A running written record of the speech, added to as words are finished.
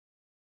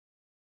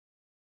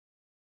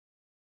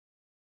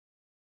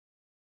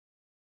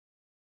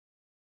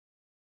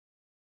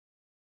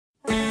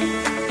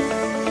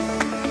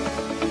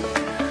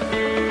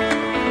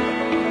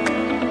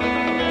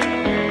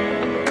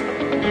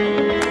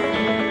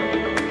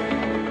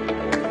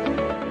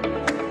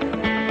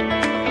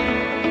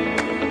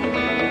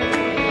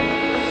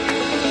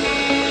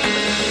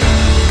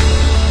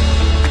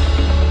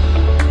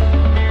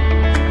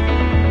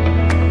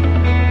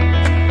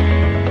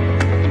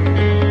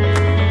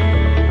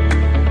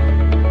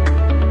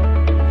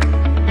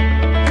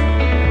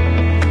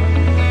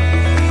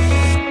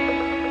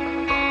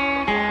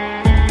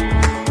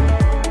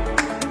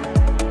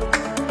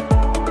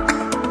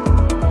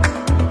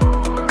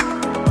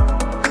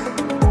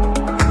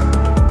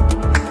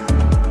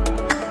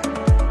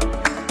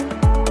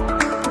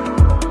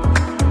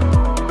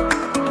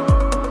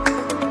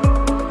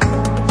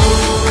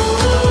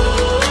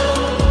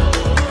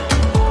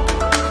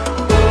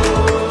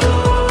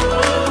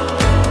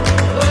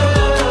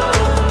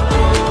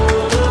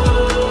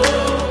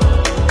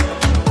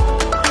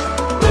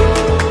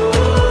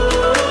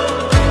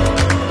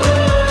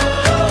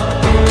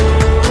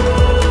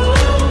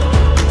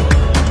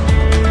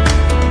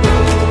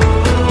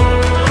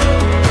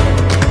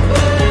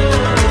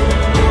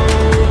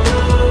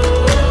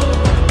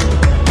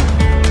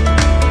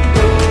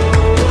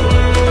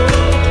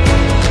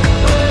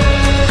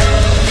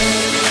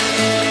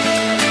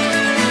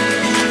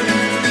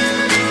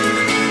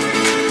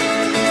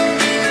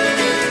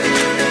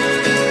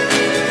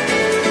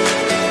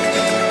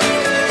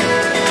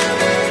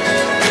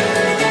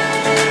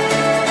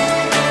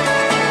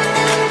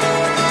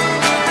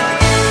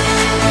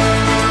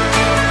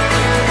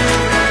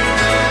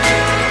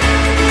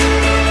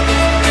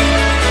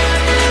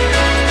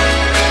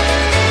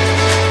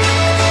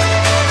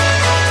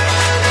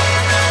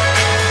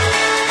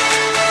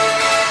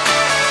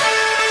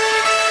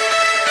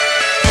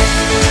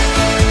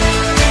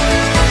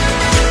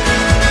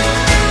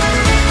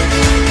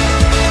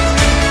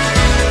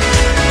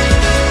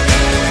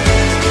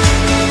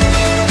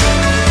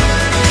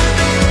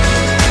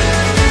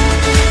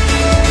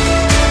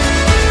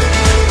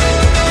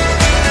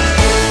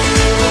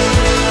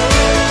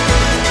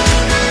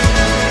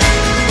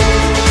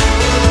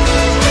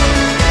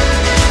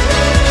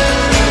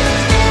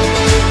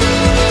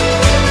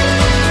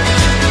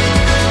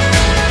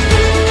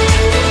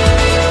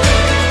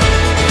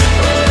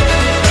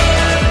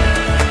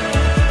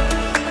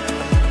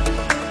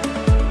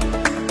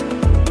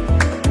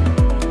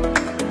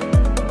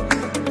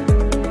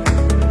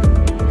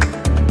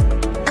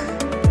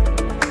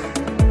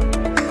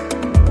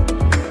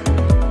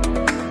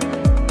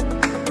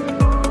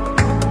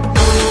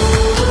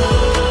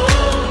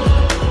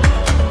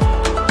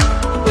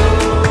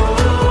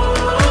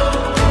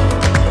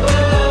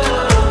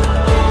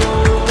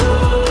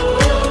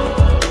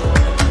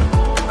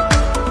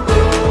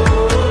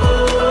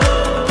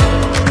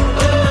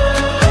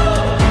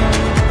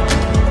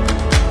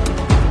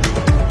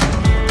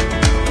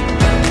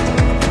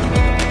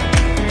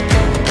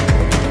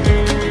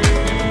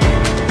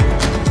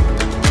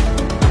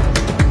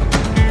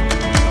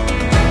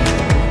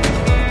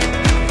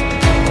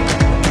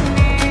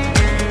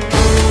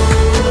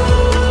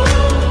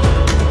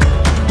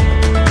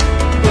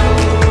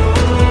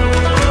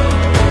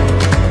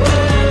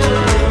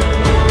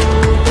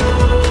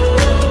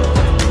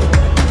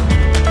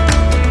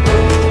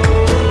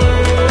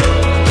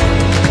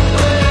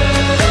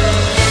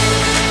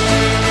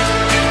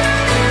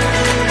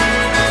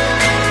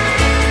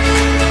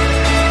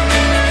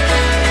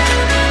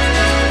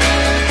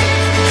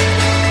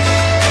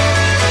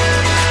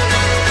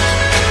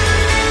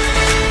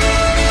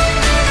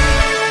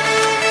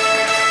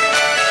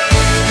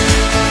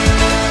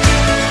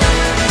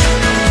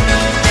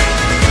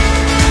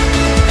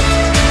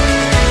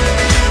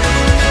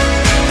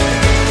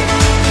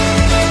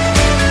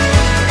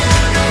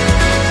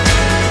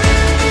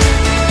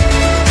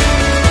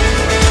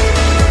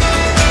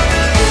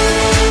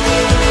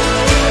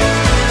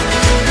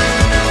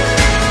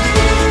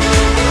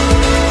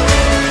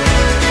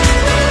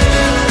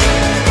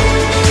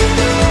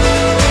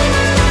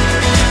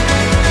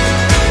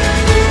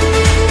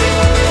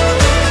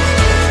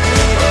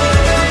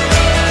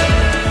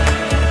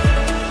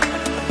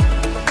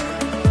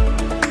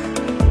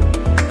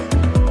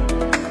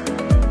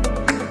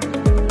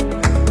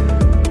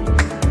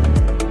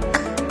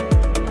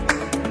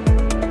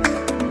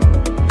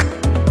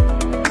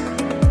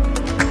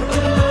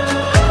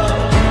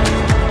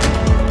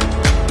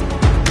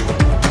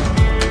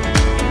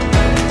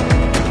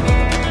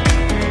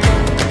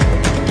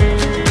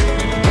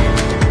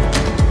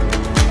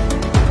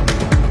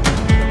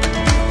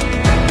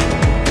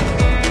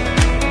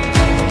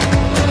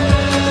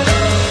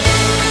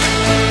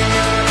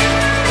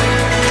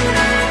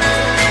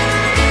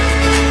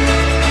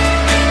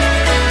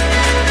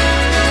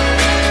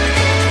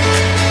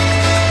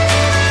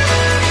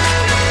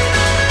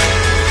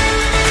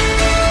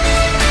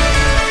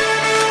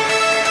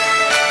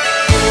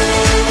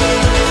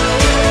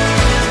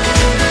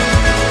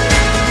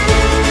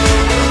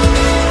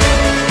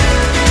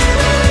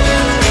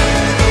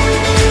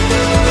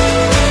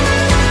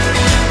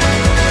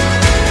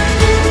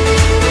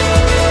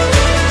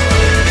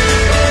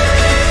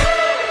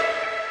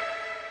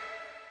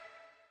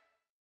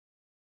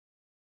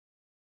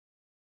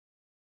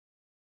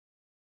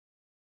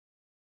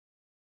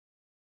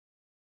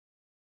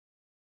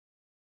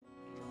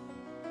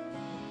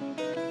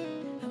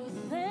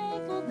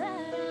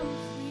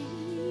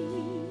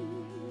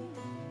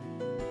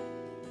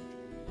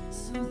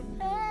So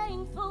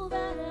thankful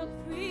that I'm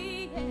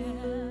free.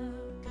 Yeah.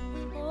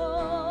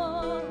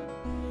 Oh,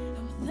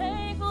 I'm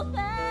thankful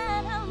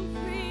that I'm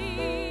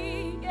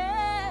free.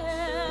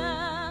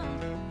 Yeah.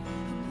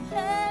 I'm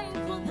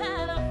thankful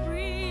that I'm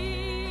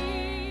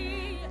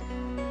free.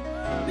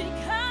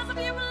 Because of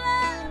your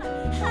blood,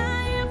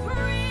 I am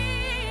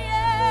free.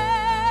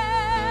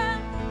 Yeah.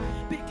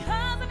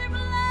 Because of your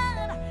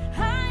blood, I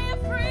am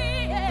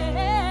free.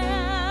 Yeah.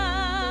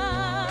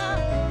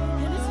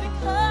 And it's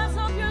because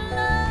of your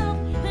love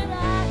that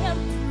I am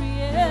free.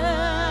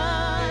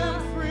 Yeah. I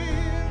am free.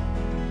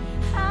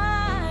 I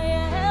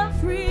am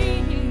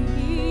free.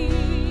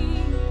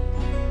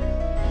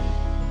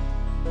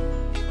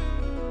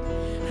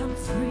 I'm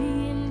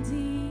free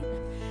indeed.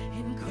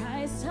 In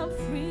Christ I'm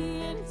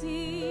free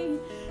indeed.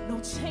 No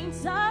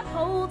chains are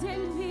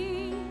holding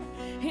me.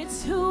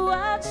 It's who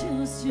I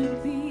choose to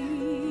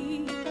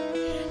be.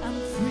 I'm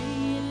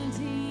free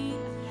indeed.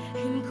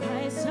 In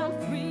Christ I'm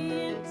free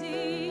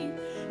indeed.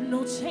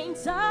 No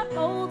chains are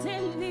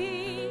holding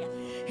me.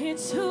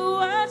 It's who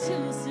I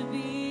choose to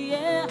be.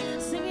 Yeah,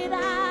 sing it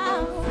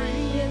out.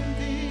 Free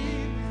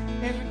indeed.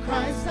 In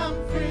Christ I'm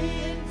free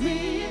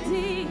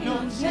indeed.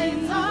 No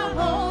chains are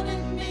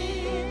holding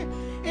me.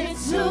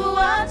 It's who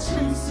I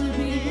choose to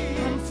be.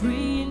 I'm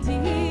free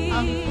indeed.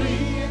 I'm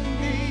free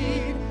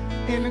indeed.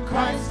 In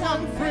Christ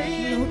I'm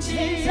free No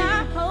chains indeed.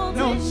 are holding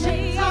No me.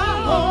 chains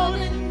are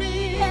holding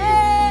me.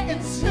 Yeah.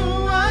 It's who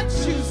I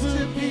choose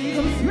to be.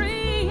 I'm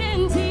free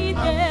indeed.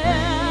 I'm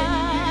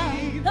Yeah.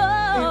 free indeed.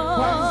 In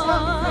Christ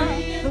I'm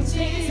free No chains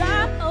indeed.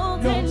 are No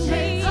holding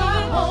chains me.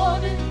 are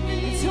holding me.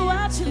 It's who I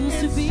choose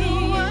to It's be. who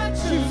I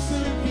choose to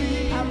be.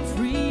 I'm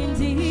free I'm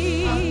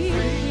indeed.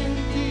 free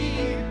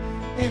indeed.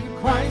 In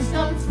Christ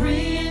I'm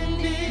free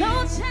indeed. No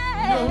No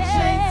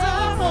chains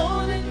are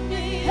holding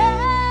me.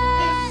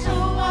 It's who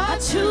I I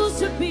choose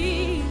to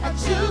be. I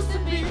choose to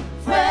be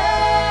free.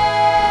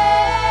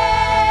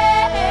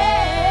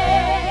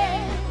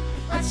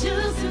 I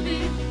choose to be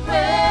free.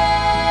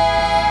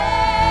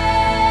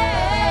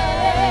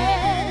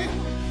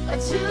 I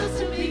choose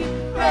to be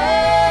free.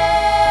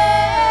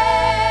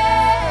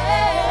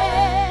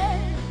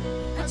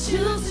 I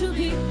choose to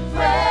be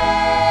free.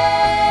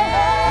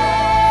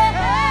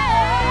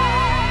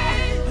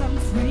 I'm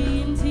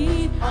free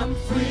indeed. I'm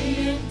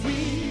free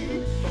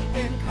indeed.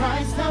 In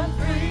Christ I'm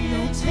free.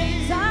 No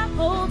chains are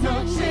holding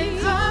No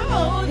chains are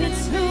holding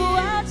It's who me.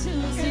 I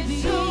choose to be.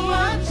 It's who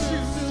I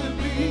choose to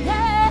be.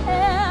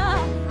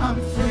 Yeah. I'm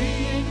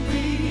free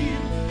indeed.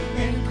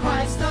 In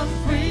Christ I'm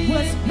free.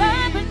 Was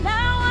blind, but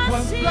now I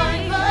Was see.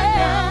 blind, but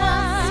now I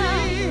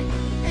see.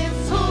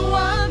 It's who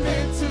I'm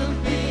meant to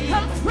be.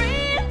 I'm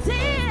free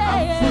indeed.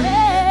 I'm free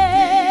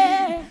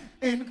indeed.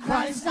 In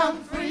Christ I'm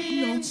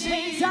free No indeed.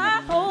 chains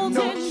are holding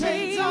No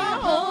chains me. are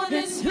holding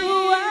It's me. who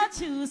I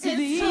choose to It's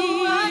be. who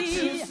I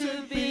choose to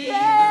be.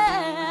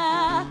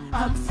 Yeah.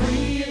 I'm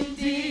free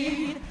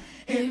indeed.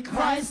 In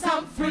Christ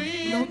I'm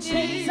free No indeed.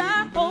 chains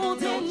are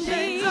holding No me.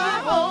 chains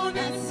are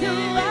holding It's me. who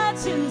I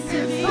choose to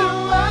It's be. who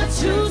I I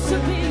choose to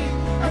be. I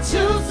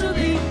choose to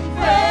be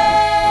free.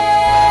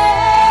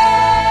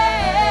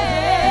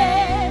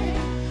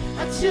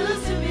 I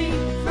choose to be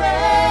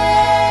free.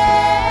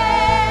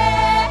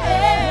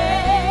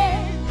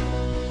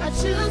 I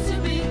choose to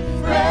be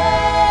free.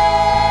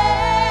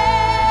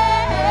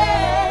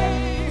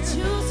 I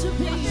choose to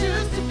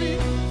be.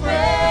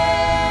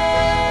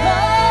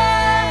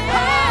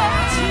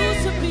 I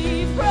choose to be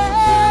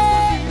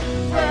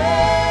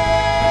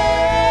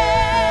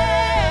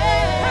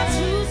I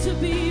choose to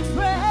be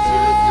free.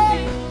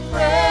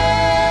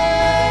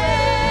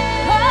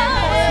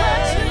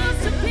 I choose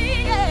to be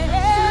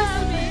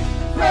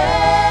free.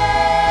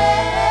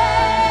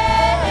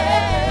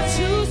 I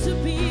choose to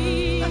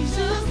be. I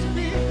choose to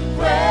be.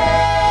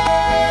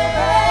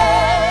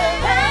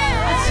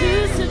 I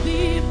choose to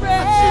be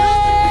I choose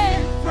to be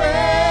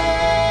free.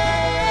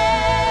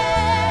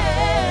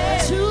 I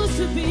choose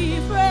to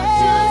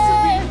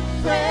be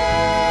free.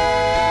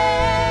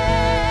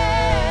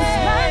 It's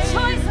my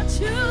choice. I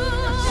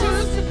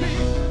choose to be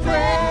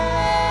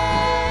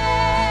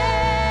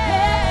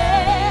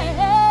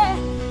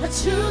I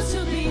choose to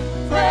be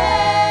free.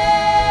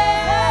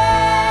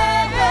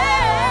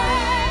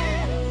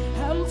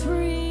 I'm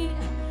free.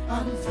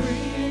 I'm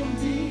free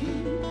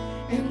indeed.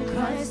 In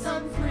Christ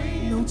I'm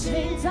free. No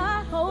chains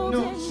are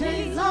holding No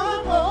chains me.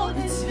 are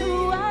holding It's me.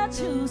 who I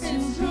choose to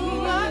It's be.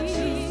 who I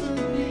choose to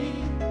be.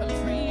 I'm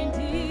free I'm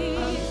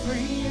indeed.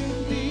 free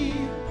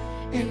indeed.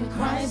 In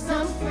Christ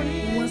I'm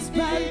free. Was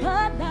blind, indeed.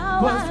 but now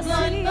I Was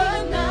blind, see.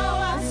 but now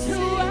I It's see. who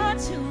I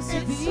choose to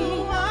It's be. who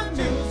I'm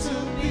meant to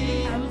be.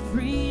 I'm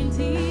free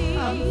indeed.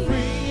 I'm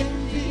free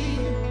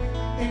indeed.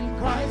 In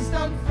Christ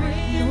I'm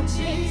free No indeed.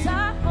 chains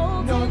are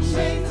holding No me.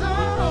 chains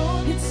are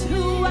holding It's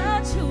who I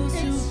choose to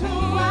It's be. who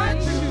I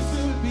choose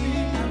to be.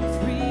 I'm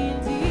free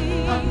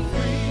indeed. I'm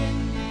free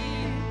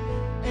indeed.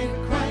 In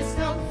Christ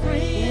I'm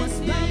free Was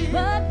blind, indeed.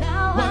 but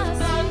now I Was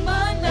blind, see.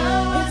 but now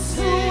I It's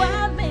see. who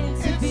I'm meant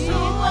to It's be. who I'm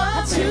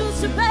I choose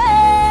to be.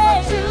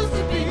 I choose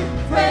to be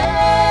free.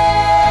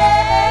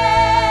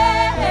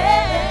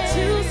 I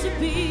choose to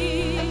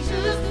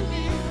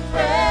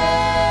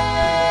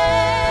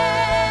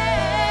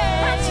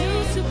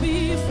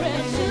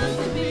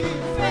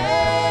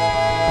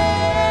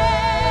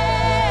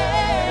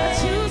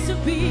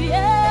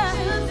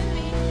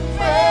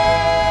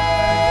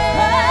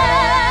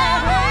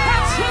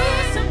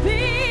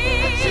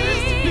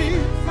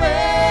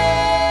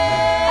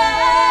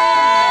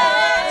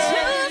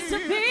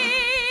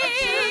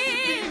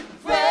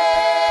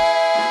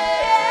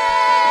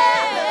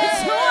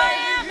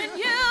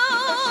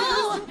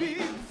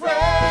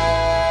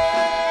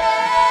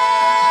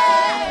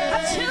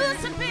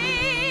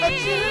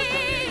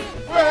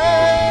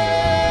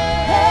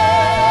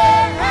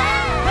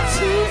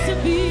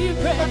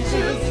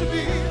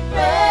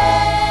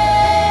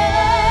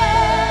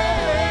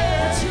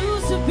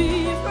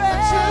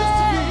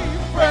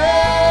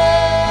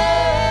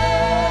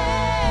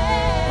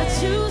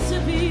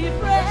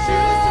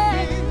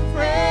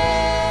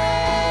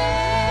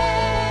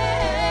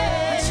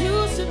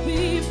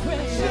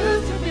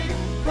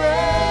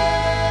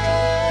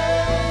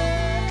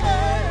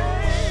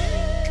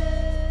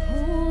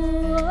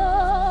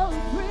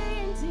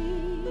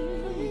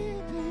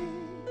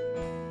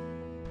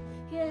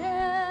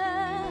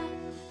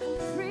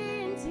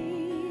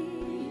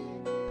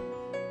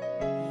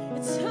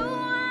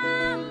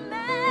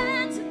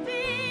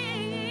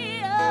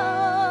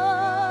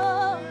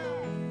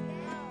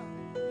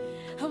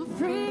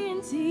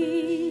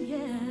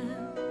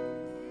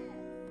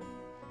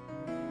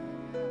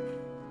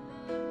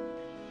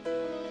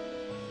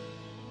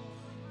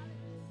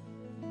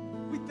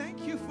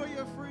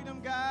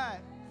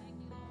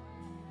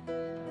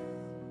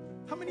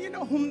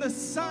know whom the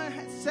Son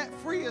has set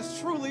free is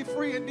truly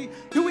free indeed.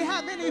 Do we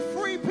have any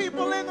free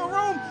people in the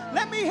room?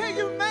 Let me hear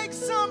you make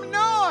some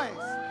noise.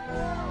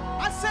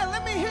 I said,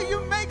 let me hear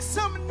you make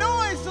some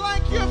noise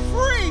like you're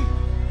free.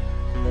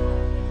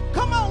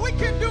 Come on, we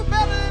can do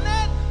better than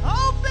that.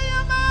 Open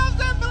your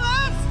mouths and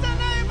bless the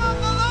name of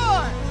the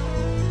Lord.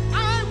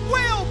 I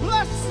will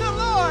bless the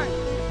Lord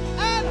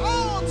at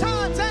all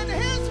times, and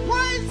his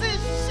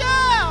praises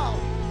shall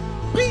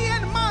be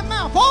in my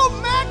mouth. Oh,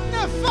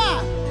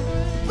 magnify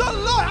the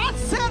Lord. I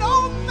said,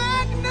 oh,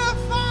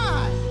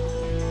 magnify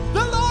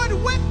the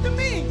Lord with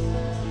me.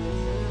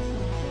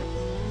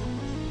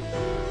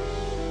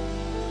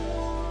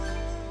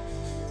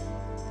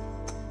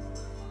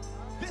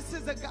 This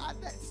is a God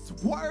that's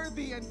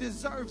worthy and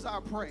deserves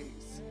our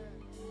praise.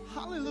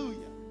 Hallelujah.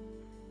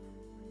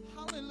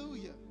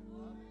 Hallelujah.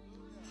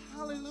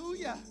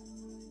 Hallelujah.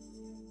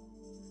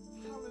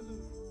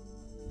 Hallelujah.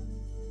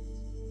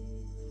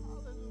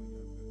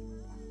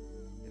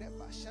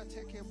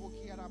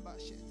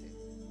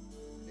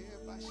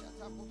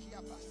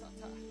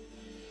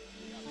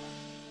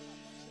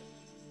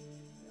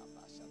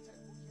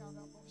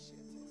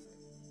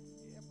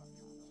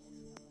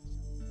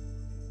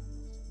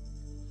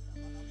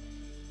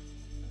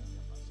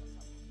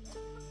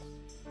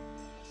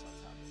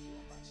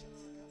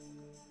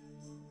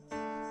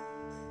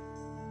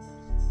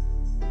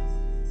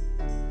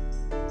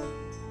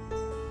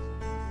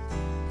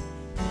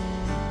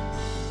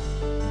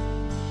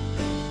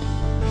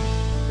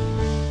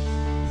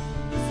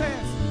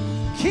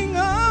 King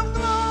of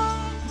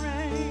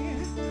glory,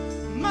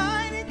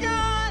 mighty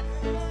God,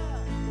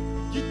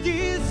 you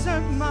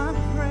deserve my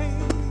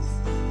praise.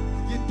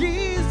 You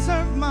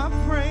deserve my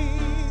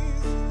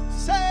praise.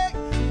 Say,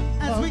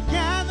 as we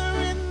gather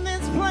in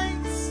this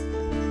place,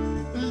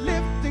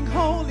 lifting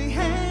holy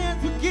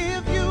hands, we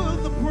give you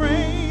the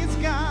praise,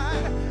 God.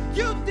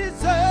 You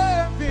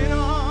deserve it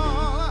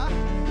all,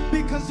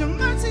 because your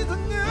mercies are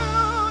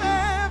new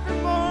every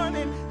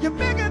morning. You're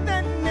bigger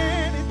than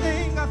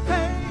anything I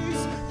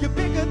face. You're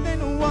bigger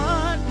than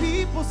what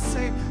people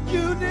say.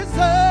 You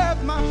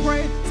deserve my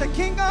praise. Say,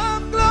 King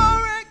of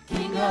glory,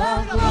 King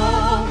of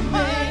glory,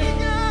 mighty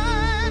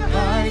God,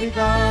 mighty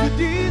God, you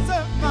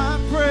deserve my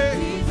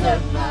praise.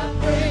 deserve my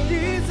praise,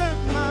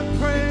 Deserve my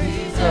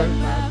praise. deserve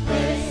my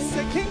praise.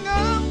 Say, King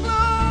of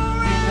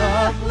glory, King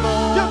of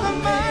glory, you're the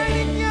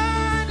mighty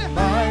God,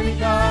 mighty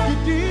God, you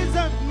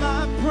deserve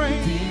my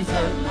praise.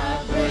 deserve my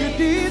You praise,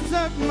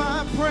 deserve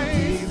my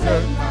praise.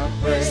 deserve my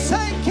praise.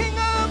 Say, King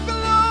of glory,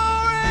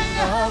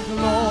 Of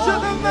glory,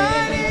 you're the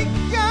mighty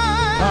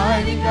God,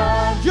 mighty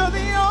God, you're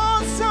the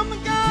awesome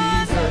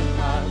God. deserve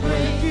my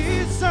praise,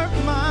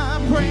 Deserve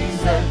my praise.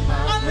 deserve my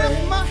I lift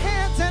praise. my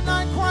hands and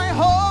I cry,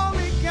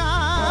 holy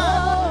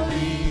God.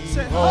 Holy,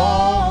 Say,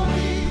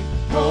 holy,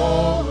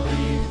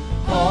 holy,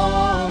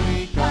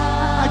 holy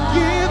God. I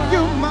give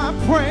you my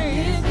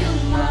praise. Give you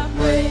my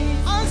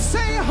praise. I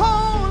say,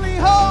 holy,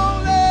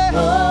 holy,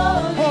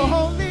 Holy,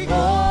 holy,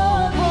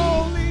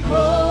 holy,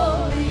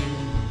 holy,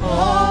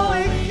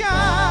 holy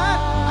God.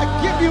 I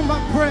give you my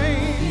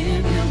praise.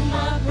 Give you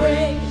my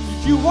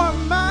praise. You are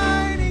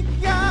mighty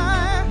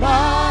God.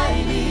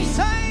 Mighty,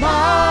 Say,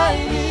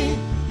 mighty,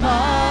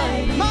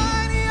 mighty,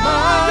 mighty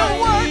are your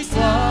works.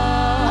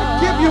 I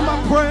give you my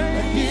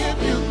praise. Give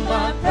you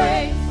my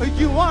praise.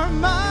 You are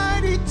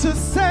mighty to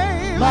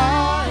save.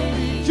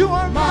 Mighty, You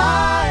are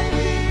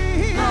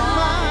mighty, mighty,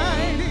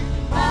 mighty.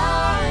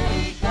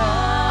 mighty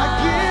God. I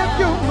give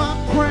you my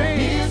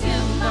praise. Give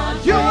you my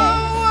You praise.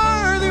 are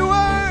worthy,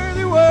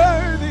 worthy,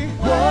 worthy.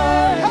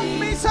 Worthy, Help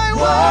me say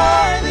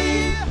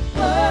worthy,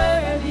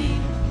 worthy,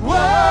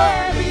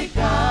 worthy.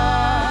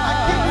 God. I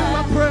give you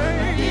my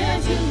praise.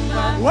 Give you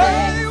my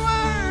Worthy, praise.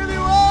 worthy,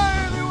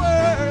 worthy,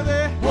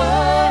 worthy.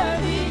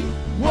 Worthy,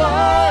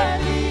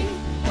 worthy,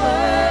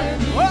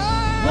 worthy,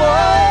 Worthy.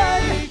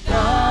 worthy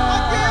God. I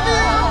give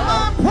you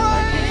my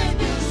praise.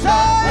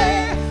 Say,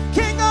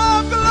 King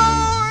of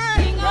glory,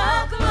 King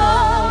of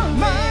glory,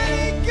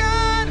 mighty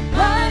God.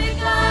 mighty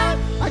God,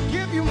 I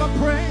give you my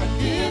praise.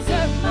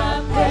 deserve my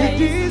You praise,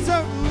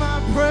 deserve my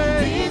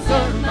praise.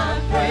 deserve my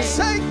praise.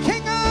 Say,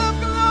 King of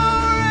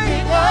glory,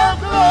 King of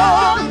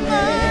glory,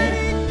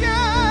 mighty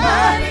God.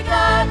 mighty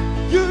God,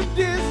 You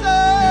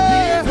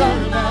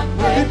deserve my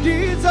You praise,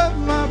 deserve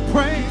my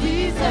praise.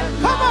 deserve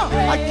my Come on,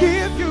 praise. I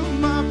give you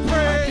my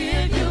praise.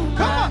 Give you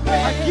Come my on,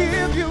 I praise,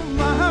 give you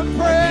my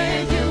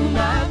praise. give you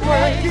my I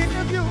praise,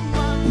 give you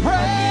my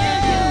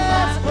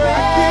praise. I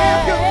I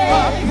give you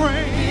my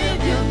praise.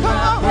 give you Come my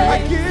on, I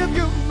praise, give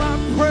you my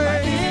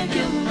praise. give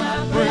you my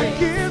I praise,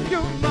 give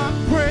you my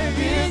praise.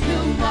 give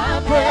you my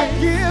I praise,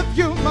 give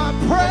you my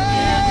praise. praise.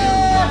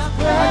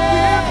 I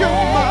give you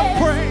my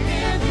praise.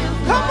 give you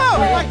Come my on,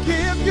 I praise,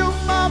 give you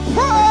my give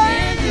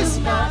praise.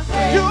 you my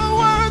praise, You're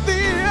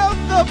worthy of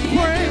the give you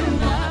praise.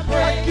 my I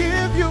praise,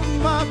 give you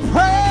my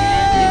praise.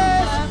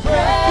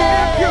 I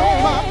give you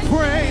my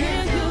praise.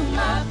 give you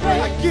my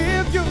I praise,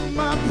 give you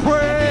my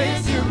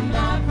praise. give you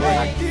my I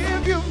praise,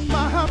 give you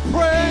my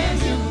praise.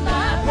 give you my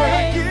I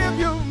praise, give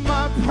you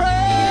my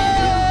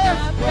praise.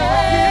 I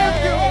give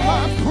you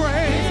my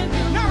praise.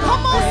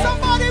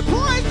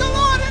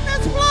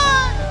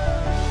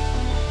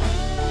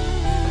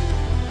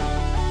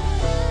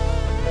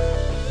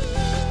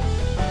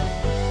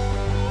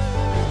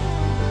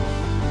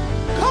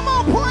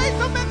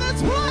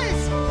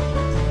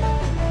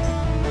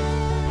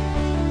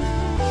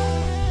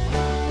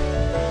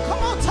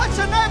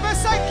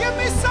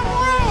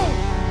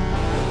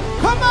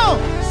 Come on,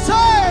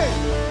 say,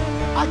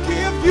 I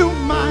give you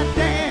my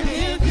dance.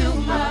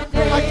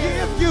 I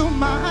give you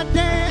my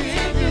dance.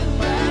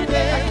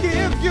 I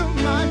give you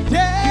my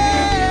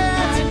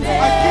dance.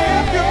 I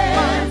give you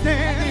my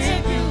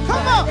dance.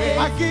 Come on,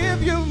 I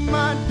give you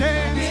my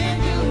dance.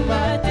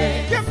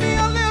 Give me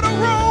a little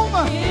room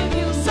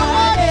so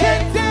I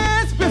can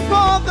dance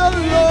before the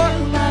Lord.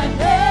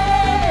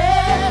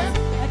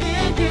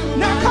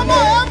 Now come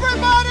on,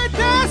 everybody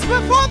dance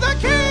before the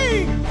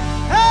King.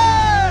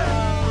 Hey!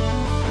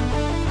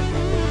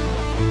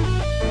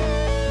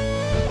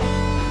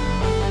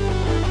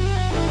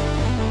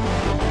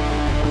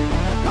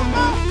 Come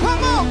on,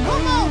 come on,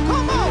 come on,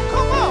 come on,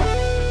 come on.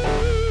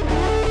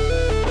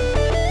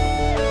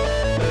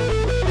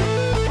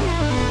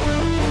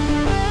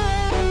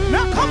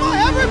 Now come on,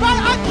 everybody,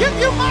 I give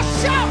you my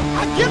shout.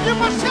 I give you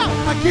my shout.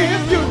 I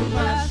give you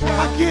my shout. I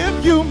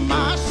give you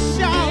my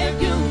shout. I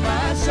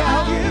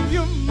give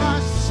you my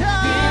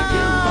shout.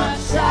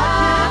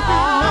 I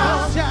give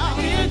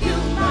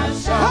you my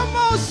shout. Come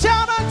on,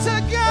 shout unto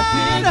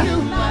God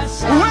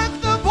with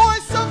the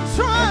voice of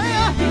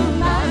triumph.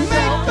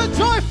 Make a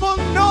joyful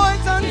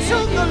noise unto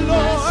the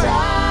Lord.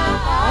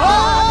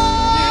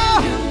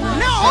 Oh,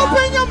 now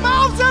open your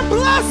mouths and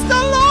bless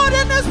the Lord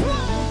in this place.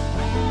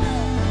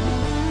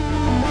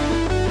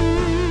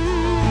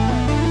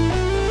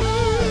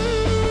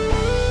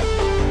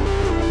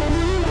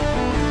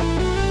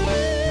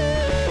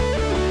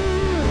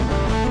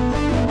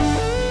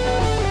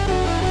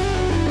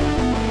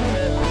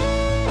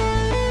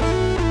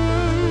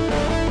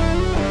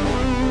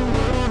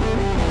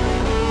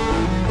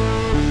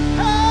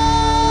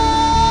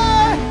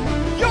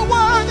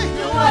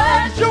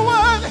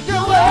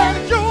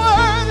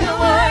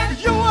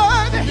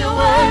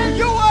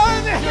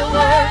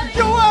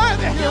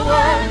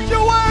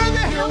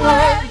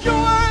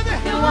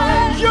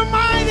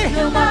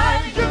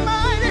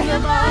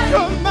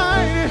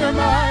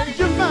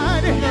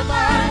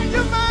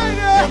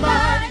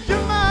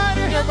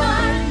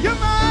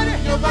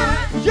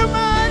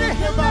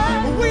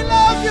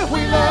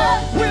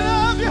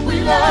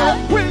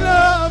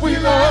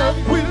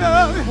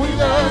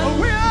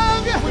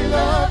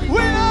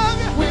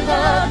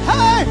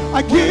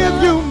 I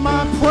give you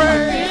my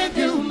praise.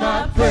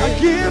 I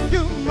give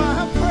you my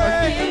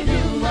praise.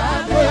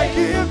 I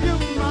give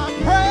you my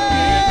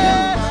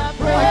praise. I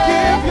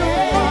give you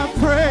my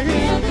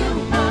praise.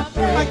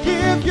 I give you my praise. I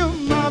give you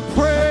my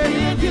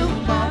praise.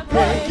 I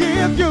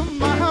give you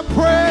my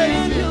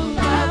praise.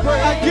 I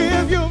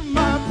give you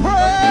my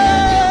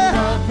praise.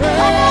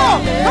 Come on,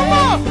 come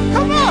on,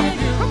 come on,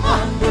 come on.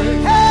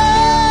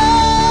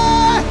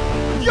 Hey,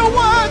 you're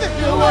worthy.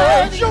 You're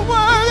worthy. You're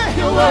worthy.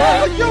 You're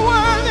worthy. You're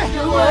worthy.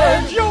 You're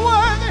worthy. You're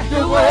worthy.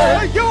 You're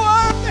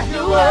worthy. You're worthy.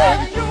 You're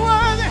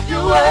worthy. You're worthy.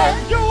 You're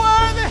worthy. You're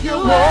worthy. You're worthy.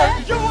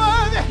 You're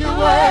worthy. You're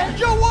worthy.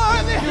 You're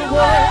worthy. You're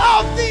worthy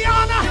of the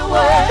honor. You're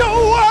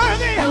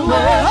worthy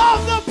of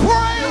the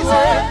praise. You're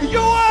worthy.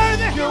 You're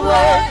worthy. You're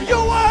worthy.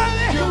 You're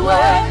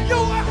worthy.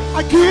 You're worthy. I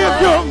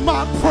give you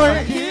my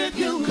praise.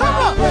 Come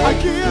on. I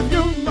give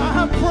you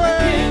my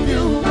praise.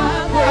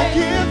 I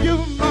give you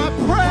my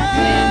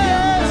praise. I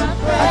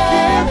give you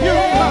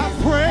my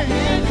praise.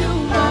 I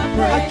give you my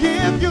praise. I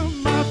give you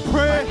my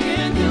praise.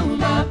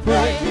 I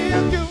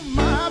give you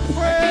my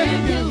praise.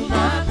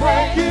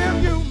 Give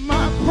you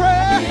my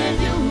praise.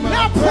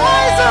 Now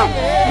praise him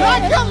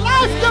like your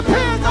life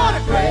depends on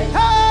it. Hey.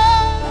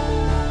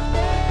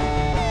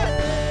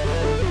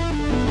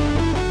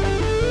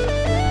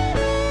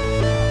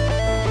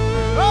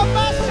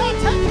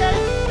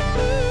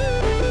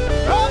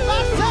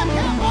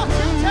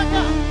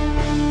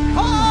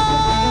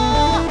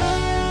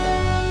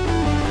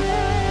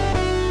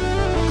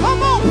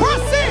 Come on,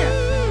 press in.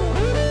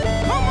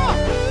 Come on.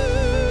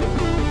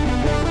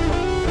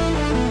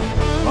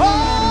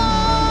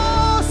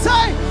 Oh,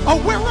 say, oh,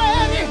 we're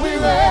ready. We're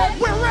ready.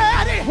 We're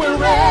ready. We're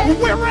ready.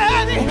 We're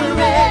ready. We're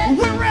ready.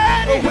 We're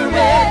ready. We're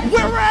ready.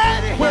 We're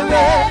ready. We're ready. We're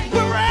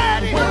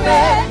ready. We're ready.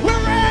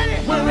 We're ready.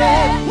 We're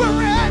ready. We're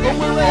ready.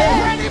 We're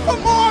ready. Ready for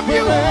more of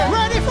you.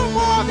 Ready for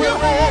more of you.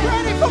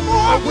 Ready for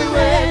more of you. We're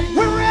ready.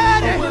 We're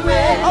ready. We're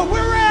ready. Oh,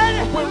 we're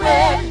ready. We're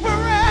ready.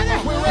 We're ready.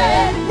 We're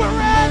ready. We're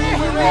ready.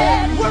 We're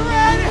ready. We're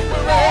ready.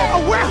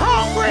 Oh, we're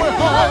hungry. We're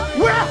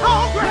hungry. We're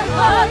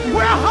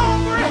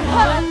hungry.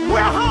 We're hungry.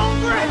 We're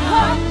hungry.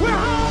 We're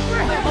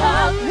hungry.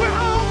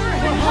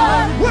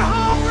 We're hungry. We're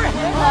hungry.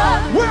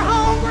 We're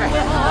hungry.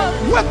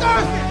 We're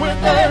thirsty. We're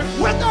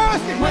thirsty. We're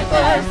thirsty.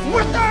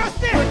 We're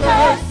thirsty. We're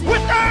thirsty. We're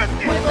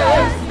thirsty. We're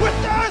thirsty. We're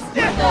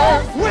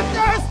thirsty. We're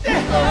thirsty.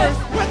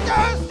 We're thirsty.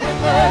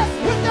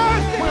 We're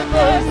thirsty. We're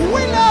thirsty.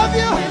 We love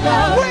you. We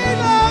love you. We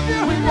love you. We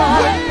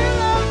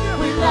love you.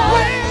 We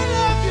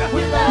love you.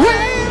 We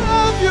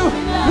love you.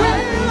 We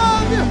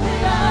love you.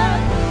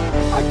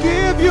 I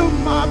give you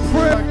my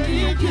praise. I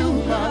give you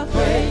my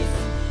praise.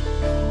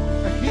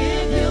 I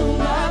give you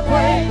my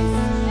praise.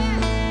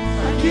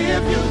 I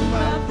give you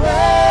my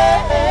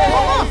praise.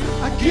 Come on.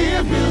 I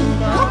give you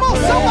my praise. Come on,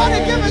 somebody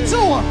give it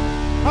to him.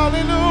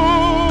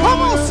 Hallelujah.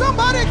 Come on,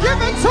 somebody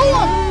give it to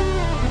him.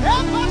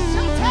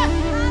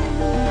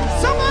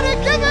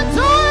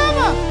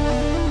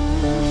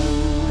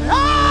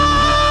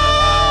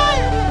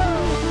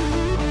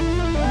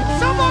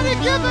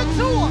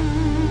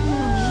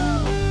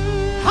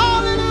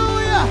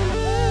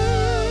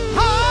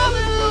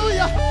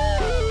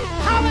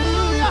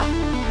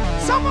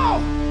 Come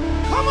on.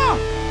 Come on.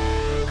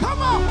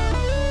 Come on.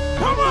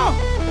 Come on.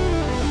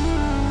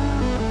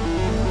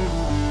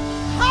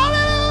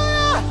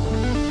 Hallelujah.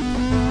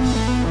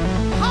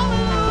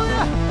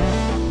 Hallelujah.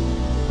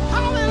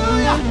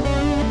 Hallelujah.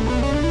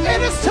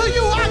 It is to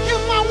you I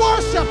give my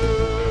worship.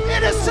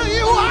 It is to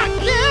you I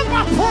give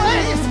my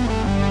praise.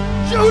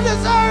 You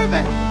deserve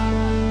it.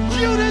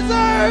 You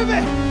deserve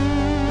it.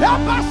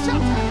 Help us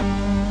shelter.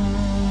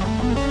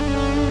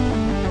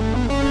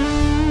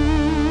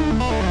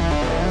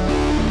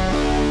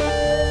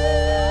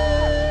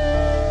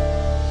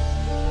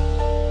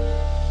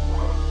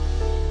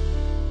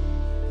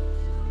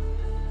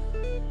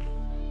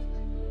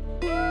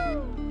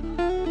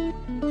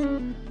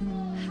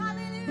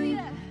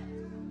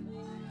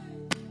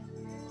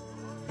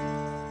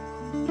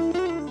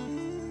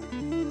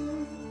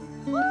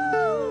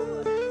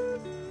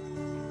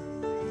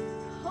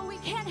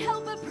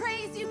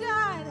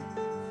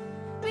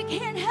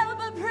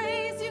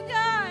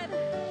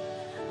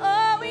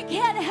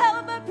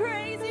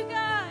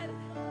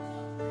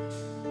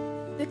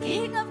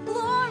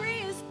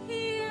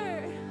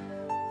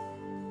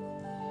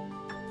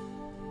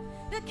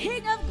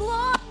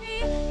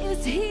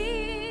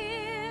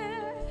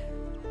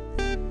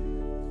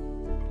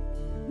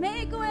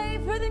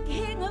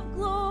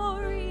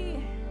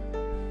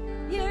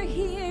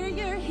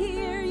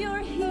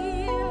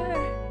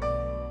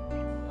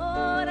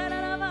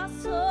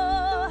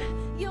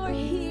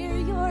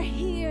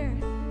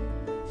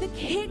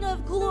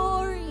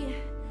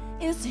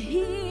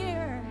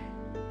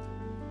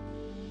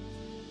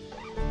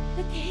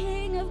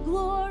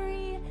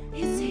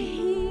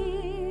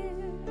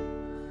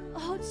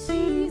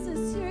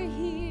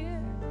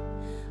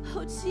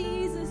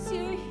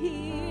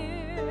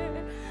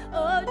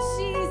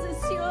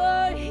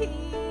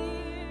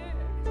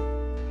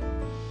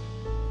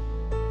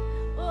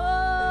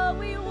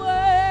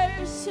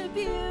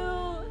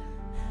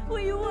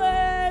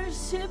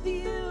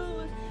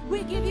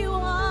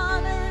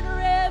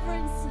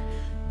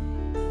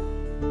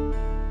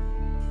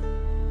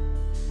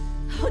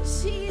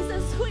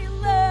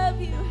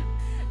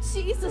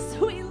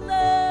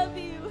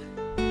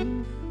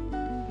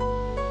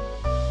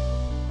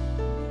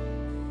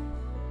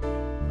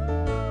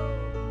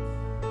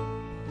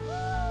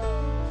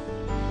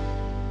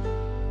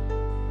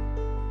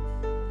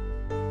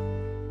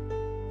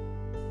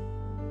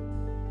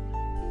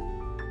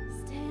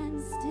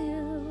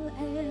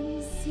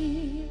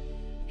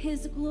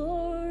 His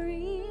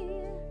glory,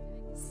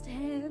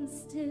 stand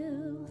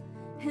still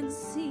and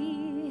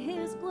see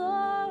His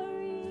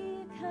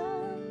glory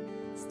come.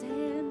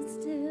 Stand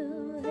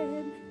still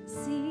and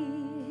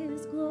see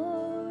His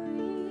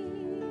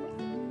glory.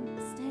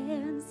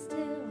 Stand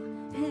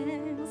still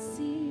and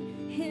see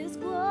His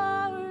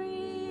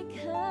glory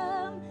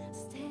come.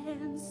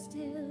 Stand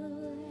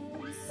still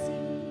and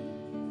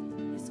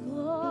see His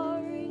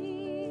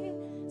glory.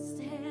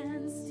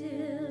 Stand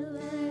still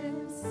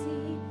and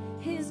see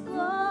His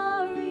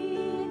glory.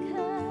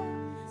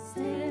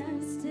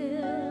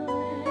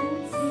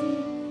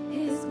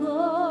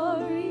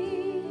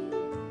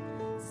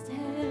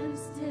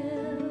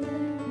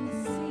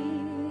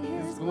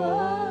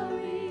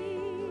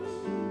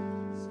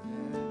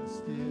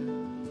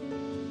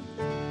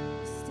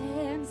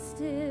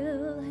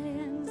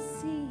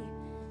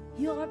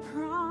 Your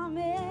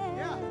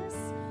promise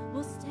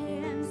will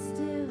stand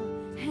still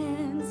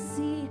and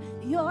see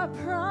your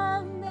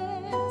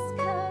promise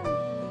come.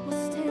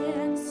 Will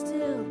stand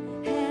still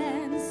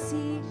and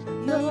see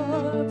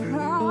your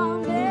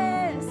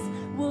promise.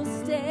 Will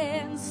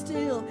stand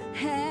still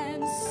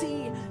and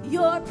see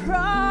your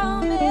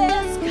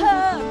promise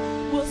come.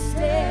 Will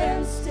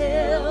stand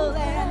still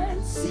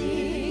and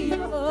see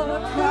your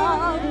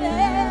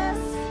promise.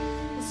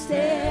 Will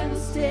stand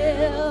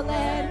still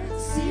and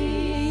see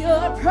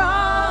your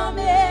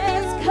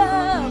promise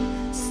come.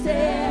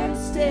 Stand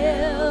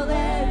still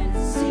and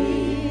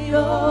see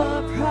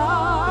your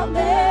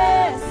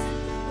promise.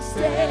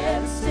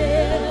 Stand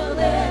still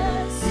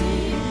and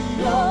see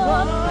your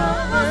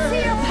promise.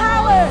 See your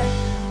power.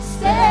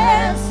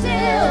 Stand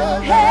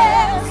still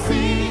and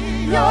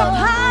see your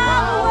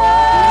power.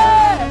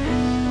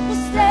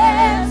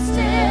 Stand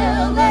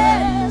still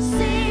and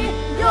see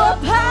your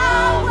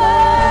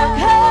power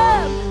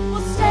come.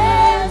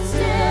 Stand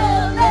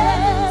still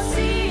and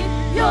see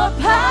your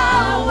power.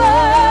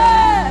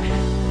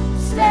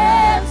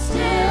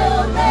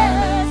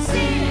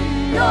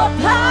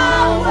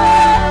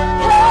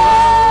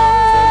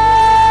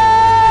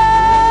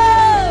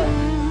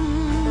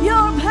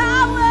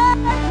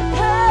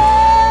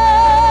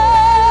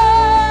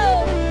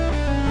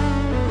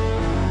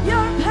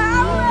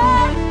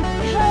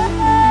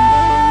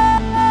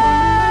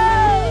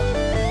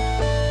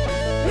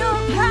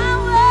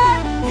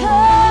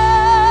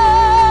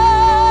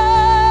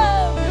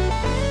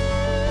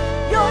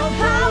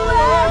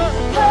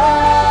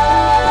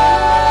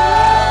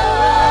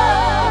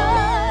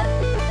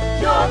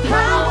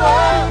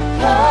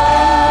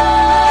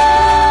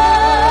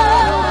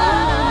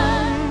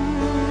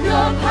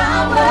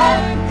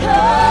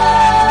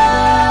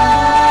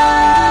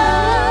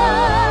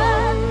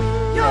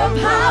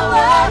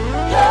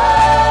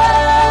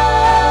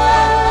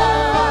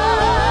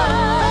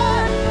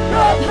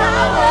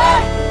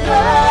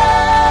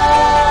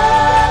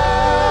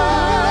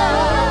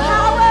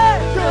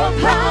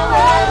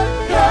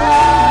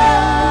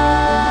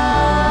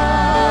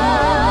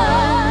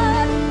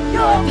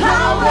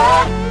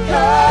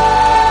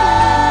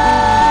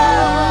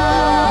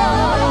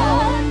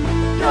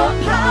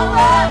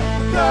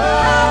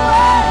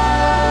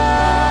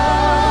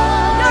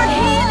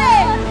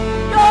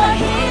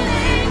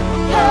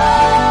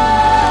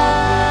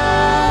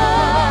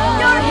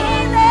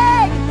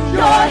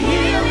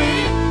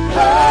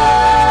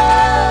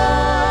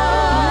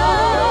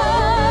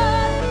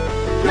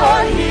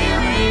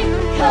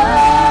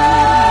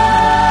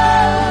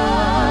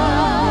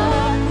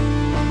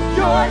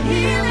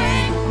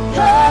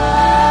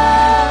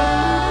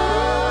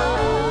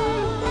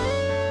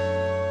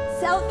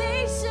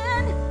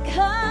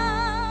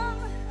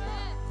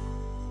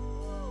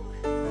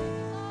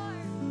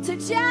 To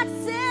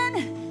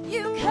Jackson,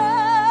 you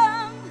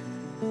come.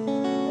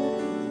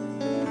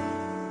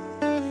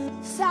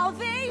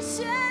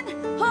 Salvation,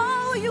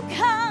 oh, you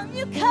come,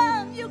 you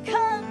come, you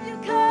come, you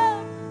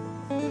come.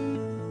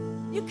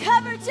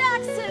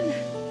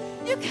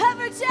 You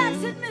cover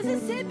Jackson,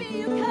 Mississippi,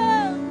 you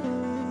come.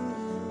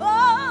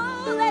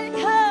 Oh, let it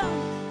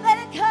come, let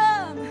it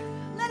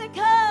come, let it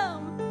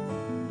come.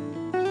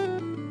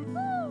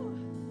 Woo.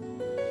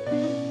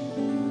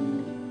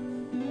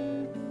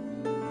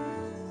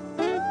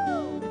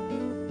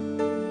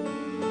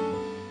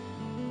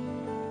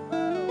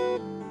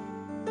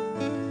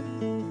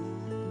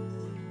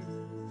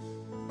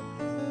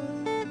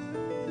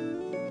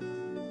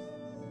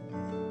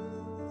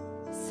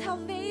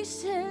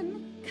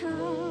 Salvation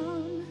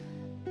come.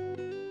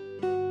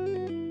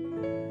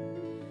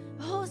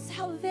 Oh,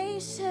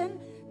 salvation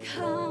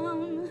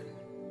come.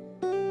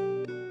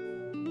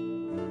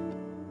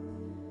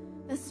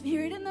 The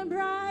Spirit and the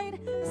bride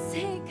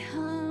say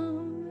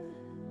come.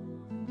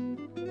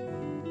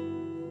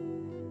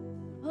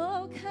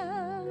 Oh,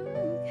 come,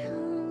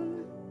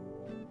 come.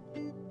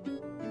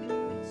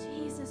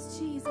 Jesus,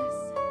 Jesus.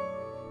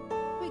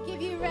 We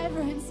give you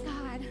reverence,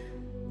 God.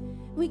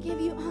 We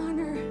give you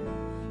honor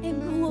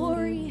and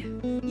glory.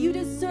 You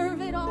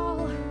deserve it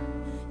all.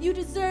 You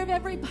deserve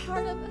every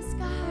part of us,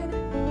 God.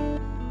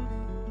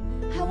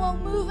 I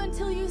won't move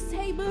until you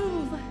say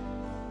move.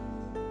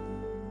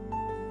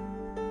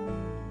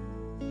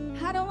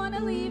 I don't want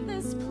to leave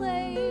this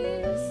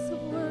place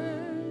of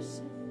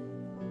worship.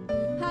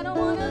 I don't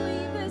want to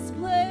leave this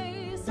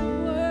place of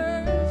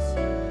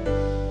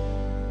worship.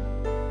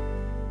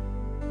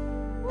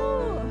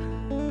 Ooh,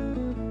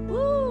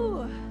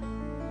 ooh,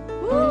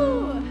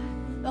 ooh.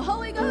 The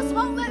Holy Ghost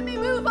won't let me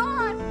move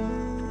on.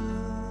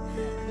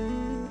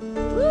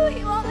 Ooh,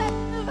 He won't let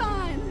me move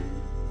on.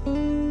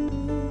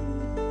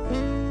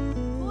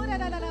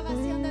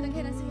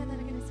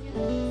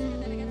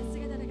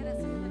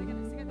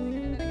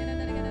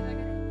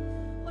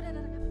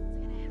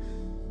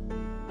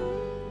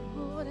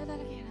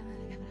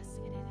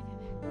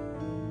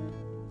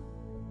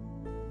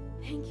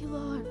 Thank you,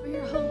 Lord, for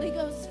your Holy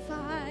Ghost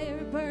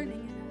fire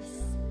burning in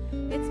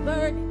us. It's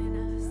burning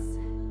in us.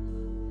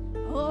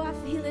 Oh, I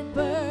feel it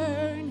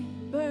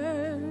burning,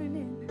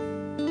 burning,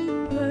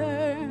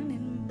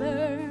 burning,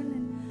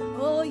 burning.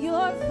 Oh,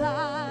 your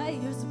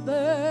fire's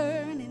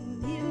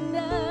burning in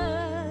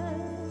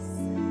us.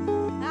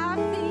 I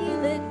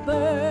feel it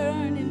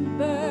burning,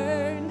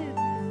 burning,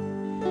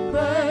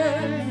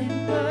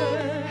 burning,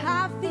 burning.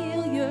 I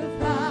feel your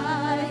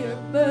fire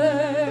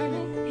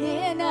burning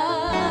in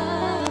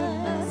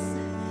us.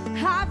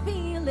 I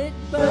feel it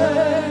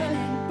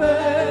burning,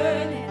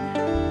 burning,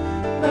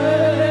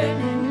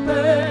 burning,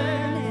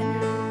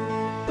 burning,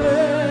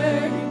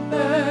 burning,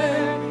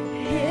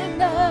 burning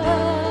in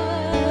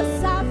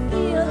us. I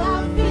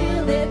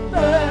feel it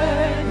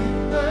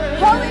burning,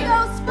 Holy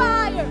Ghost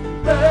fire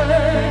burning,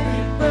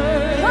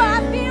 burning. Oh,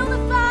 I feel the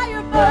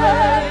fire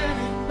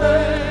burning,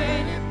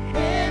 burning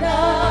in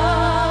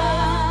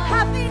us.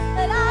 I feel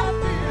it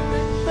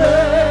burning,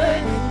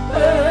 burning,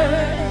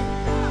 burning,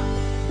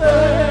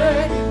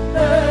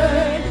 burning,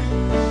 burning,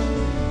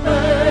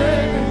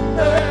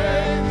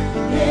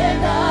 burning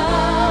in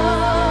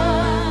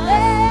us.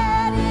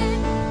 Let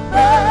it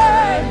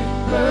burn,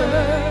 burn,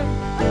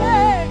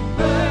 burn, burn,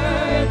 burn,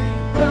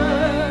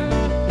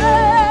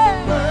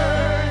 burn,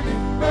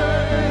 burn,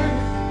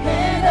 burn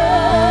in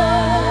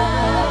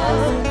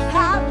us.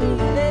 I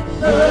feel it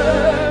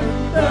burn,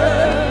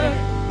 burn,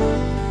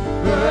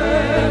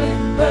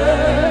 burn,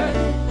 burn,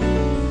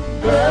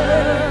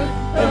 burn,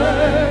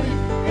 burn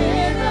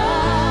in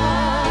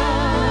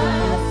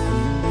us.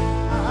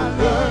 I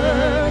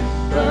burn,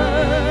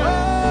 burn,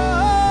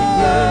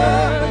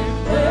 burn,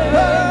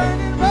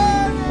 burn,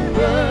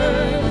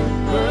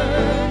 burn,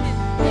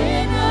 burn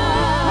in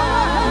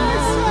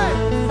us.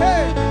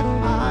 Hey,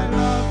 I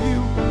love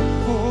you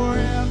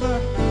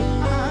forever.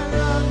 I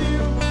love you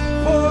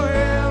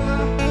forever.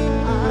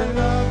 I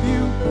love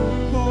you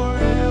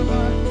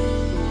forever.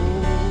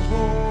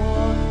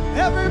 Oh,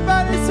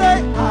 everybody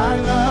say, I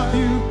love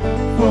you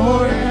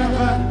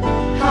forever.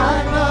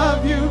 I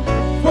love you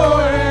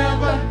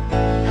forever.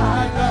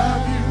 I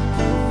love you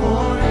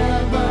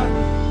forever.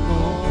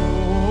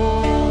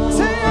 Oh,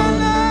 say I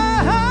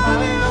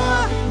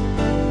love you.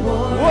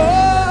 Whoa,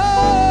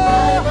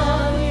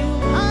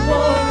 I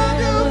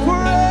love you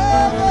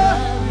forever.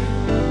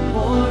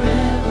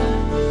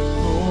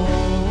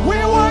 We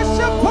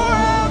worship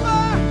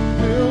forever.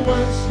 We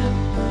worship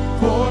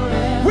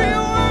forever. We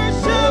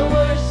worship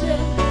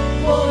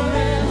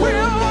forever. We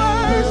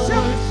worship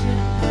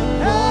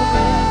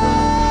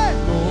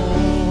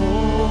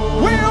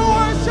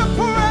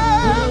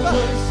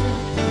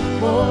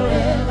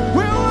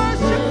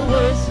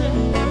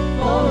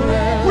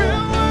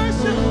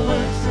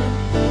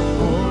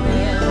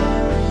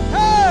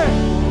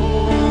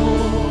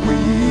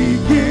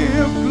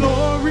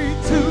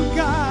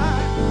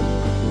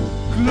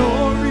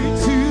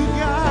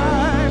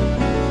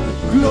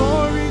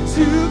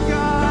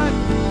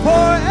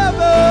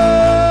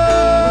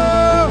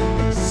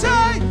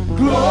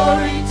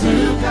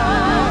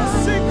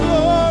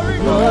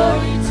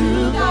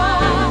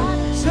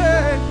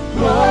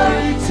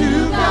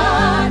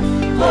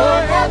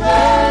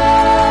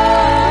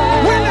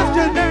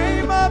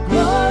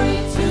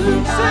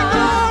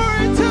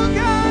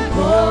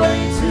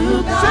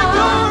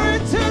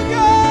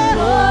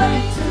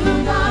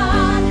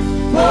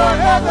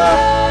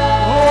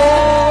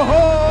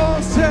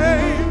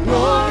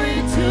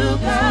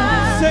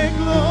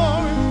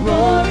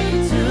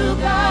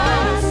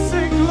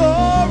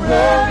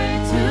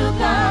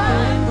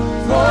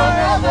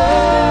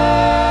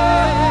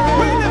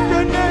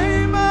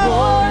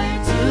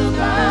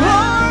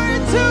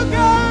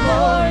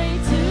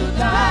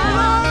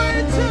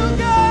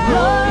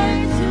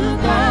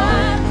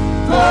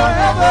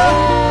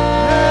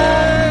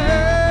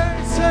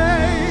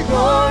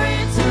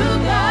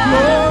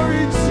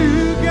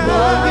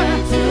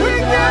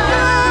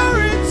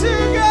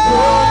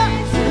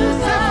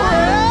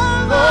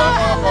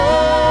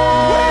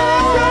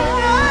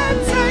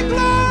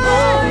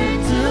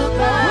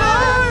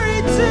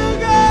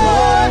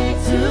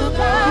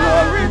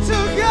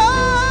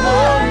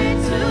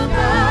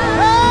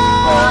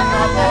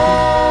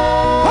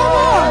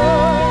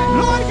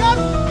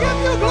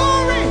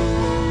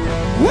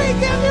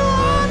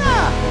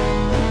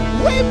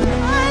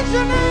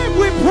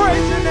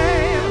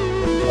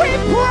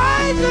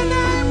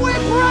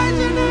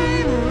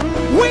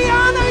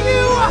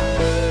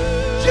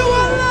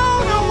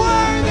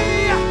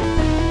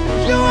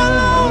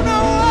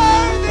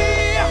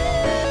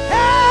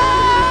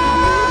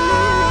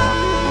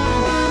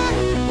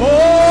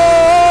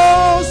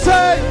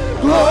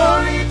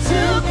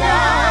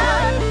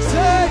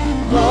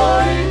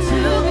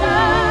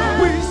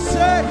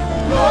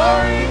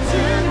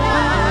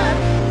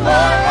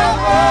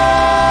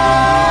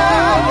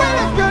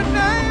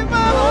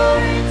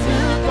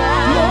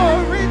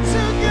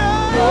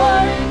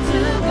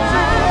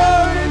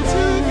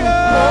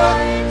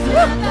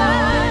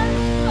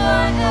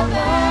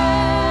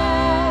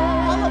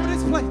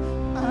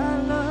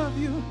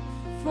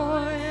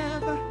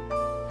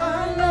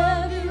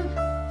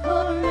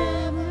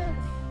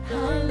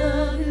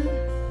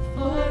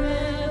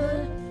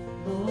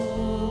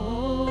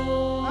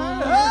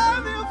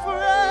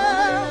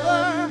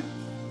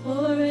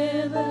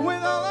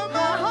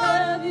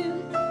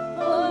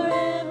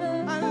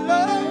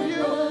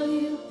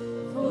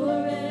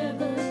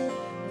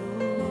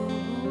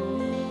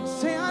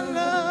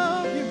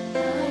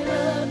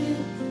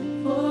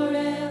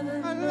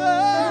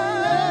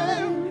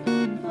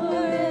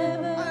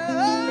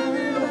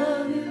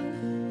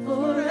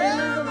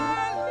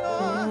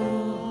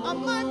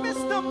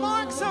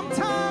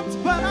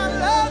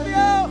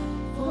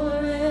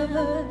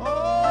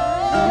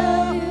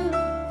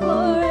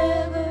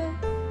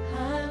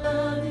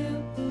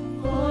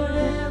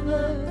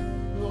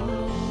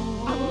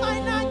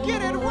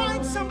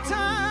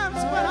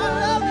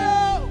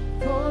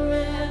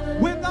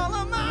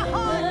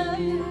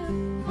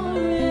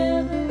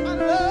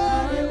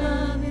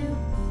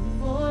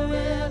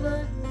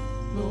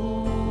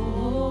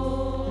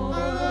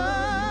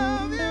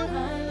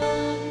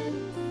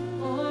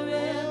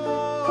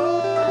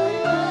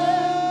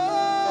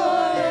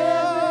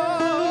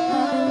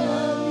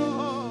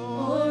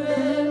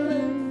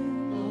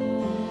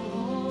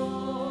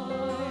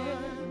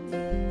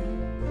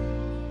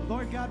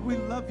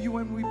you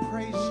and we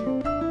praise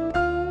you.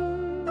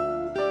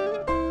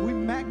 We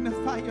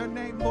magnify your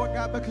name, Lord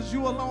God, because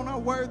you alone are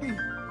worthy.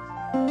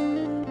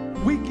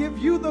 We give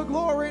you the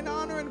glory and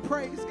honor and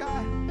praise,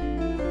 God.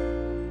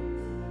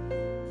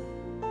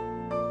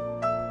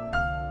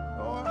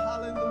 Oh,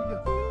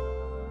 hallelujah.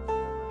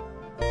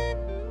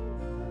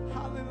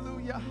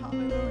 Hallelujah,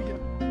 hallelujah.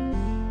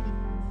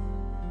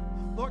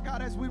 Lord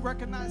God, as we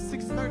recognize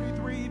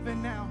 6:33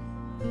 even now,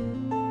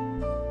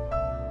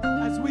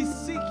 as we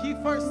seek ye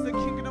first the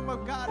kingdom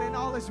of God and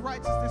all his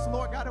righteousness,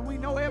 Lord God, and we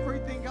know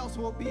everything else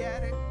will be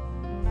added,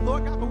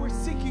 Lord God, but we're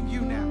seeking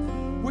you now.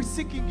 We're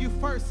seeking you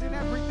first in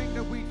everything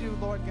that we do,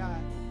 Lord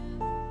God.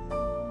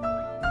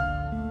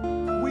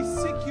 We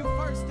seek you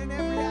first in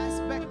every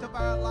aspect of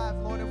our life,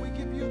 Lord, and we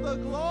give you the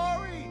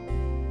glory,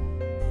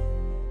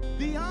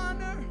 the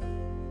honor,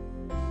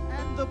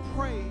 and the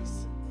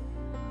praise.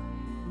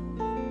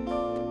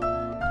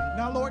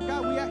 Now, Lord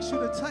God, we ask you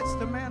to touch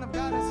the man of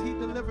God as he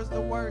delivers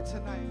the word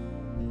tonight.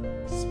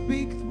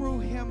 Speak through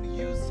him,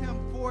 use him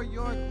for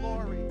your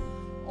glory.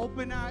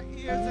 Open our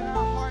ears and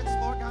our hearts,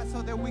 Lord God,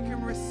 so that we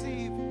can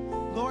receive,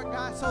 Lord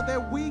God, so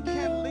that we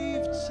can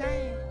leave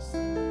changed.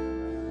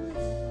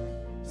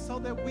 So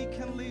that we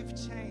can leave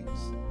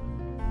changed.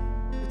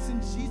 It's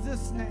in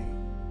Jesus'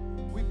 name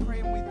we pray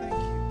and we thank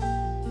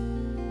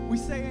you. We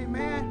say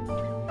amen.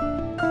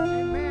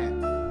 Amen.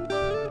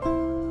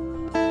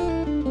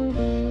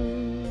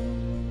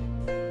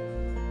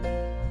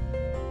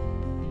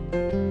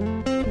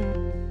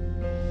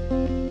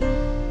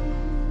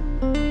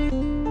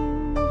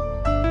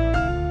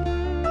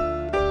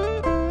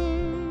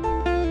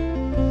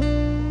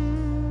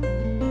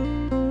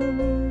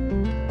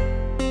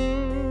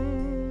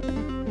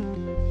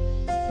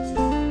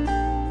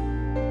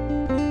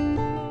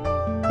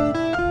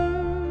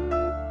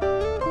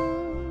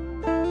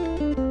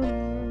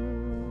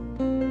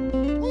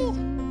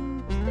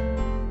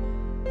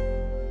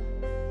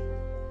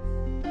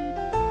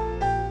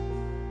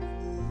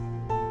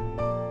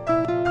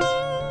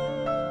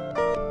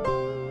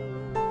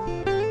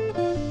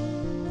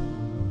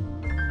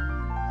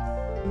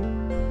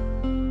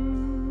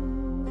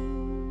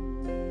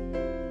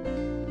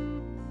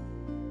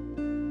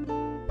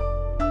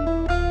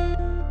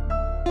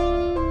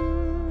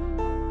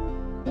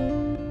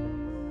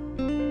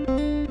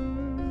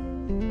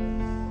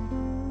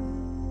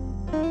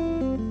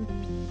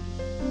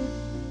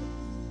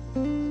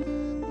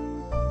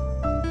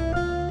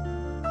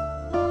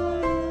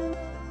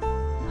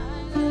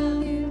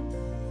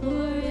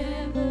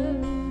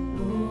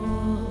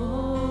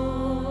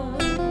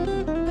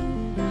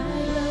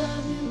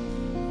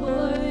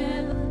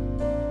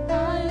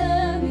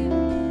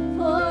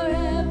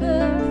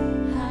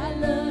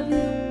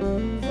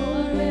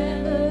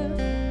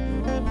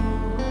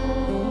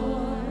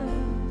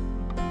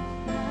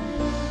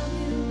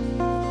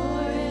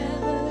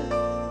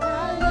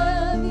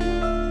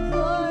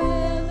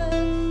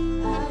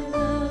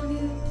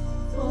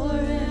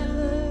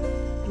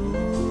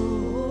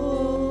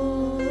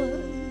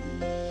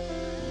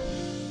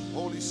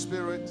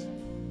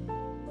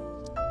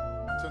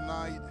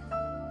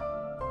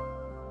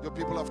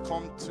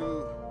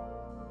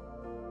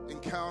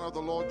 The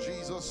Lord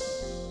Jesus,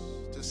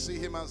 to see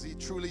him as he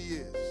truly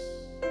is.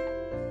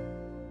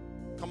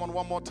 Come on,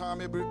 one more time,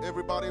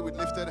 everybody, with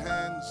lifted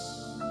hands.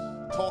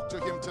 Talk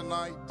to him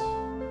tonight.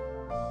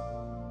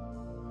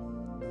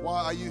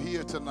 Why are you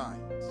here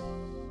tonight?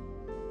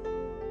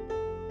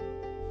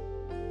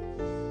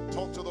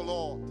 Talk to the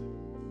Lord.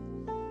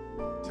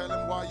 Tell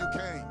him why you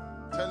came.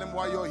 Tell him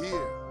why you're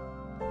here.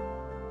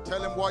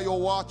 Tell him why you're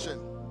watching.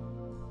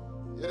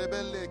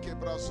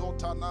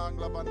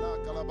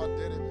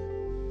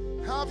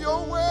 Have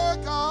your way,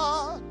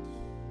 God.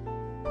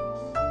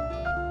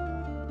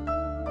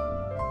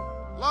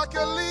 Like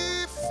a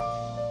leaf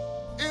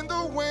in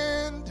the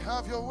wind.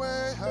 Have your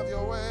way, have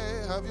your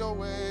way, have your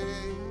way.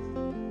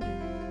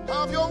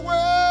 Have your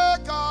way,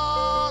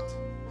 God.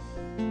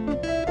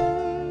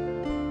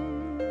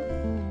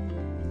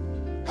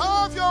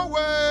 Have your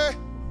way.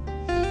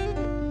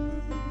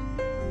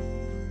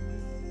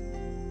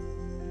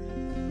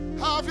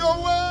 Have your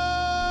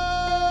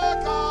way,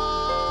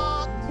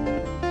 God.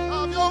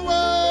 Have your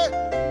way.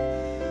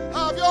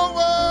 Have your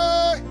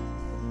way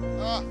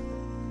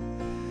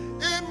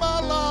in my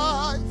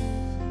life.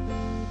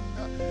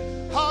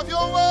 Have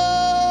your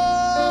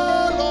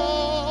way,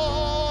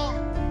 Lord.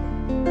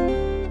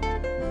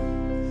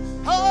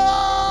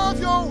 Have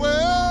your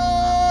way,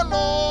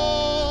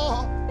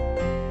 Lord.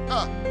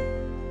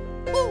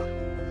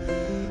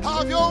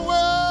 Have your way.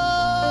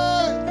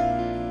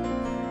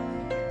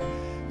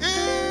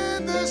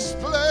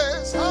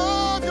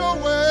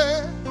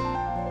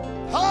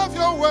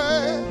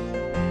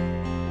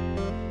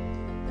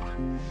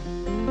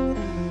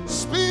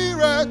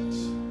 Spirit,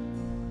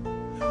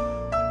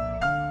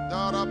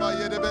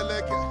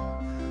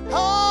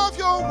 have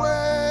your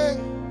way.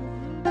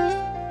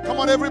 Come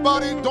on,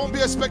 everybody, don't be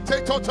a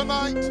spectator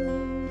tonight.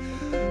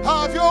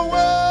 Have your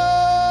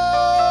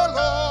way,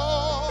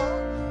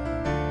 Lord.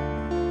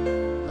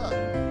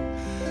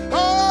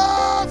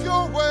 Have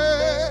your way.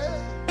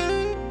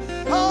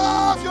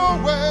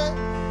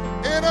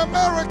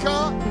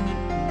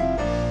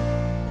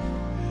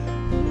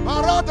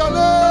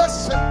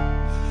 Baradalese.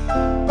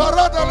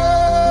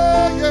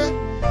 Baradale.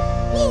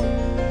 Woo.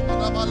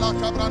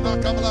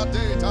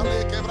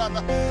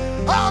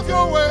 Have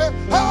your way,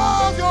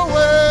 have your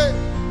way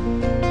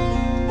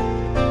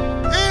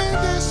in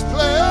this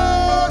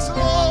place,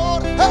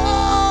 Lord.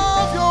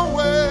 Have your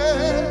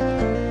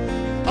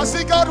way. I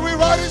see God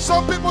rewriting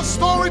some people's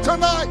story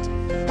tonight.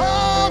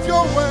 Have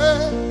your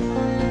way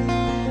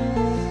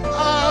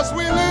as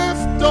we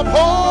lift up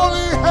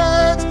holy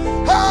hands.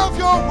 Have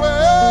your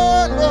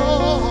way,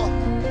 Lord.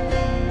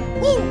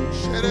 Woo.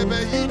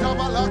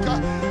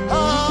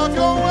 Have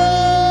your way.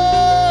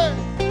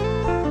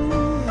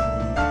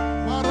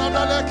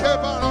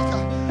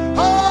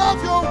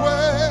 Have your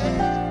way.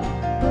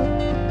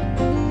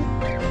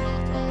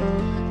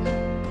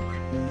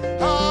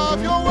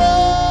 Have your way.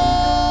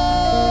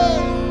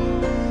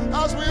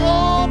 As we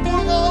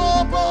open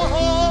up our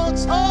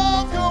hearts,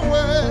 have your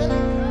way.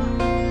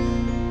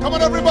 Come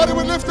on, everybody,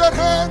 we lift our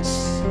hands.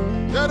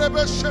 Have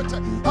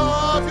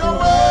your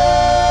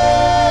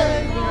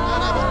way.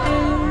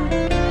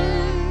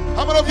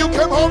 How many of you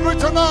came hungry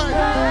tonight?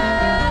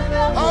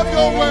 Have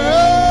your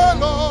way,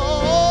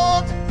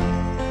 Lord.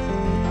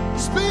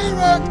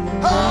 Spirit,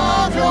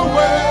 have your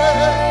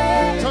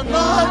way.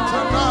 Tonight,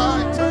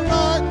 tonight,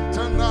 tonight,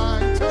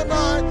 tonight,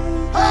 tonight.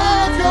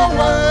 Have your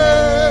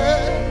way.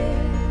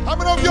 How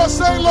many of you are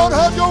saying, Lord,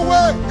 have your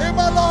way in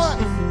my life?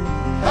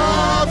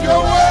 Have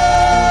your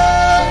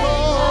way,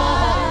 Lord.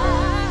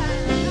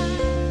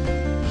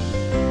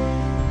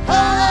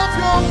 Have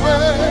your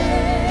way.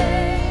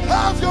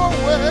 Have your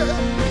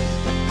way.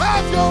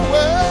 Have your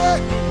way,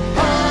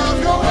 have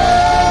your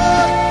way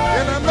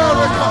in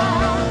America,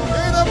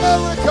 in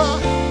America.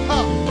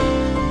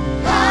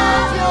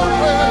 Have your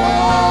way,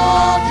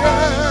 Lord,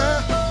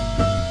 yeah.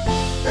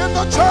 In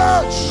the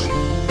church,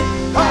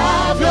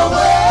 have your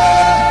way,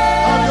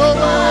 have your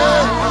way,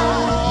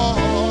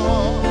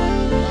 Lord.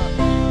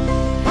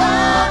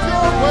 Have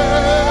your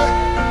way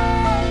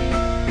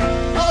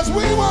as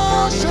we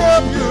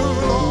worship you,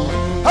 Lord.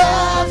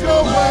 Have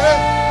your way,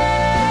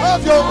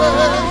 have your way,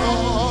 Lord.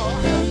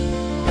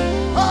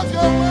 Have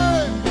your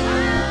way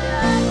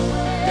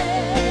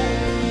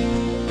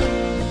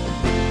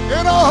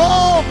in our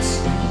homes.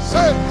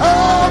 Say,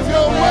 have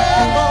your way,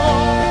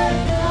 Lord.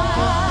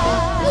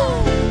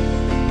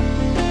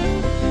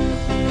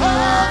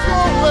 Have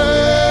your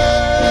way.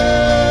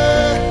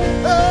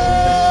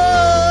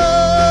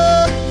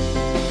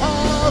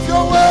 Have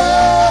your way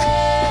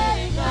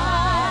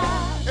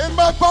in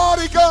my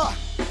body, God.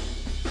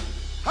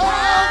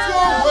 Have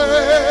your way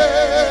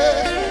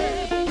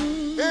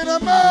in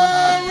America.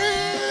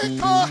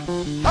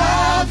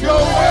 Have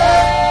your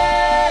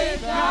way,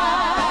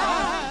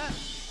 God.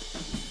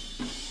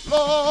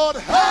 Lord,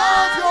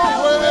 have your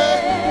way.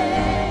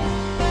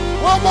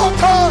 One more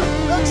time,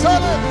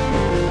 exhale it.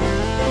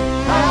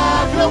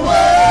 Have your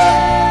way.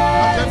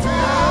 I can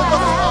feel the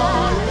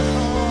fire.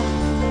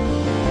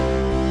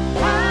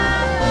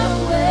 Have your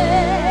way.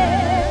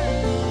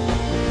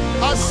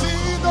 I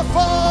see the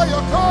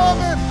fire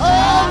coming.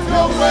 Have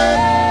your way.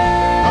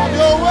 Have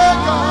your way,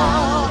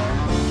 God.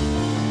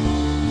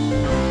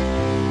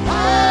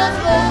 Have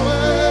your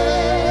way.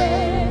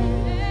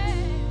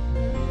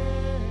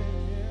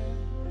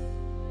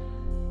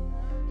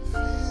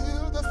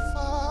 Feel the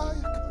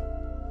fire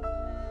come.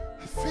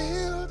 I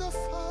feel the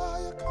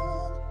fire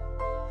come.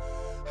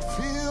 I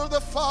feel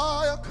the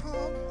fire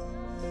come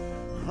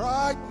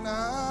right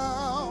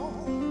now.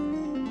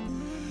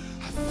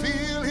 I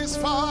feel his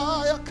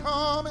fire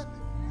coming.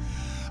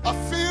 I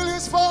feel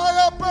his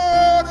fire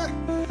burning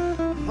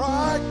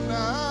right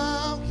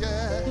now,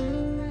 yeah.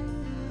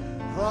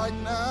 Right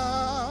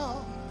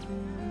now,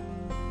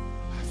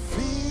 I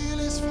feel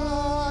his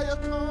fire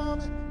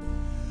coming.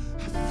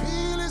 I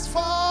feel his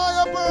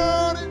fire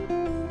burning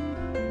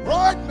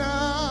right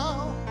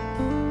now.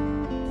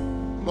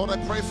 Lord, I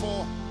pray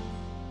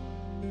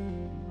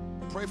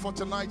for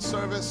tonight's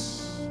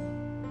service.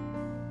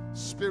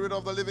 Spirit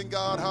of the living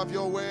God, have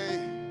your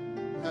way.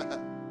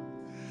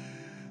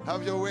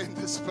 Have your way in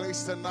this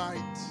place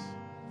tonight.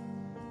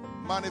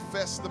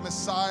 Manifest the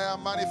Messiah,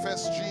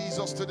 manifest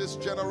Jesus to this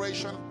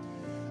generation.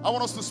 I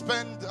want us to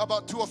spend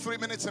about 2 or 3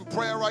 minutes in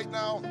prayer right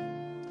now.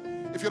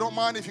 If you don't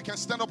mind, if you can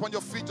stand up on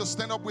your feet, just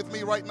stand up with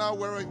me right now,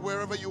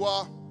 wherever you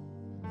are.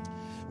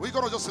 We're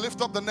going to just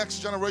lift up the next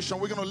generation.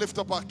 We're going to lift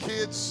up our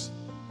kids.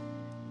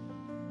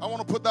 I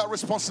want to put that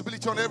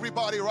responsibility on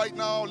everybody right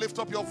now. Lift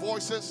up your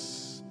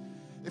voices.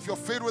 If you're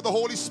filled with the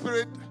Holy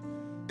Spirit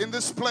in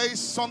this place,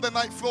 Sunday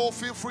Night Flow,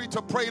 feel free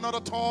to pray in other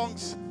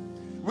tongues.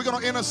 We're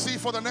going to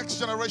intercede for the next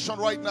generation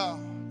right now.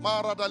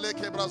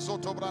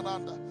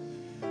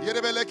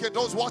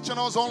 Those watching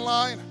us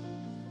online,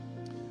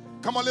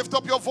 come on, lift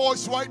up your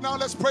voice right now.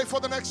 Let's pray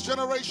for the next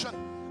generation.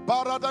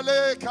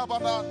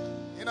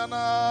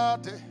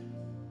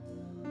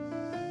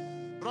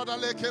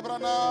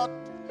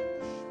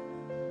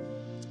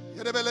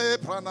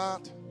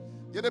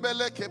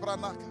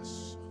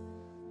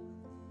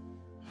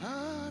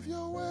 Have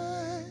your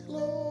way,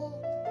 Lord.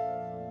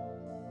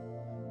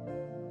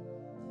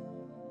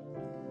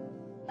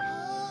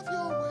 Have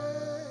your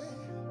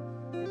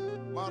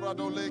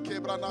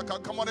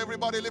Come on,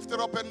 everybody, lift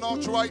it up a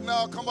notch right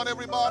now. Come on,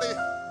 everybody.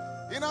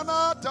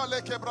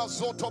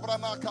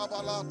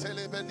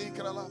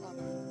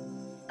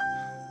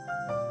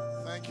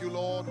 Thank you,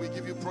 Lord. We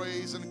give you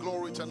praise and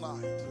glory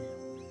tonight.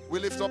 We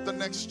lift up the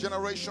next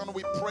generation.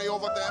 We pray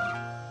over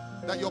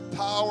them that your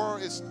power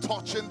is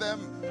touching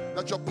them,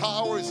 that your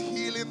power is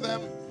healing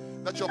them,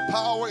 that your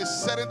power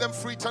is setting them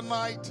free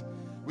tonight.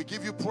 We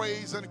give you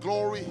praise and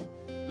glory.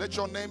 Let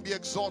your name be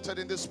exalted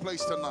in this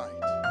place tonight.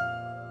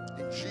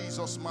 In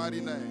Jesus' mighty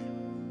name.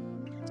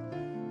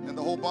 And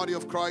the whole body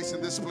of Christ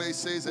in this place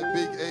says a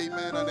big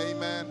amen and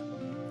amen.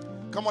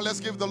 Come on, let's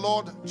give the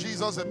Lord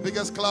Jesus the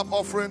biggest clap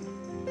offering.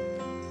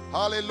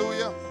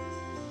 Hallelujah.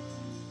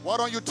 Why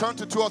don't you turn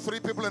to 2 or 3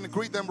 people and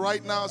greet them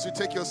right now as you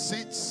take your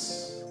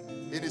seats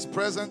in His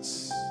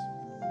presence.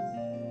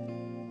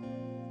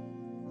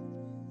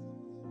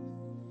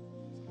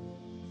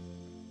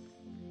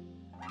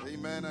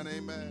 Amen and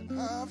amen.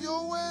 Have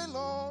your way,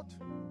 Lord.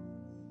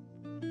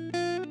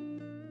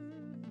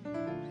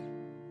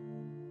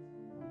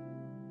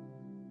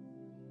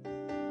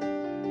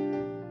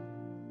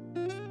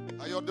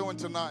 How y'all doing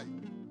tonight?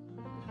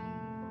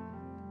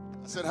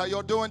 I said, how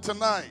y'all doing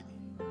tonight?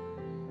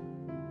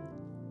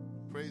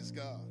 Praise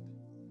God.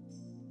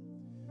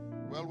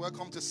 Well,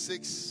 welcome to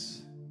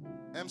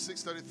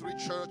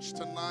M633 Church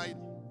tonight.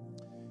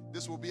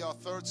 This will be our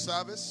 3rd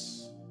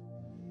service.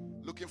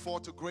 Looking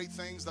forward to great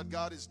things that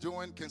God is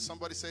doing. Can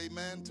somebody say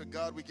amen? To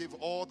God we give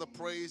all the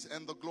praise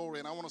and the glory.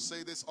 And I want to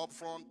say this up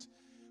front.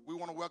 We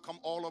want to welcome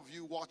all of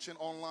you watching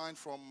online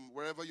from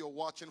wherever you're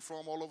watching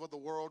from all over the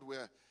world.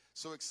 We're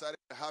so excited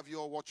to have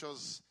you all watch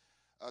us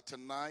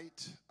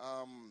tonight.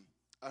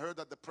 I heard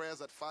that the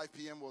prayers at 5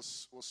 p.m.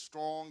 was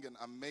strong and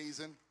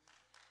amazing.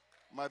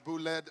 My boo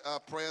led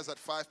prayers at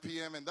 5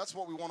 p.m. and that's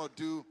what we want to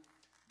do.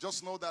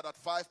 Just know that at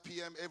 5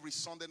 p.m. every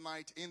Sunday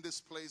night in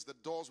this place, the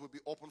doors will be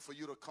open for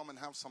you to come and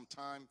have some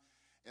time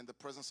in the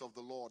presence of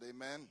the Lord.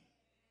 Amen.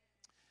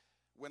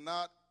 We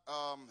don't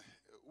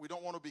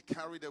want to be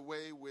carried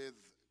away with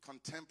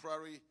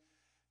contemporary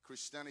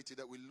Christianity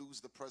that we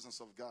lose the presence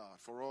of God.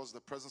 For us,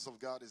 the presence of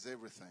God is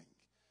everything.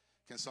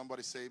 Can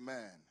somebody say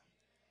amen?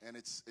 And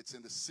it's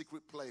in the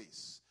secret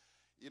place.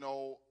 You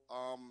know,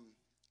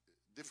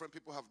 different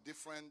people have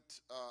different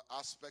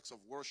aspects of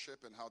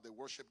worship and how they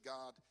worship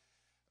God.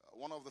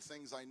 One of the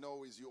things I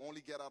know is you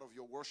only get out of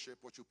your worship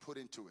what you put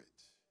into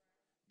it.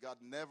 God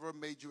never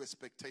made you a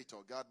spectator.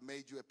 God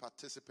made you a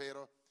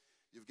participator.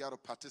 You've got to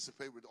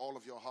participate with all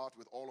of your heart,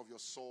 with all of your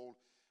soul,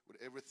 with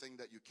everything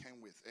that you can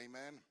with.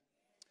 Amen.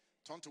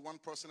 Turn to one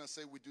person and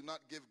say, we do not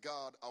give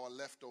God our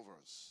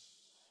leftovers.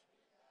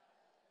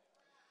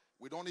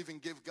 We don't even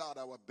give God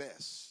our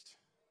best.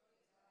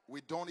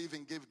 We don't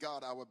even give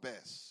God our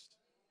best.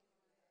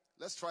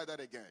 Let's try that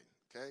again.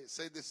 Okay?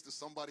 Say this to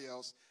somebody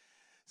else.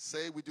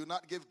 Say, we do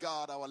not give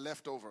God our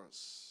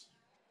leftovers.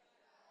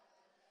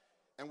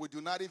 And we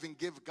do not even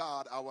give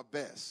God our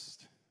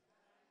best.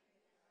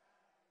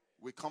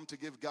 We come to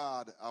give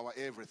God our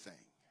everything.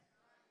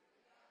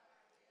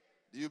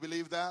 Do you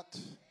believe that?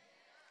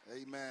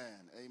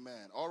 Amen.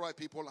 Amen. All right,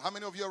 people. How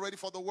many of you are ready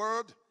for the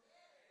word?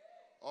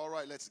 All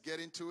right, let's get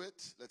into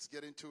it. Let's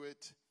get into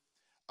it.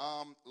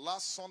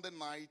 Last Sunday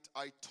night,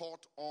 I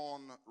taught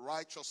on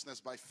righteousness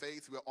by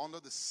faith. We're under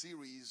the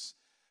series,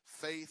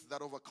 Faith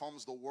That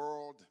Overcomes the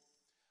World.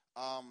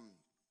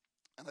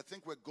 And I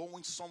think we're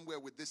going somewhere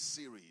with this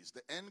series.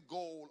 The end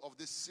goal of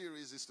this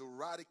series is to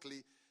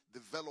radically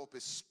develop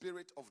a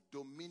spirit of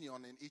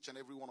dominion in each and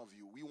every one of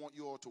you. We want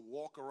you all to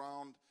walk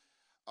around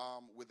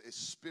with a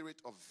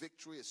spirit of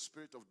victory, a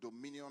spirit of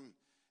dominion,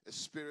 a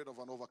spirit of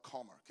an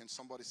overcomer. Can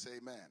somebody say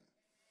amen?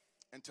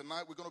 And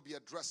tonight we're going to be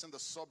addressing the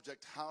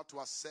subject, how to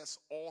assess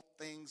all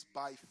things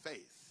by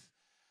faith.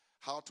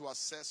 How to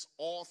assess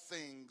all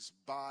things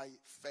by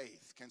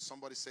faith. Can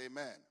somebody say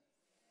amen?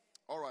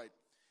 All right.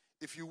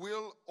 If you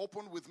will,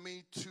 open with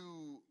me to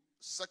 2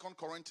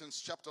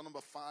 Corinthians chapter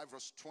number 5,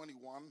 verse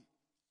 21.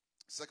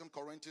 2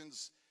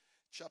 Corinthians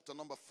chapter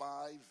number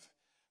 5,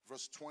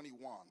 verse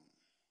 21.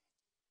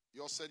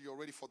 You all said you're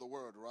ready for the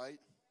word, right?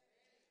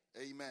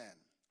 Amen.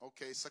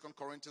 Okay, 2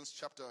 Corinthians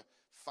chapter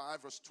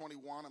 5, verse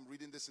 21. I'm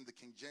reading this in the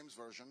King James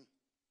Version.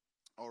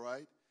 All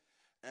right.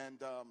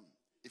 And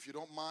if you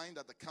don't mind,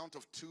 at the count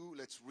of 2,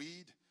 let's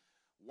read.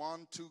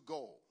 1, 2,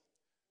 go.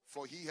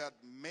 For he had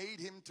made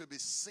him to be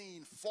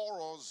seen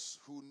for us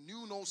who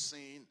knew no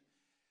sin,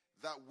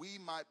 that we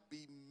might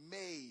be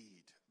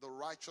made the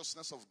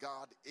righteousness of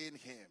God in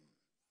him.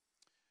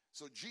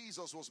 So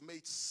Jesus was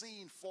made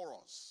seen for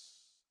us,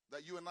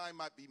 that you and I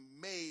might be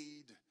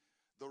made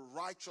the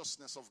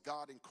righteousness of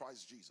God in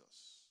Christ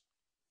Jesus.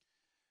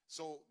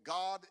 So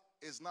God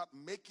is not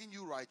making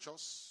you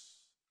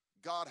righteous.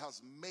 God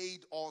has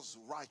made us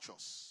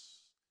righteous.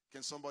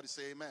 Can somebody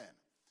say amen?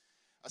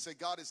 I say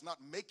God is not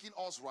making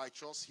us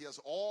righteous. He has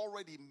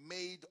already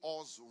made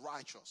us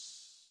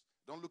righteous.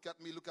 Don't look at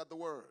me, look at the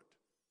word.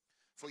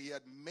 For he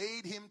had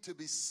made him to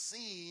be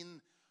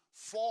seen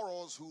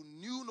for us who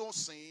knew no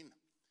sin,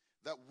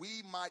 that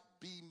we might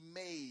be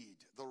made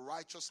the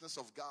righteousness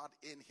of God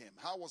in him.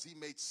 How was he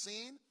made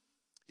seen?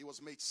 He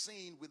was made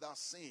sin with our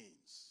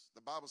sins.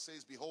 The Bible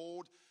says,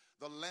 behold,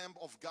 the Lamb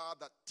of God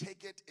that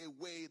taketh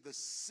away the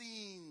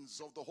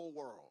sins of the whole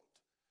world.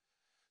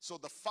 So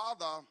the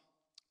Father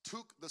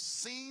took the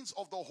sins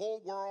of the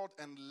whole world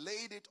and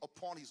laid it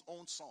upon his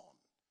own Son.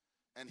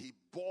 And he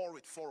bore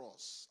it for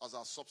us as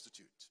our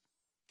substitute.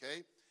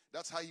 Okay?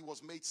 That's how he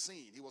was made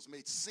sin. He was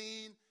made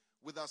sin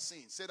with our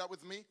sin. Say that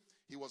with me.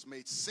 He was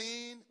made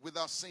sin with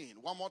our sin.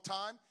 One more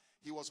time.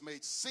 He was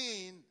made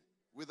sin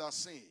with our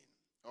sin.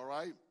 All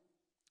right?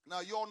 Now,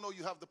 you all know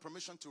you have the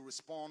permission to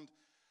respond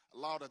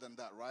louder than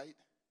that, right?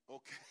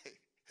 Okay.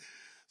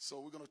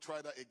 So we're going to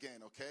try that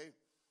again, okay?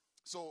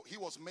 So he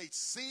was made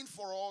sin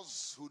for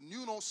us who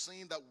knew no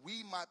sin, that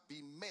we might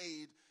be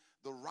made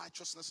the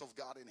righteousness of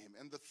God in him.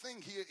 And the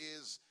thing here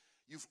is,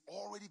 you've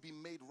already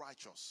been made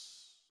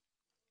righteous.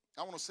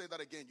 I want to say that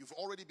again. You've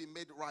already been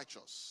made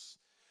righteous.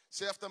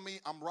 Say after me,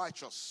 I'm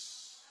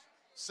righteous.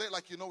 Say it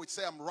like you know it.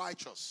 Say, I'm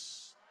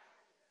righteous.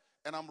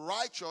 And I'm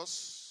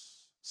righteous.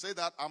 Say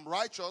that, I'm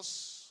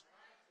righteous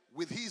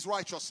with his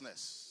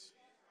righteousness.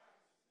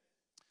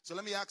 So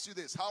let me ask you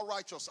this. How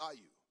righteous are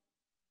you?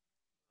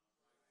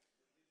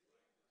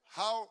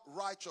 How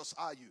righteous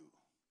are you?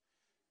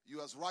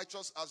 You're as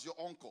righteous as your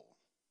uncle.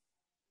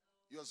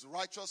 You're as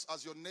righteous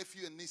as your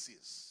nephew and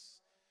nieces.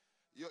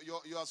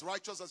 You're as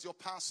righteous as your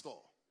pastor.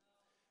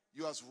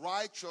 You're as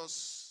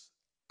righteous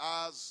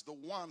as the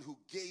one who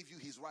gave you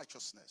his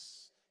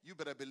righteousness. You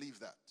better believe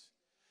that.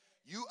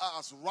 You are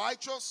as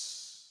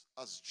righteous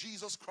as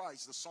Jesus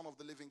Christ, the Son of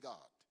the living God.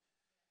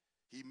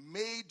 He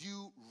made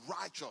you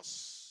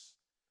righteous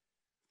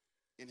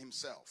in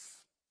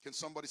himself. Can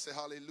somebody say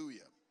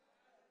hallelujah?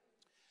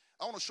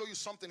 I want to show you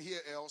something here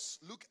else.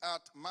 Look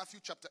at Matthew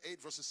chapter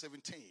 8 verses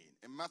 17.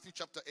 In Matthew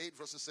chapter 8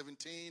 verses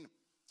 17,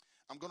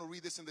 I'm going to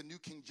read this in the New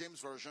King James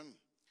Version.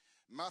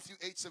 Matthew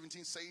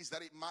 8:17 says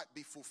that it might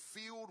be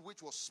fulfilled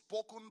which was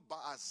spoken by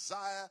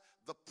Isaiah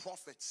the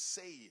prophet,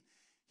 saying,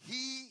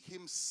 he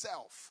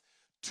himself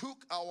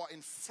took our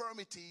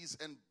infirmities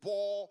and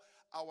bore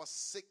our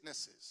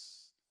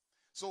sicknesses.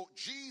 So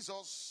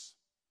Jesus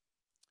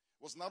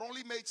was not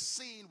only made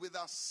sin with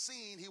our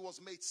sin, he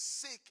was made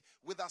sick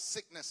with our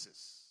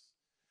sicknesses.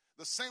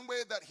 The same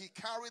way that he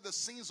carried the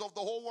sins of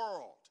the whole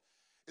world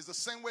is the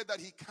same way that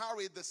he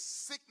carried the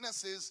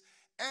sicknesses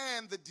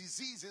and the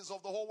diseases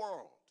of the whole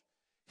world.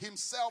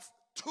 Himself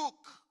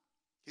took.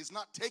 He's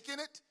not taking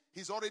it.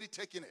 He's already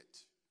taken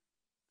it.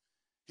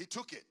 He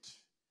took it.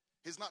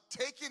 He's not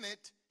taking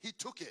it. He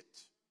took it.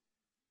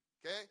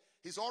 Okay?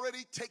 He's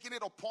already taken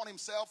it upon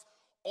himself.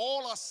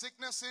 All our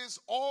sicknesses,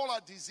 all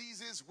our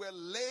diseases were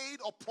laid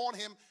upon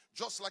him,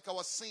 just like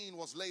our sin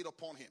was laid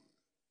upon him.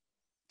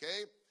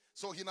 Okay?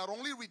 So he not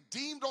only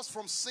redeemed us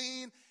from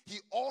sin, he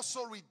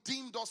also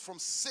redeemed us from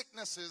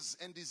sicknesses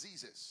and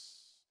diseases.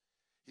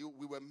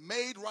 We were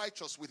made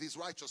righteous with his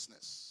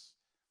righteousness.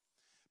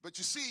 But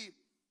you see,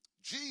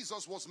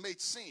 Jesus was made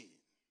sin.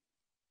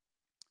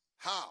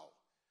 How?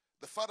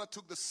 The Father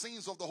took the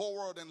sins of the whole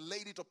world and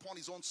laid it upon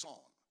his own Son.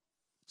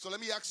 So let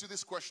me ask you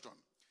this question.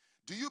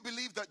 Do you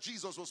believe that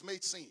Jesus was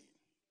made sin?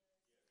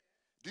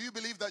 Do you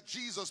believe that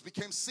Jesus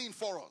became sin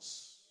for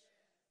us?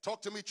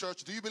 Talk to me,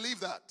 church. Do you believe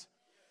that?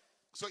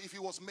 So if he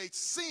was made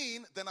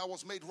sin, then I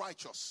was made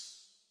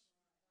righteous.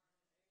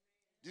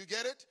 Do you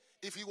get it?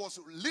 If he was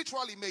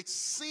literally made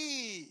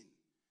sin,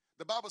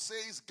 the Bible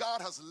says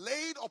God has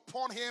laid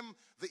upon him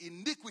the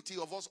iniquity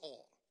of us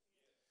all.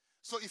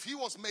 So if he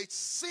was made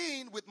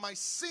sin with my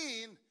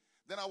sin,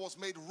 then I was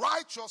made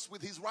righteous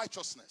with his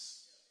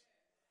righteousness.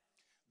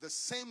 The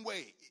same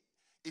way,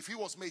 if he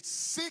was made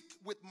sick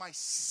with my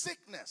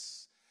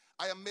sickness,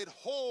 I am made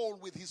whole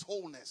with his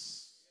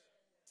wholeness.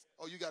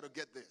 Oh, you got to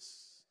get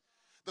this.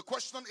 The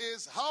question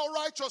is, how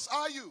righteous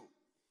are you?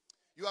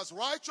 You're as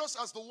righteous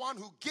as the one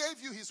who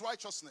gave you his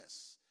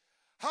righteousness.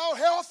 How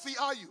healthy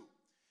are you?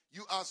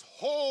 You as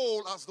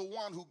whole as the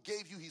one who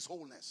gave you his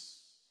wholeness.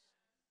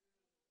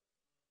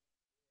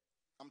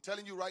 I'm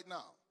telling you right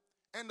now.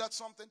 Ain't that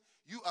something?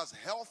 You as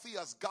healthy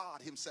as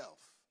God himself.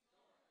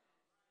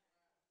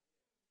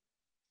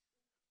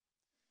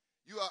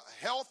 You are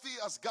healthy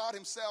as God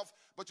himself,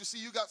 but you see,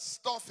 you got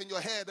stuff in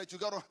your head that you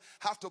got to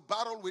have to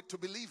battle with to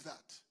believe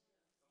that.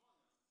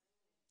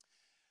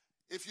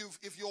 If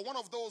you're one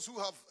of those who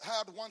have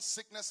had one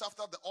sickness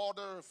after the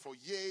other for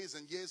years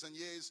and years and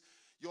years,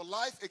 your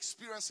life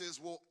experiences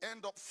will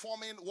end up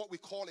forming what we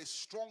call a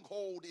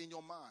stronghold in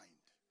your mind.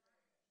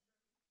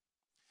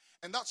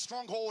 And that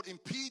stronghold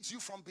impedes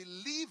you from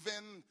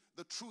believing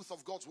the truth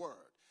of God's word.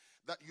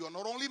 That you are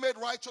not only made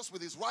righteous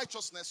with his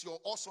righteousness, you're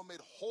also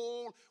made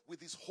whole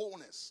with his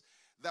wholeness.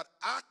 That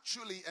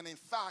actually and in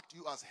fact,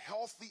 you are as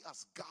healthy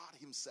as God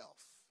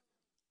himself.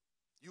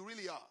 You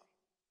really are.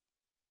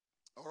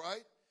 All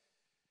right?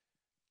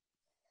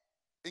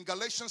 In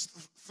Galatians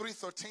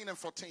 3:13 and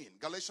 14,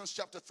 Galatians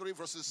chapter 3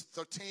 verses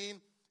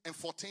 13 and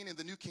 14 in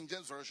the New King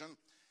James Version,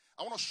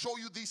 I want to show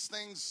you these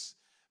things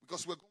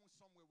because we're going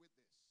somewhere with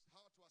this.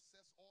 How to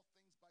assess all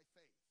things by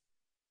faith.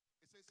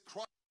 It says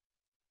Christ.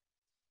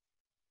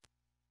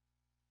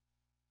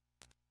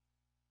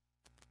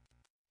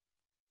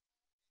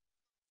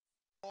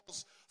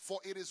 For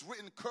it is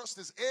written, cursed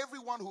is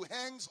everyone who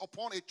hangs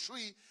upon a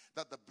tree,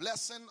 that the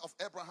blessing of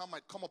Abraham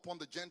might come upon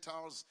the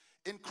Gentiles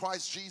in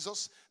Christ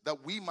Jesus,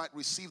 that we might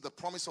receive the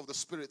promise of the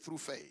Spirit through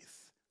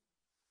faith.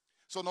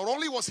 So not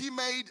only was he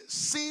made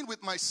sin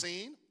with my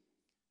sin,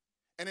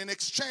 and in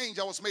exchange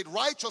I was made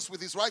righteous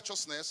with his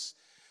righteousness,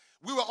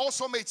 we were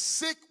also made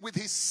sick with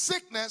his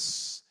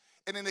sickness,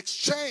 and in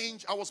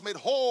exchange I was made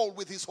whole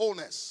with his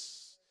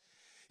wholeness.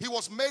 He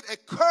was made a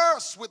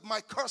curse with my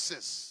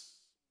curses.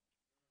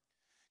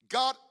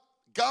 God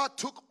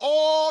took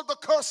all the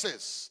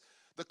curses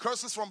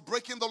from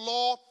breaking the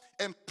law,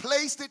 and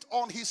placed it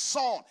on his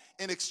son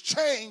in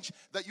exchange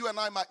that you and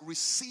I might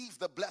receive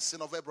the blessing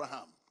of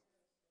Abraham.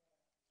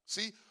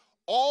 See,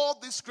 all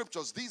these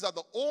scriptures, these are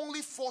the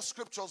only 4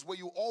 scriptures where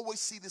you always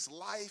see this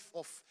life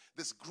of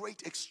this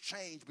great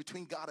exchange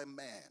between God and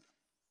man.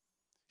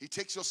 He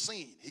takes your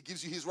sin, he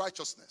gives you his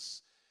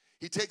righteousness.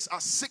 He takes our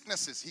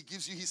sicknesses, he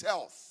gives you his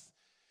health.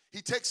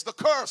 He takes the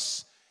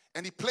curse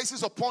and he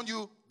places upon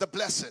you the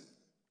blessing.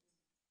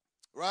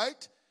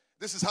 Right?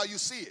 This is how you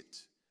see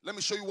it. Let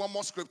me show you one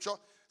more scripture.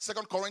 2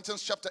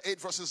 Corinthians chapter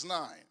 8 verses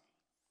 9.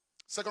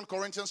 2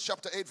 Corinthians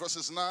chapter 8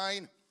 verses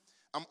 9.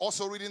 I'm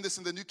also reading this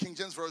in the New King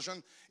James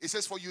Version. It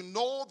says, for you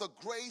know the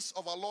grace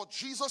of our Lord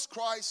Jesus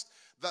Christ,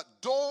 that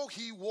though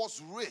he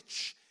was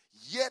rich,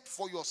 yet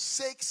for your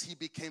sakes he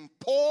became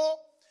poor,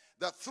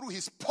 that through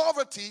his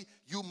poverty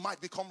you might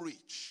become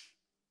rich.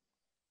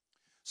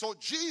 So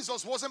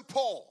Jesus wasn't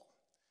poor,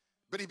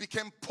 but he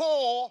became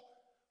poor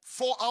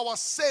for our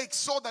sake,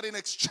 so that in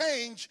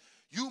exchange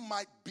you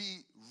might be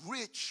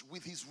rich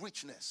with his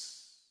richness.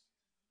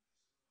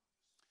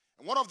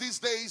 And one of these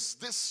days,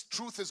 this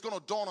truth is going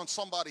to dawn on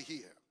somebody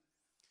here.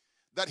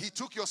 That he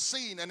took your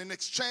sin, and in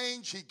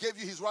exchange he gave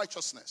you his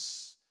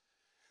righteousness.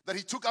 That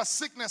he took our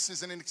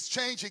sicknesses, and in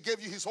exchange he gave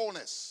you his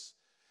wholeness.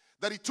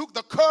 That he took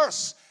the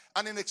curse,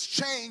 and in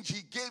exchange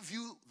he gave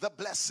you the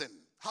blessing.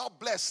 How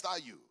blessed are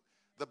you?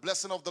 The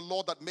blessing of the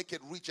Lord that make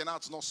it rich and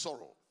adds no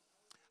sorrow.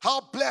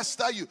 How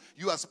blessed are you?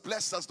 You as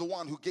blessed as the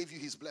one who gave you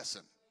his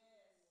blessing.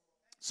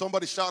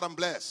 Somebody shout, I'm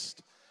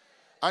blessed.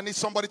 I need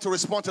somebody to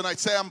respond tonight.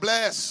 Say, I'm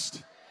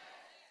blessed.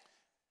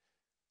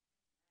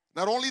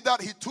 Not only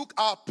that, he took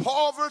our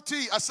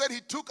poverty. I said he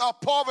took our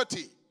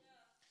poverty.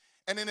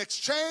 And in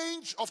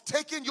exchange of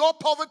taking your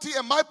poverty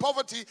and my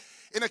poverty,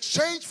 in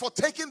exchange for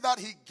taking that,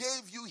 he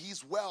gave you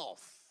his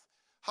wealth.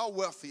 How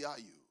wealthy are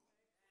you?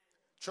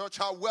 Church,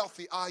 how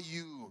wealthy are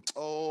you?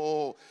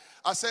 Oh,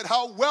 I said,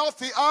 how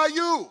wealthy are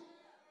you?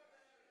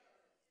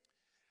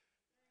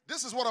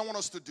 This is what I want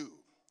us to do.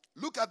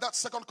 Look at that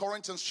 2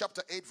 Corinthians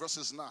chapter 8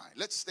 verses 9.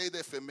 Let's stay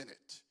there for a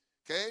minute.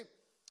 Okay?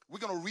 We're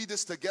going to read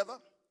this together.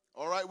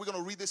 All right? We're going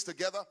to read this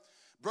together.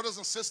 Brothers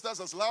and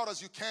sisters, as loud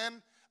as you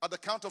can. At the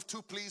count of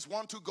 2, please.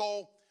 1, 2,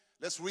 go.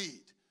 Let's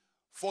read.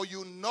 For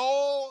you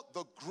know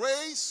the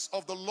grace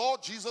of the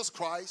Lord Jesus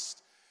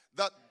Christ,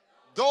 that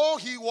though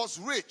he was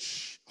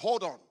rich,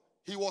 hold on,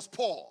 he was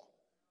poor.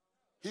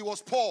 He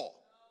was poor.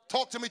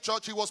 Talk to me,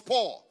 church. He was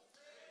poor.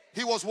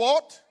 He was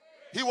what?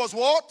 He was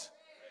what?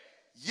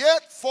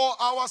 Yet for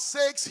our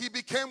sakes he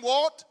became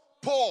what?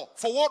 Poor.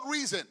 For what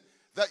reason?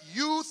 That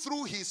you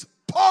through his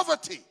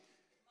poverty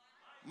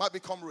might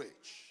become rich.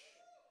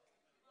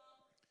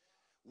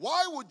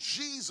 Why would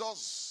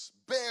Jesus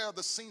bear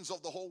the sins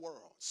of the whole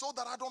world? So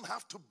that I don't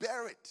have to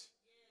bear it.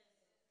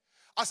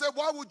 I said,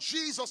 why would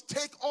Jesus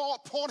take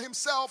upon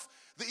himself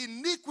the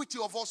iniquity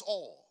of us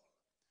all?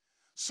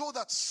 So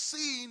that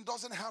sin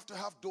doesn't have to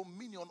have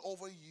dominion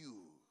over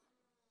you.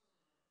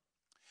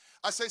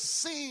 I say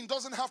sin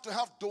doesn't have to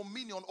have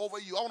dominion over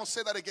you. I want to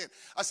say that again.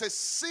 I say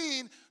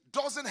sin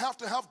doesn't have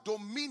to have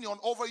dominion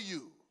over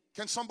you.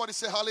 Can somebody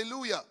say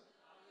hallelujah?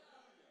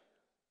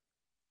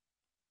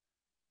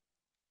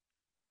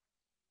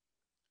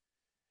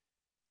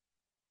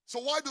 So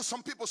why do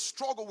some people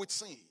struggle with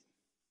sin?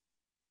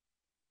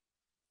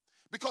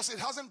 Because it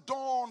hasn't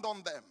dawned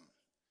on them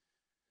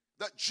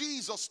that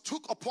Jesus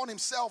took upon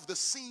himself the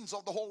sins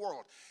of the whole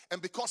world.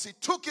 And because he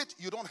took it,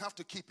 you don't have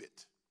to keep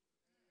it.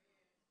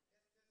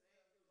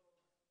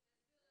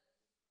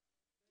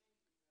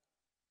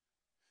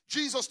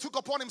 Jesus took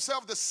upon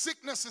himself the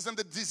sicknesses and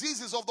the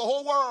diseases of the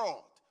whole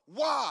world.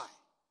 Why?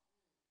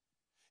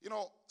 You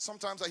know,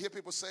 sometimes I hear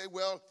people say,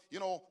 well, you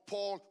know,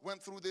 Paul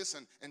went through this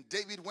and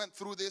David went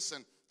through this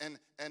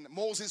and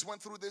Moses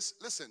went through this.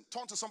 Listen,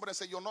 turn to somebody and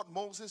say, you're not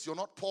Moses, you're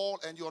not Paul,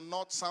 and you're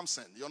not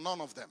Samson. You're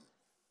none of them.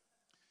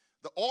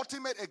 The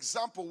ultimate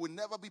example will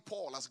never be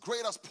Paul. As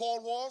great as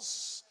Paul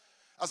was,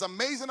 as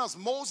amazing as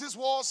Moses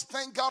was,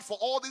 thank God for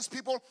all these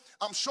people.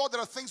 I'm sure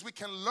there are things we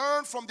can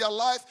learn from their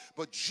life,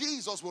 but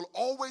Jesus will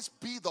always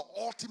be the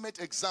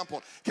ultimate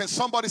example. Can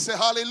somebody say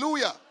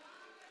hallelujah?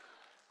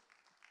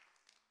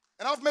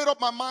 And I've made up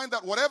my mind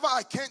that whatever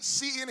I can't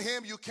see in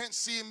him, you can't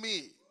see in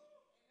me.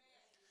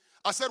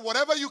 I said,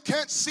 whatever you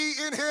can't see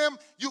in him,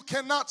 you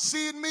cannot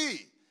see in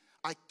me.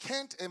 I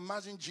can't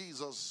imagine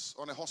Jesus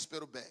on a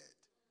hospital bed.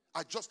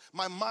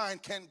 My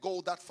mind can't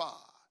go that far.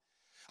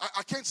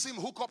 I can't see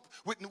him hook up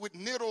with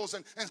needles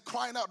and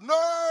crying out,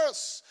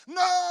 nurse,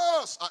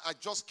 nurse. I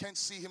just can't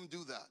see him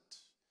do that.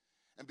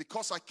 And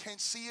because I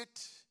can't see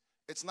it,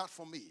 it's not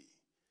for me.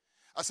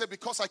 I said,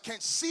 because I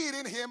can't see it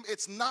in him,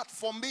 it's not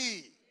for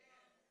me.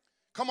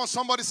 Come on,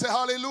 somebody say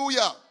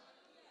hallelujah.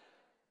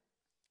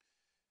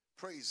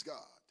 Praise God.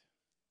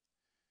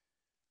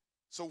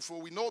 So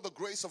for we know the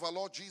grace of our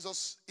Lord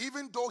Jesus,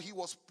 even though he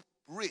was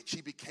rich,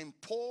 he became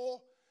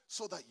poor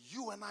so that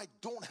you and I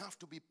don't have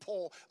to be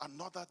poor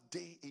another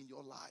day in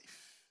your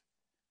life.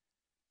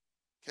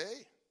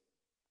 Okay?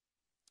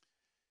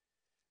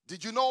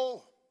 Did you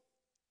know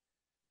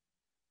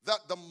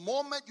that the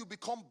moment you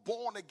become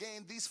born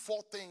again, these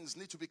four things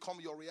need to become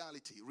your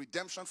reality?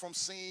 Redemption from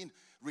sin,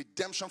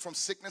 redemption from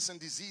sickness and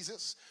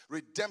diseases,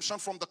 redemption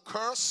from the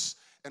curse,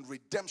 and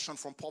redemption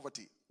from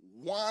poverty.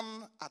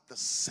 One at the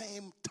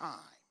same time.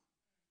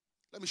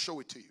 Let me show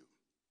it to you.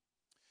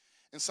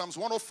 In Psalms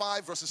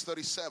 105 verses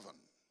 37.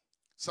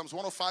 Psalms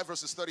 105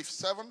 verses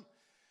 37.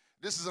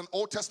 This is an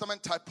Old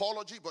Testament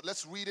typology, but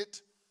let's read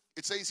it.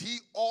 It says, he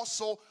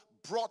also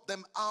brought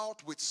them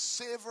out with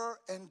silver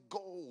and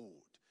gold,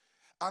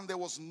 and there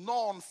was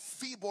none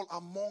feeble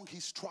among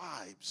his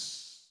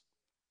tribes.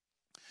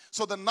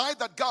 So the night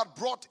that God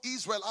brought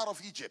Israel out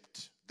of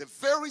Egypt, the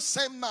very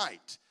same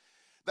night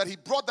that he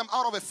brought them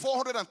out of a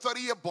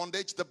 430-year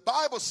bondage, the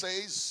Bible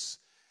says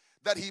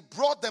that he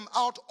brought them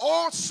out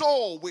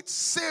also with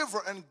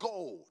silver and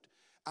gold,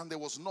 and there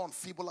was none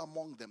feeble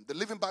among them. The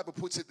Living Bible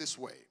puts it this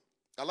way.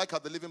 I like how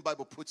the Living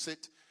Bible puts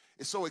it.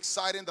 It's so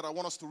exciting that I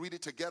want us to read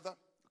it together.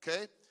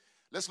 Okay?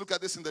 Let's look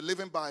at this in the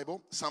Living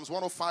Bible. Psalms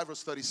 105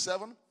 verse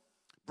 37.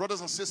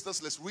 Brothers and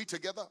sisters, let's read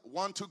together.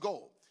 1 to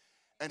go.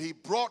 And he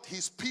brought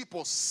his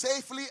people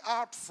safely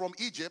out from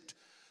Egypt,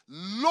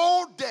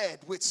 loaded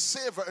with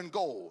silver and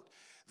gold.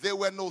 There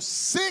were no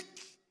sick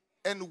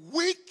and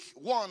weak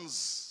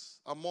ones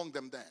among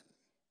them then.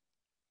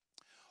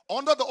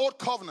 Under the old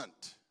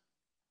covenant,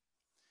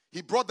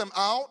 he brought them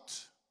out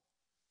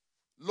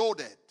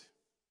loaded.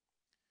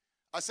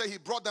 I say he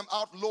brought them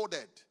out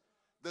loaded.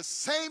 The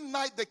same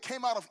night they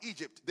came out of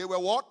Egypt, they were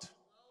what? Loaded.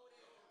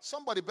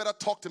 Somebody better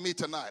talk to me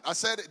tonight. I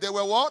said they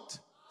were what? Loaded.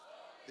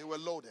 They were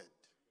loaded.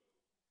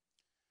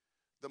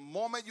 The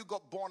moment you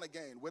got born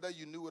again, whether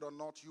you knew it or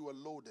not, you were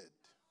loaded.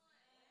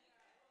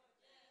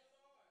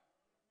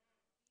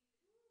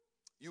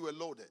 You were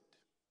loaded.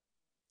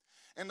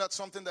 And that's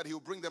something that he'll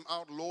bring them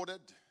out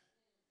loaded.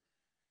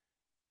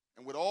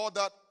 And with all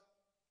that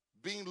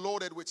being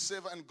loaded with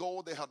silver and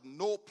gold, they had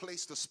no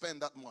place to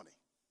spend that money.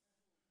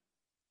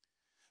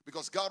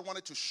 Because God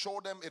wanted to show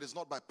them it is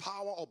not by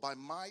power or by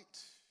might,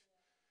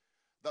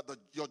 that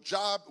your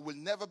job will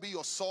never be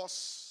your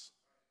source.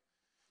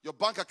 Your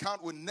bank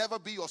account will never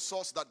be your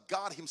source, that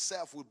God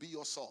himself will be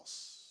your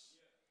source.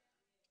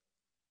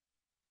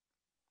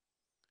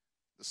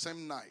 The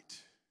same night,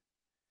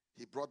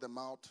 he brought them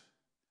out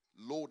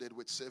loaded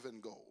with silver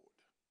and gold.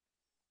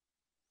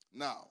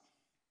 Now,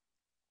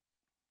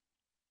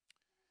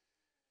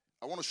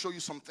 I want to show you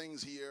some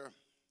things here.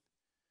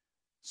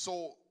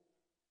 So,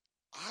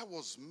 I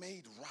was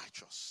made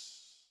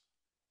righteous.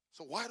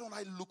 So why don't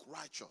I look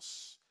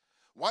righteous?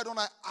 Why don't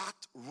I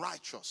act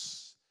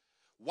righteous?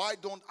 Why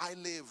don't I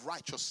live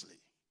righteously?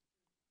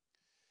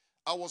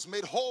 I was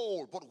made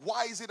whole, but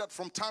why is it that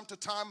from time to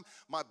time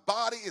my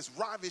body is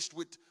ravished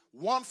with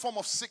one form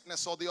of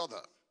sickness or the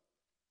other?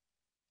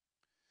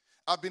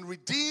 I've been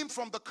redeemed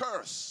from the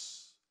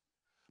curse,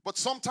 but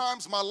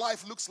sometimes my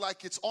life looks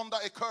like it's under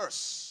a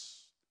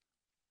curse.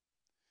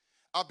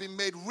 I've been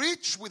made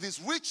rich with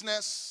his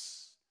richness,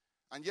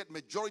 and yet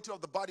majority of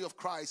the body of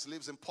Christ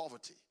lives in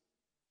poverty.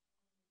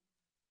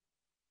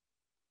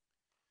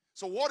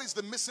 So what is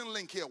the missing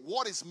link here?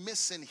 What is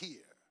missing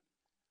here?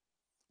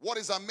 What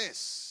is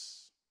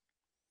amiss?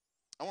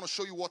 I want to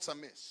show you what's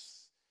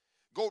amiss.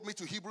 Go with me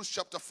to Hebrews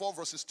chapter 4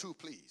 verses 2,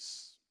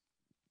 please.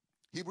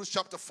 Hebrews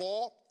chapter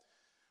 4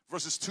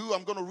 verses 2.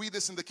 I'm going to read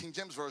this in the King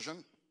James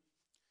Version.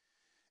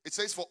 It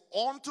says, for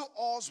unto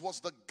us was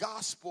the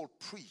gospel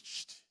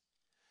preached,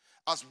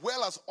 as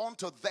well as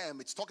unto them.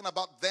 It's talking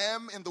about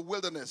them in the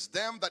wilderness,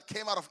 them that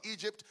came out of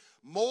Egypt.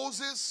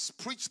 Moses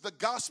preached the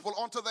gospel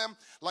unto them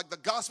like the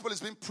gospel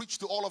is being preached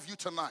to all of you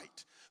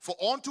tonight. For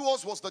unto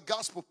us was the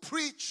gospel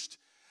preached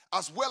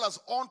as well as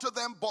unto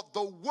them, but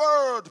the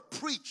word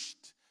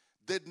preached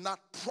did not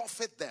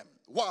profit them.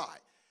 Why?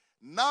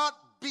 Not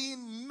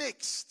being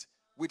mixed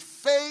with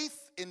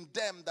faith in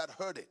them that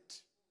heard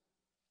it.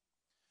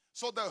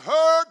 So they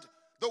heard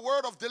the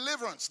word of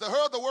deliverance. They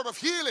heard the word of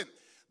healing.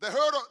 They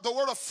heard the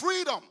word of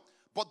freedom,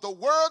 but the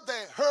word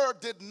they heard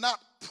did not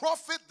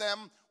profit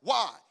them.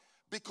 Why?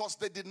 Because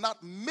they did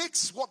not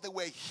mix what they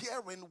were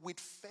hearing with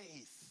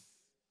faith.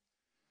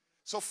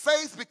 So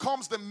faith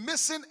becomes the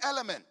missing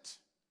element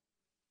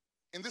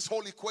in this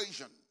whole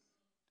equation.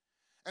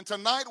 And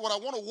tonight, what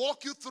I want to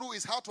walk you through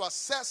is how to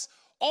assess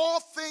all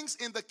things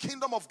in the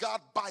kingdom of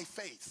God by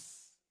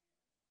faith.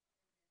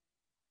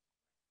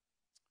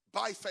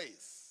 By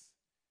faith.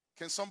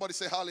 Can somebody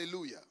say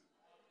hallelujah?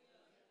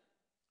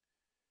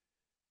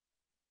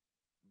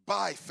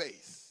 By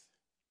faith.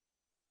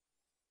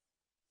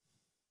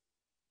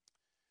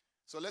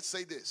 So let's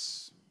say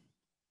this.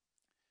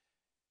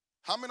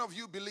 How many of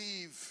you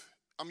believe,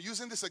 I'm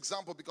using this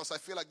example because I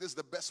feel like this is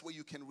the best way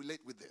you can relate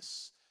with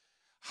this.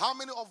 How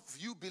many of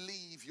you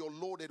believe you're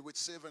loaded with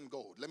silver and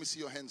gold? Let me see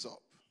your hands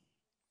up.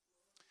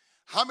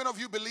 How many of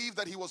you believe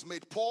that he was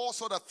made poor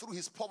so that through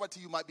his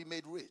poverty you might be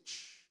made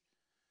rich?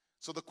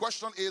 So the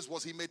question is,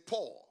 was he made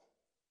poor?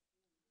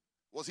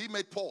 Was he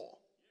made poor?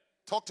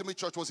 Talk to me,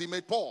 church. Was he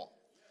made poor?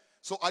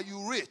 So are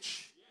you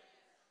rich?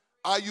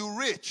 Are you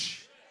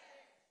rich?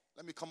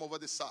 Let me come over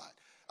this side.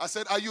 I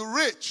said, are you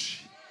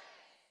rich?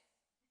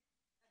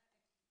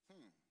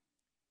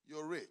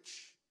 You're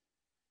rich.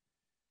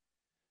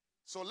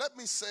 So let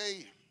me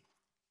say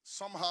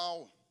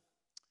somehow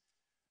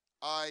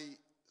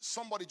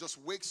somebody just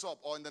wakes up,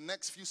 or in the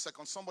next few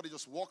seconds somebody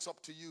just walks up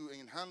to you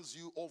and hands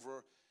you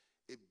over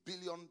 $1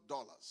 billion.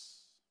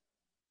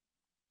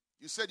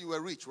 You said you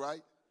were rich,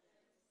 right?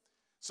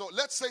 So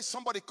let's say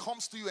somebody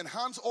comes to you and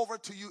hands over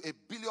to you $1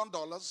 billion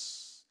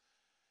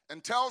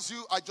and tells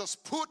you, I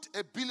just put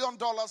 $1 billion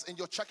in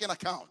your checking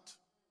account.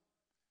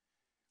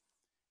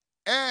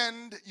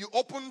 And you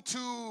open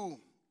to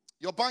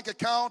your bank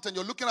account and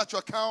you're looking at your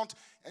account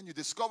and you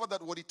discover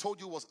that what he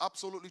told you was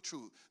absolutely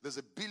true. There's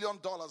 $1 billion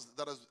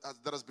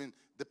that has been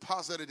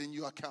deposited in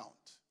your account.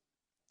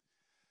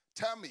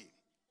 Tell me,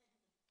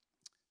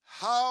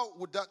 how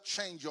would that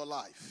change your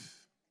life?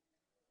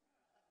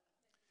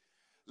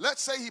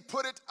 Let's say he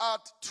put it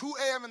at 2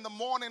 a.m. in the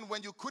morning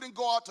when you couldn't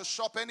go out to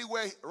shop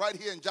anywhere right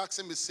here in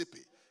Jackson,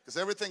 Mississippi, because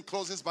everything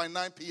closes by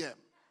 9 p.m.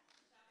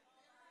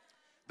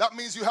 That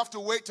means you have to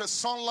wait till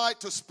sunlight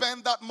to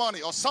spend that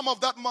money or some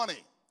of that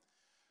money.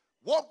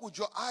 What would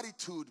your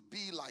attitude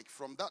be like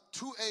from that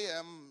 2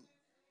 a.m.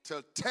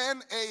 till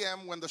 10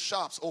 a.m. when the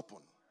shops open?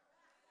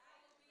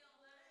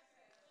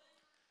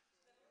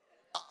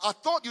 I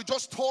thought you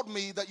just told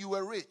me that you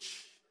were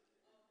rich.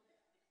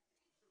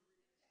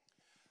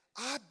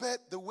 I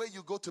bet the way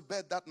you go to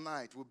bed that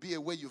night will be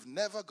a way you've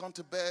never gone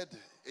to bed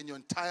in your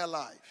entire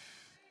life.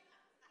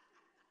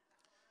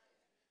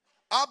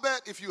 I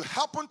bet if you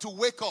happen to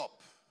wake up,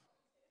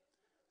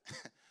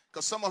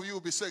 because some of you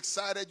will be so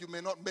excited you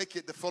may not make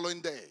it the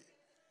following day.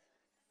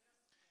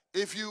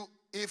 If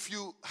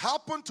you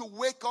happen to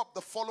wake up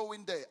the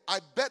following day, I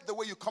bet the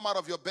way you come out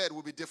of your bed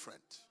will be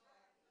different.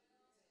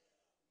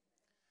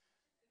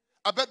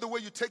 I bet the way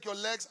you take your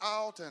legs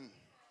out, and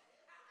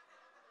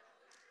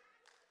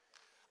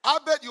I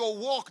bet your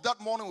walk that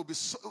morning will be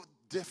so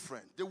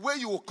different. The way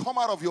you will come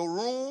out of your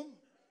room,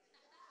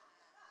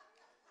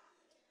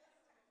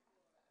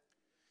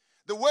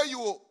 the way you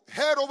will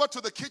head over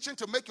to the kitchen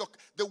to make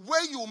the way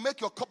you will make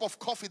your cup of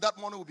coffee that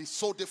morning will be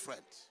so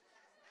different.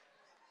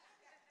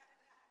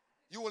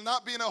 You will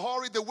not be in a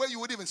hurry. The way you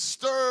would even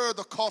stir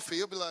the coffee,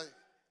 you'll be like,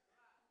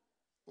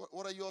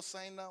 what are you all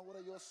saying now? What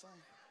are you all saying?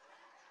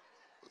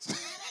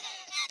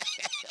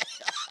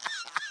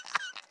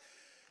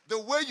 The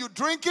way you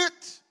drink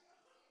it,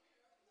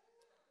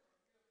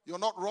 you're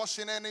not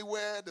rushing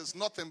anywhere. There's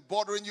nothing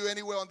bothering you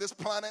anywhere on this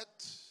planet.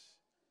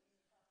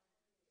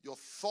 Your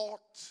thought,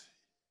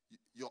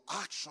 your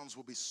actions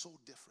will be so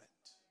different.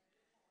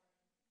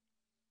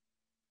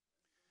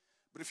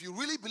 But if you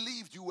really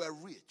believed you were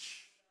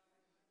rich,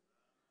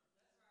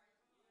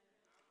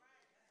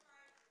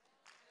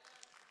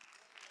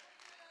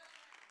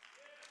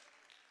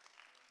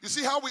 you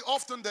see how we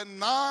often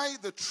deny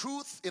the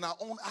truth in our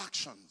own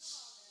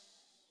actions.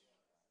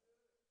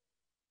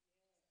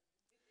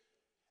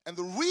 And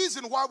the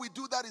reason why we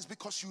do that is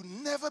because you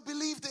never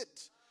believed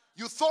it.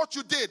 You thought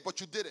you did,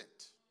 but you didn't.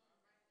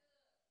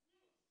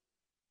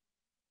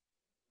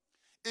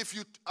 If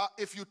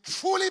you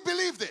truly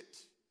believed it,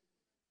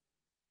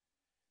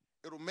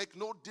 it will make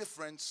no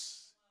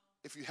difference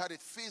if you had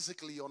it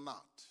physically or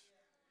not.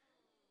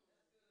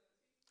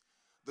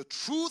 The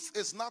truth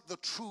is not the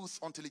truth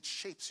until it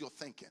shapes your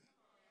thinking.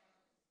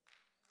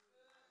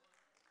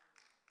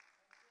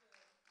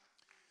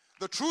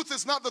 The truth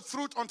is not the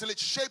truth until it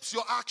shapes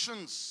your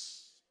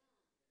actions.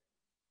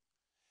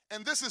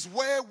 And this is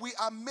where we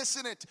are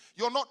missing it.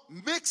 You're not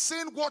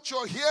mixing what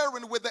you're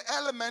hearing with the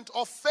element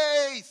of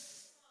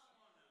faith.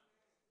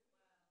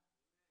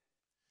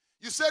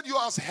 You said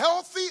you're as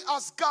healthy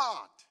as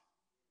God.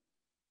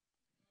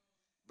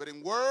 But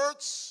in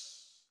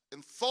words,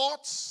 in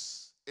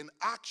thoughts, in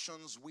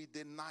actions, we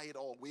deny it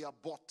all. We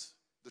abort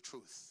the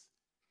truth.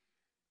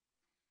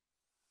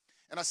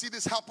 And I see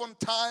this happen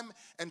time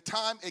and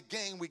time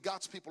again with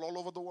God's people all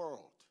over the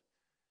world.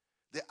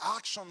 Their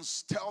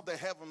actions tell the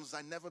heavens,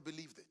 I never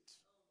believed it.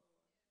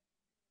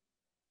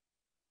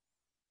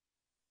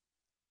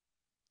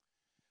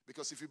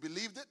 Because if you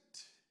believed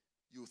it,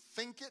 you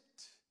think it,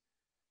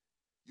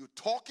 you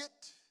talk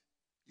it,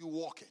 you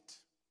walk it.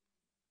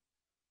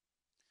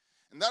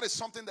 And that is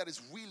something that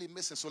is really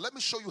missing. So let me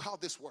show you how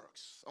this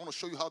works. I want to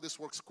show you how this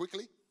works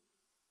quickly.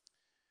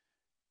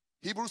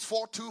 Hebrews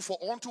 4:2, for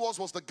unto us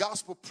was the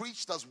gospel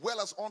preached as well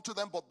as unto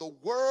them, but the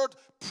word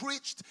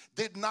preached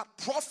did not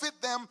profit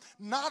them,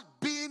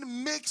 not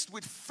being mixed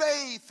with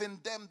faith in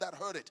them that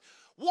heard it.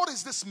 What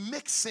is this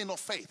mixing of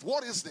faith?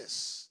 What is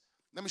this?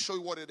 Let me show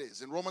you what it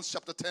is. In Romans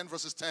chapter 10,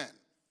 verses 10.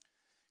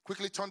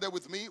 Quickly turn there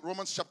with me.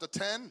 Romans chapter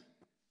 10,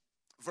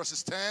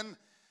 verses 10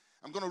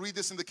 I'm going to read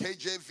this in the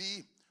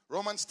KJV.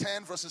 Romans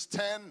 10 verses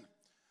 10.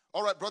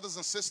 All right, brothers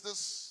and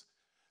sisters,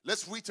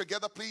 let's read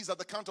together, please, at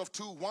the count of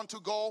 2. 1 to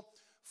go.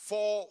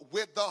 For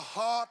with the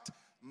heart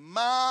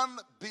man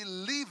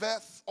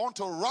believeth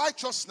unto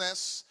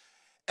righteousness,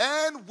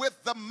 and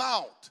with the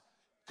mouth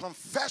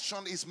confession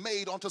is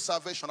made unto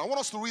salvation. I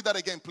want us to read that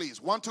again,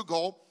 please. 1 to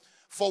go.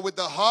 For with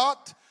the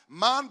heart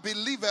man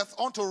believeth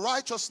unto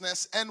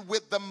righteousness, and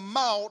with the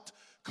mouth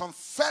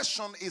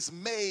confession is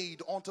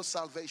made unto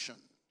salvation.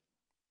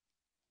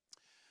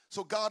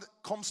 So God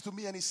comes to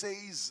me and he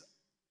says,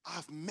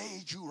 I've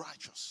made you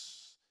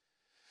righteous.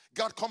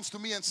 God comes to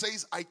me and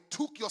says, I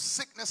took your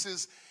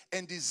sicknesses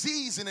and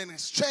disease, and in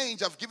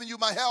exchange I've given you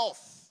my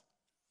health.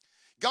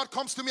 God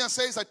comes to me and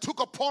says, I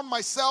took upon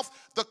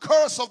myself the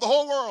curse of the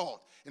whole world,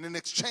 and in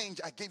exchange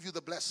I gave you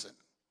the blessing.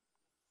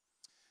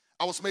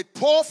 I was made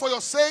poor for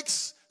your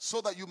sakes,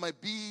 so that you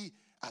might be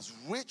as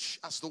rich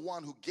as the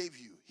one who gave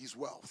you his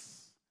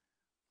wealth.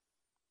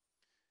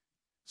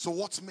 So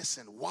what's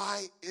missing?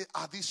 Why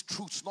are these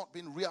truths not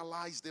being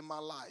realized in my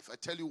life? I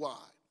tell you why.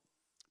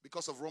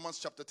 Because of Romans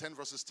chapter 10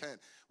 verses 10.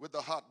 With the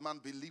heart man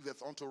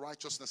believeth unto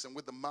righteousness, and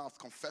with the mouth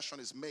confession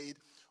is made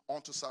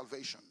unto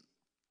salvation.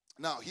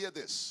 Now hear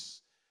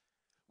this.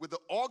 With the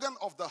organ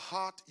of the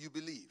heart you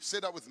believe. Say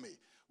that with me.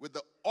 With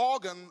the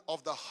organ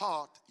of the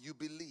heart you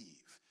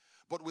believe.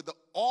 But with the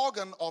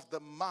organ of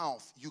the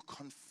mouth you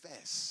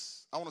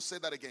confess. I want to say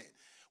that again.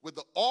 With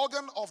the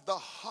organ of the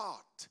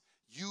heart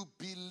you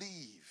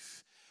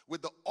believe.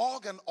 With the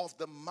organ of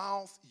the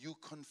mouth you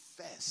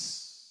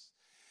confess.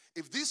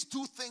 If these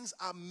two things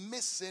are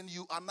missing,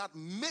 you are not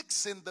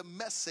mixing the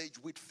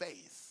message with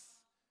faith.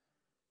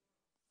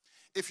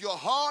 If your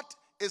heart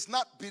is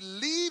not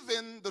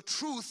believing the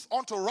truth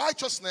unto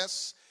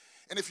righteousness,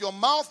 and if your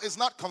mouth is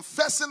not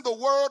confessing the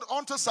word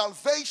unto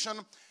salvation,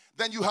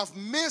 then you have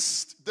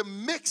missed the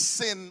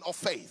mixing of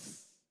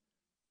faith.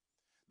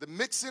 The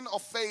mixing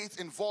of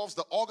faith involves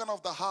the organ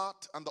of the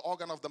heart and the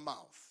organ of the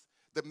mouth.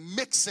 The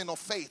mixing of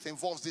faith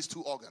involves these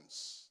two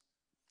organs.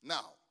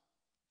 Now,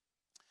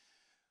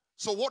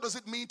 so what does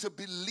it mean to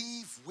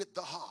believe with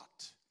the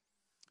heart?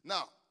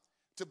 Now,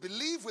 to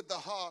believe with the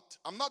heart,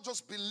 I'm not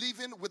just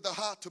believing with the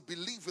heart to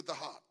believe with the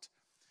heart.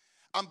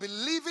 I'm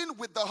believing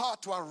with the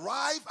heart to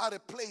arrive at a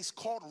place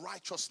called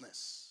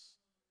righteousness.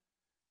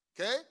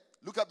 Okay?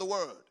 Look at the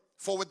word.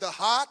 For with the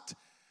heart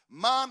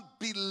man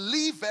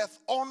believeth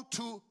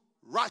unto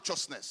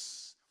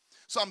righteousness.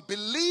 So I'm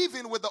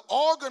believing with the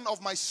organ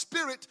of my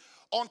spirit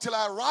until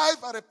I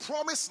arrive at a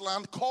promised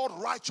land called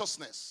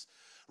righteousness.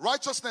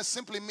 Righteousness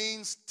simply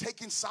means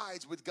taking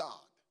sides with God.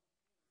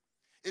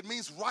 It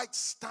means right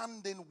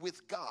standing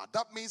with God.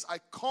 That means I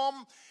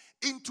come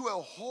into a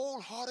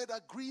wholehearted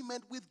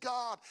agreement with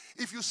God.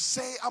 If you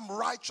say I'm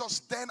righteous,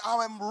 then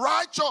I am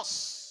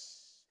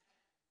righteous.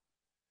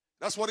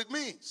 That's what it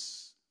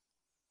means.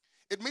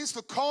 It means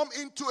to come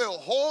into a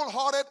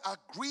wholehearted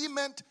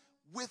agreement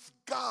with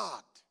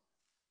God.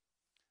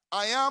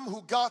 I am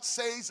who God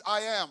says I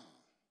am.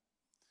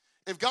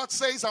 If God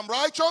says I'm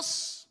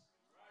righteous,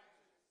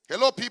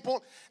 hello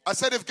people, I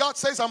said if God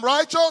says I'm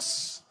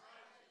righteous,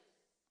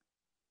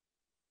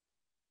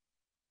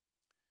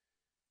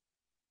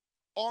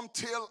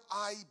 until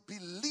I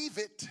believe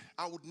it,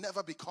 I would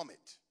never become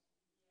it.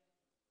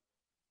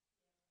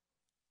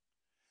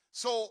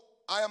 So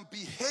I am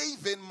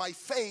behaving my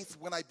faith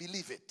when I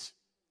believe it.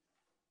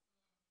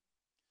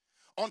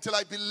 Until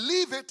I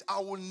believe it, I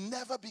will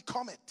never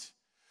become it.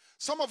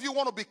 Some of you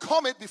want to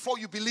become it before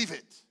you believe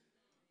it.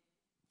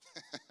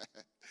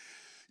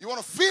 You want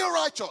to feel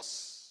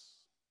righteous.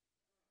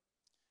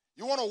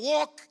 You want to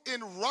walk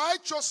in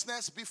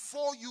righteousness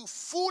before you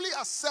fully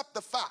accept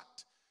the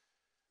fact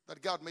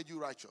that God made you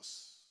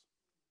righteous.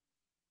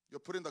 You're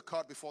putting the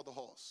cart before the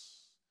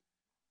horse.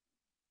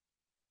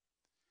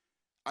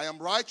 I am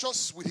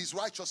righteous with his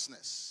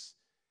righteousness.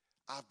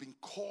 I've been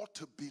called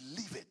to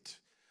believe it.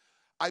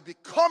 I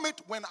become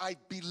it when I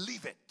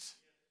believe it.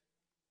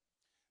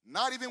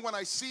 Not even when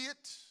I see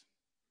it.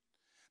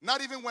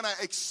 Not even when I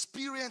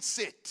experience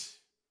it.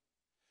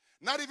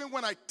 Not even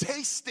when I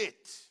taste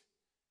it.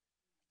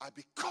 I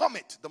become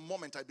it the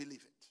moment I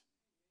believe it.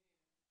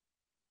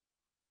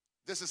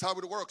 This is how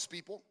it works,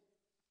 people.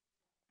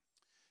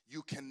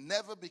 You can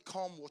never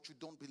become what you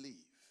don't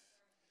believe.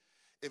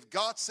 If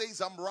God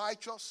says I'm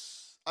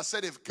righteous, I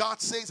said if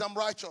God says I'm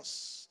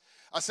righteous.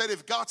 I said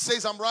if God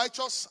says I'm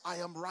righteous, I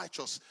am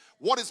righteous.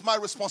 What is my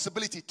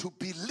responsibility? To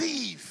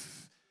believe.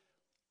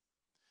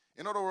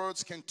 In other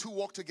words, can two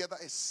walk together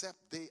except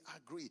they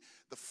agree?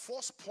 The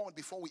first point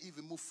before we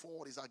even move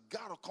forward is I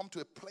got to come to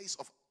a place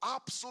of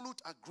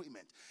absolute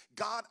agreement.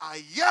 God,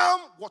 I am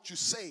what you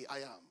say I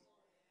am.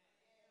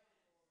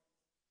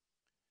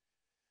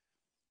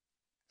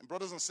 And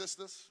brothers and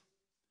sisters,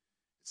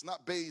 it's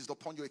not based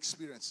upon your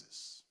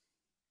experiences.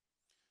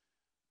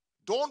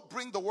 Don't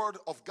bring the word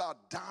of God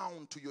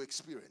down to your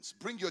experience.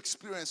 Bring your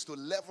experience to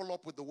level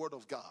up with the word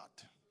of God.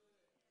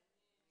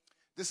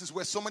 This is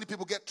where so many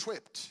people get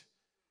tripped.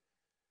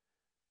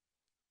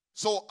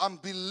 So I'm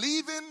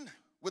believing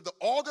with the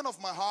organ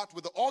of my heart,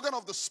 with the organ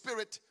of the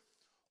spirit,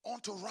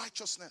 unto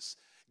righteousness.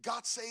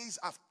 God says,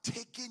 I've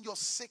taken your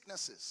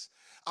sicknesses,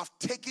 I've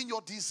taken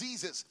your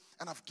diseases,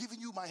 and I've given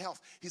you my health.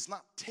 He's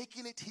not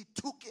taking it, he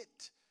took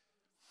it.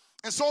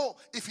 And so,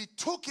 if he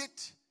took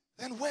it,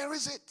 then where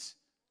is it?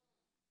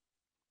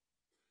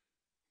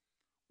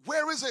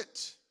 Where is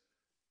it?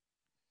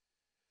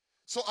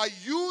 So I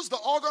use the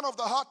organ of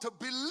the heart to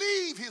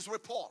believe his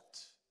report.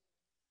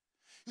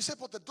 You say,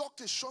 but the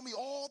doctors show me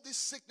all this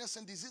sickness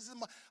and diseases.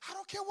 I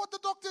don't care what the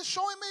doctor is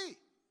showing me.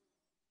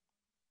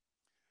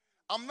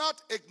 I'm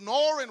not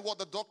ignoring what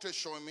the doctor is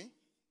showing me.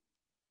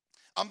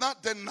 I'm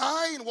not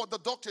denying what the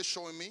doctor is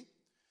showing me.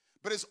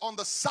 But it's on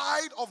the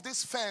side of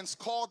this fence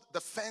called the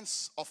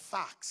fence of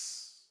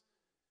facts.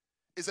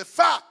 It's a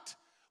fact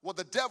what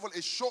the devil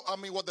is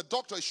what the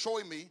doctor is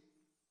showing me.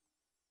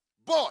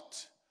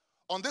 But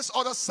on this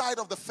other side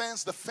of the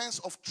fence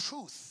of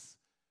truth,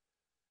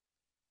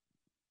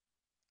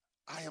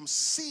 I am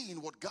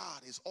seeing what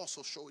God is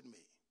also showing me.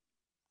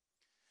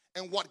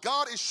 And what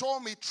God is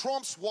showing me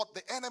trumps what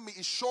the enemy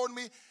is showing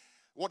me.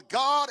 What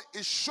God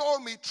is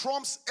showing me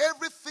trumps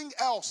everything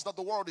else that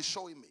the world is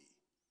showing me.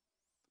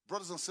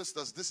 Brothers and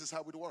sisters, this is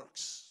how it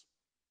works.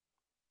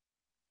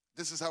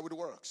 This is how it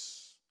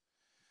works.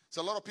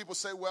 So a lot of people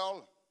say,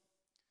 well,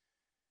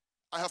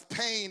 I have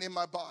pain in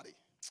my body.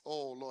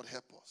 Oh, Lord,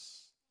 help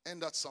us. Ain't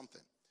that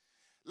something?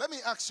 Let me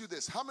ask you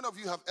this. How many of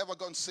you have ever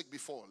gone sick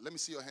before? Let me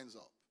see your hands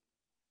up.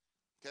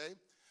 Okay?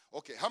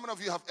 Okay. How many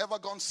of you have ever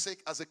gone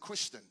sick as a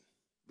Christian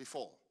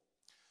before?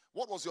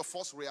 What was your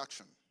first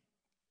reaction?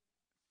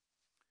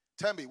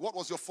 Tell me, what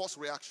was your first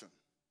reaction?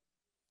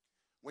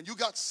 When you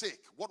got sick,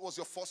 what was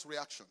your first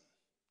reaction?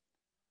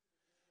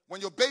 When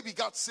your baby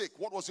got sick,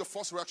 what was your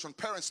first reaction?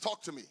 Parents,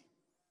 talk to me.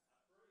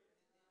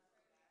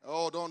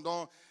 Oh,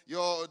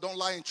 don't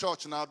lie in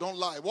church now. Don't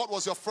lie. What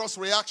was your first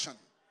reaction?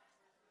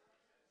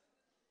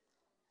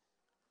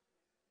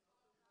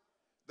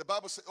 The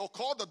Bible says, oh,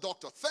 call the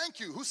doctor. Thank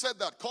you. Who said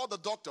that? Call the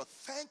doctor.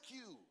 Thank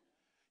you.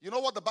 You know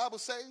what the Bible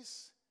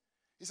says?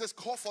 It says,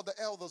 call for the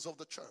elders of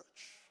the church.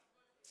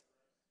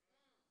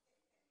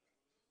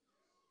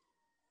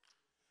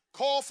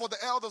 Call for the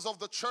elders of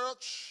the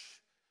church.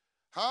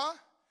 Huh?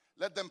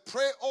 Let them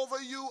pray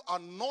over you,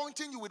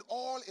 anointing you with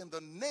oil in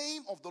the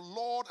name of the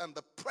Lord, and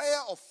the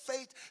prayer of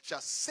faith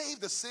shall save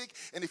the sick.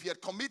 And if he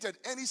had committed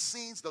any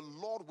sins, the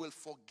Lord will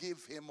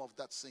forgive him of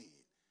that sin.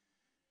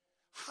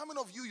 How many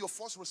of you, your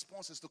first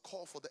response is to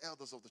call for the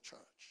elders of the church?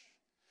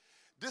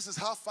 This is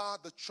how far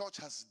the church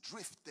has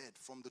drifted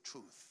from the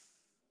truth.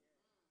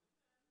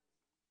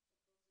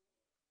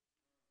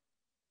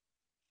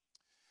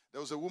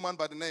 There was a woman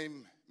by the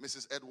name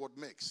Mrs. Edward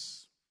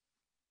Mix.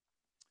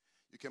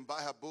 You can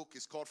buy her book.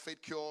 It's called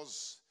Faith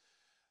Cures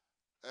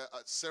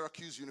at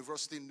Syracuse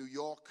University in New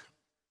York.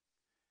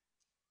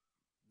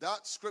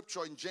 That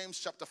scripture in James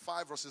chapter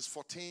 5 verses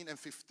 14 and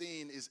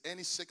 15 is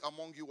any sick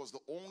among you was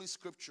the only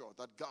scripture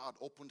that God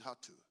opened her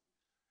to,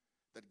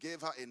 that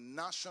gave her a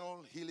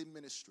national healing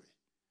ministry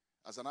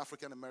as an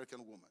African American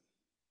woman.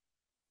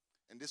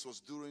 And this was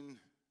during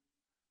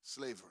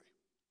slavery.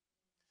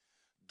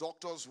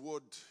 Doctors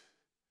would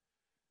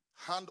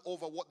hand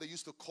over what they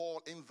used to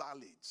call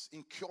invalids,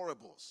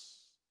 incurables.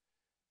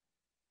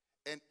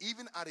 And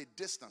even at a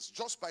distance,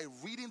 just by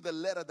reading the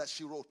letter that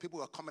she wrote, people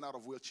were coming out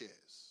of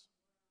wheelchairs.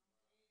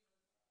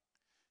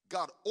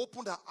 God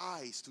opened her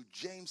eyes to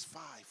James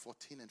 5,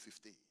 14 and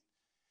 15.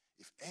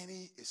 If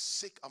any is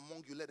sick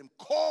among you, let him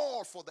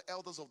call for the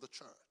elders of the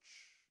church.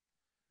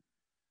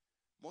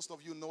 Most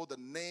of you know the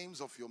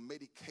names of your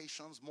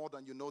medications more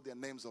than you know the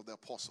names of the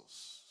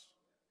apostles.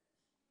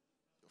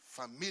 You're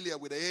familiar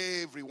with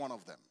every one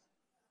of them.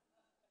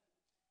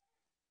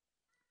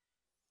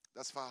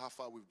 That's how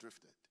far we've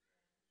drifted.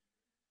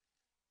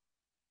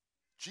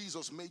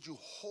 Jesus made you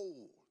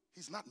whole.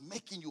 He's not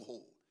making you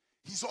whole.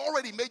 He's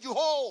already made you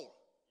whole.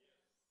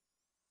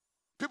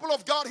 People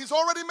of God, he's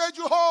already made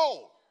you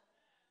whole.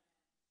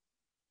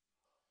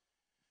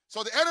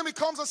 So the enemy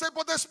comes and says,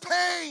 but there's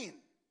pain.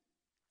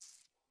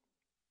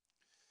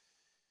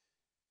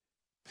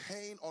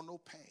 Pain or no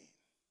pain,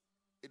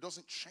 it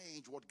doesn't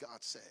change what God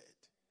said.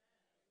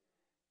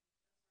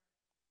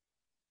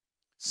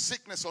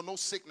 Sickness or no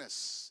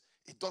sickness,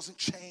 it doesn't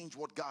change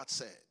what God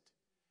said.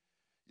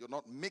 You're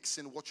not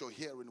mixing what you're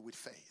hearing with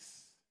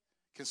faith.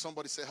 Can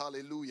somebody say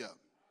hallelujah?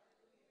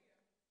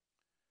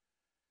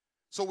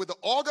 So with the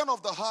organ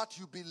of the heart,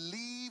 you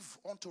believe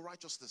unto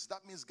righteousness.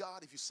 That means,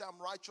 God, if you say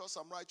I'm righteous,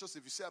 I'm righteous.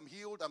 If you say I'm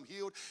healed, I'm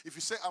healed. If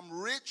you say I'm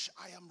rich,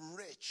 I am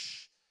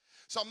rich.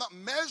 So I'm not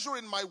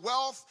measuring my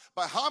wealth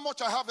by how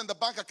much I have in the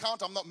bank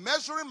account. I'm not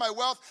measuring my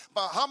wealth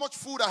by how much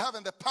food I have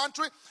in the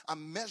pantry.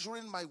 I'm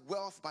measuring my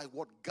wealth by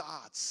what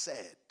God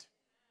said.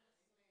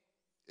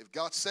 If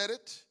God said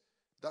it,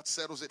 that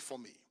settles it for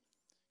me.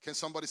 Can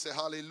somebody say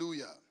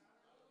hallelujah?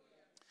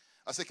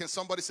 I say, can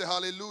somebody say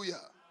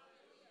hallelujah?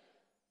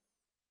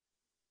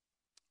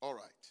 All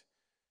right.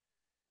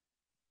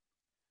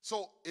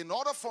 So in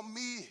order for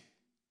me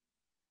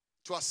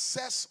to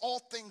assess all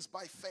things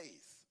by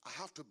faith, I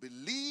have to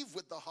believe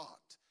with the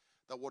heart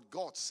that what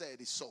God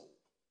said is so.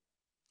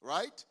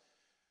 Right?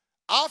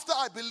 After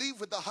I believe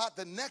with the heart,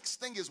 the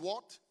next thing is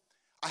what?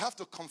 I have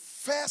to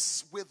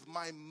confess with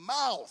my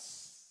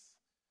mouth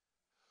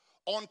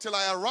until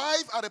I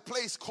arrive at a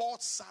place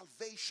called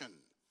salvation.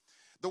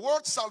 The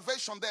word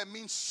salvation there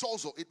means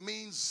sozo. It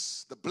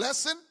means the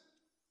blessing.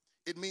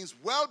 It means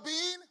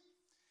well-being.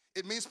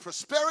 It means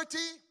prosperity.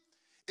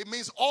 It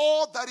means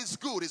all that is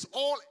good. It's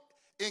all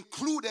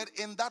included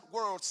in that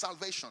word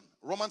salvation.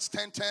 Romans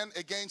 10:10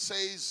 again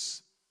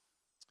says,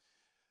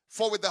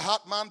 for with the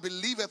heart man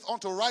believeth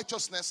unto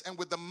righteousness, and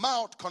with the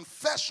mouth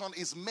confession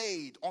is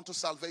made unto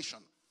salvation.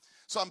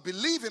 So I'm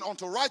believing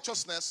unto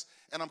righteousness,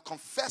 and I'm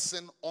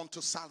confessing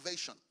unto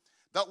salvation.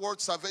 That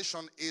word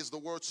salvation is the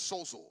word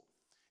sozo.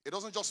 It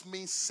doesn't just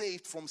mean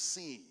saved from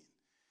sin.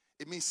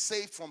 It means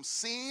saved from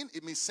sin.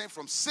 It means saved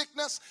from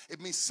sickness.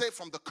 It means saved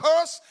from the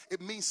curse.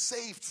 It means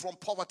saved from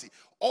poverty.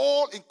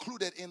 All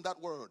included in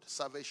that word,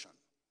 salvation.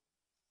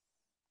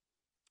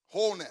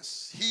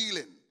 Wholeness,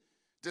 healing,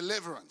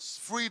 deliverance,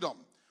 freedom,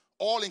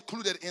 all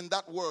included in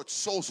that word,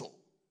 sozo.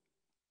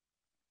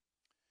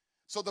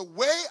 So the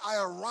way I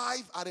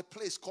arrive at a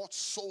place called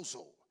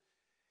sozo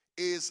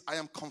is I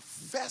am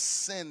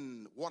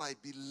confessing what I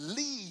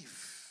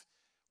believe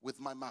with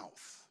my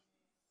mouth.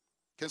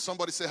 Can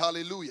somebody say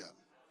hallelujah?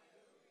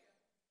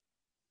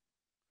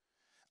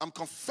 I'm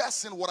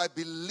confessing what I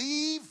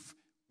believe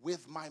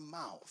with my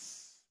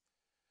mouth.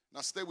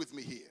 Now stay with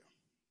me here.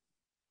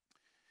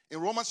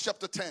 In Romans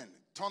chapter 10,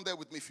 turn there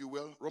with me if you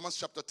will. Romans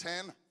chapter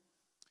 10.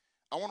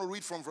 I want to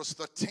read from verse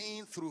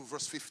 13 through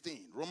verse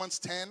 15. Romans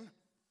 10,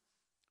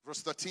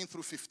 verse 13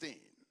 through 15.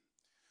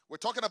 We're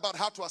talking about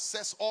how to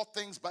assess all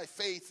things by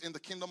faith in the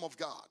kingdom of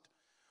God.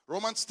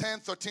 Romans 10,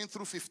 13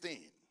 through 15.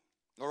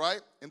 All right?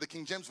 In the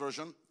King James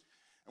Version.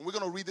 And we're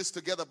going to read this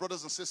together,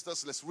 brothers and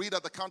sisters. Let's read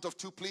at the count of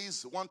 2,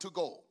 please. 1, 2,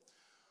 go.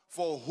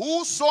 For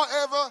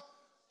whosoever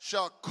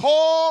shall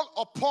call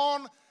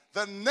upon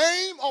the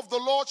name of the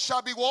Lord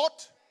shall be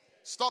what?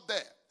 Stop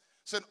there.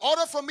 So in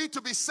order for me to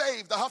be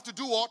saved, I have to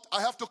do what?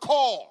 I have to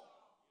call.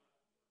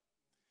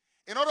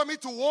 In order for me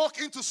to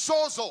walk into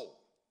sozo,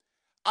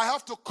 I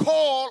have to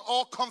call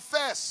or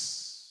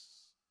confess.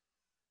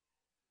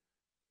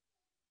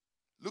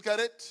 Look at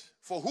it.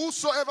 For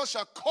whosoever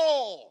shall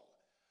call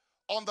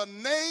on the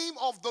name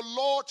of the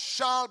Lord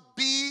shall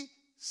be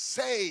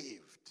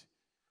saved.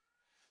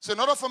 So in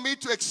order for me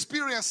to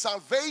experience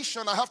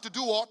salvation, I have to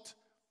do what?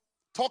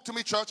 Talk to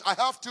me, church. I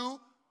have to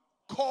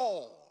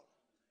call.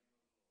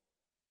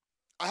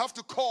 I have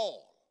to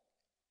call.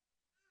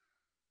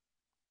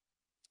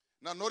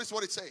 Now notice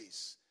what it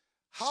says.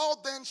 How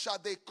then shall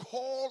they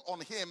call on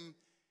him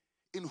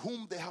in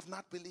whom they have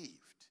not believed?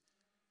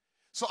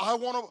 So I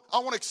want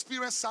to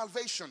experience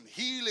salvation,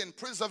 healing,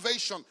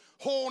 preservation,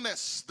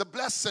 wholeness, the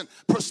blessing,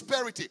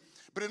 prosperity.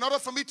 But in order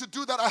for me to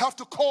do that, I have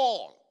to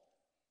call.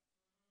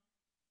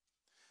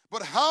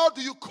 But how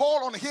do you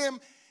call on him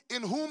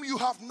in whom you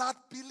have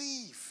not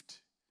believed?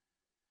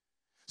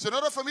 So in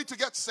order for me to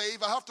get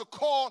saved, I have to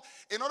call.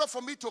 In order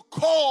for me to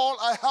call,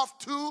 I have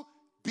to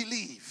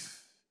believe.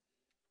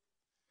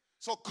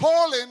 So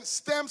calling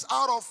stems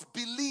out of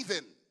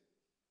believing.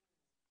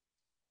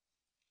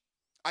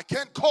 I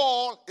can't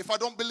call if I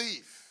don't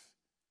believe.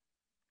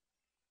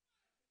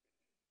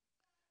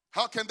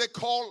 How can they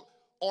call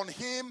on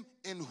him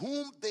in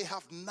whom they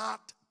have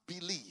not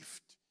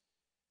believed?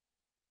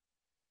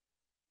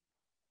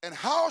 And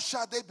how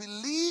shall they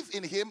believe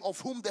in him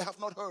of whom they have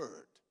not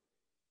heard?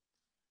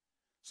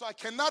 So I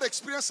cannot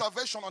experience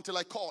salvation until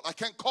I call. I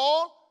can't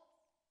call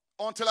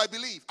until I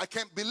believe. I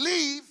can't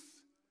believe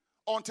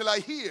until I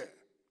hear.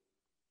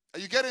 Are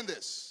you getting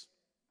this?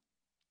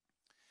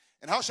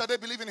 And how shall they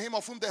believe in him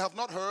of whom they have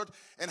not heard?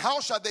 And how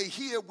shall they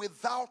hear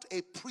without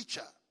a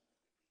preacher?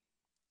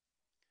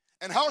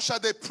 And how shall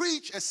they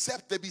preach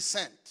except they be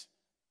sent?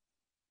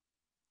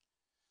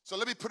 So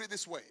let me put it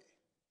this way.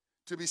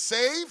 To be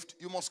saved,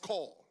 you must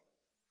call.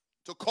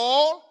 To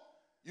call,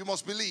 you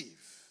must believe.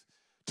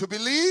 To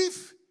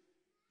believe,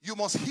 you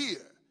must hear.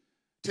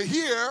 To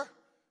hear,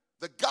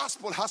 the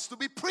gospel has to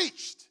be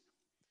preached.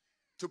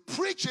 To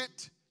preach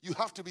it, you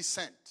have to be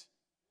sent.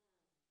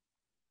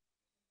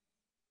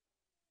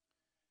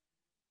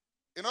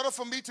 In order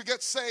for me to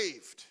get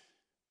saved,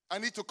 I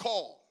need to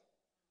call.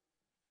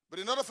 But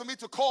in order for me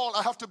to call,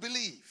 I have to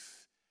believe.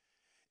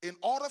 In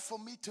order for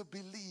me to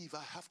believe,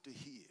 I have to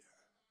hear.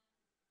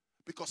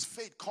 Because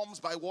faith comes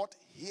by what?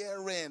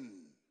 Hearing.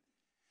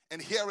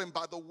 And hearing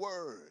by the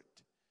word.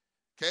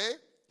 Okay?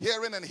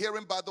 Hearing and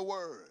hearing by the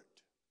word.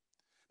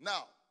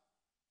 Now,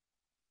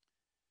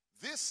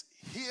 this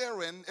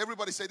hearing,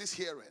 everybody say this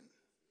hearing.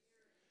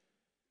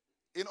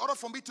 In order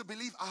for me to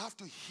believe, I have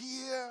to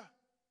hear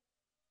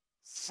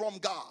from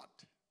God.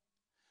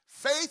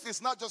 Faith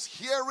is not just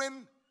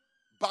hearing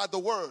by the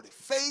word.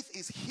 Faith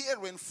is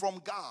hearing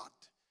from God.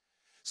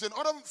 So in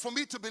order for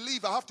me to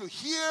believe, I have to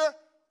hear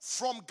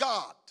from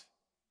God.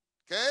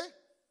 Okay?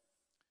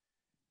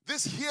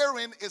 This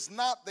hearing is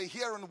not the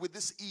hearing with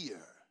this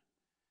ear.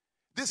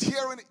 This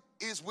hearing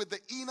is with the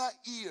inner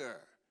ear.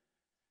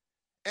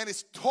 And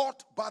it's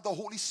taught by the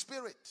Holy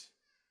Spirit.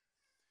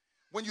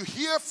 When you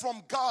hear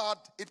from God,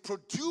 it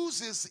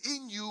produces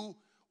in you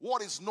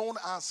what is known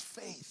as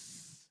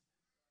faith.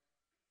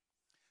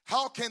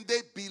 How can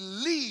they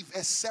believe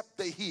except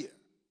they hear?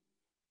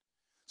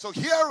 So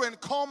hearing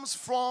comes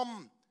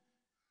from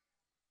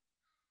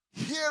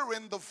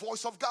hearing the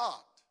voice of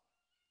God.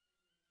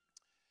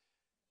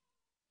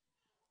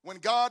 When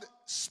God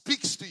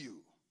speaks to you,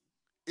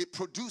 it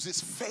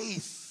produces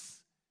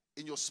faith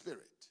in your spirit.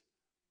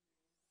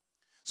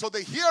 So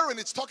the hearing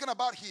it's talking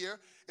about here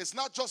is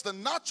not just the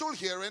natural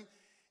hearing,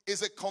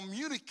 it's a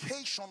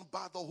communication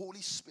by the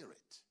Holy Spirit.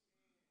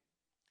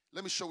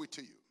 Let me show it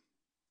to you.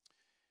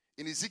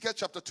 In Ezekiel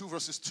chapter 2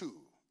 verses 2.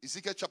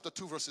 Ezekiel chapter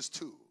 2 verses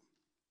 2.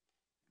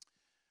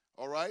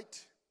 All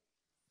right?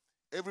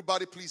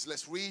 Everybody please,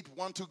 let's read.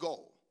 1 to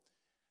go.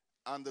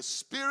 And the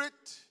Spirit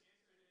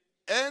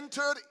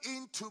entered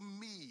into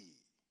me.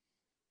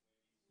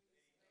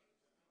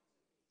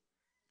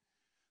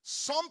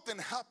 Something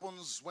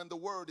happens when the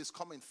word is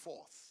coming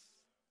forth.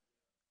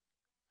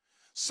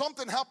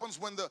 Something happens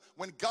when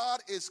God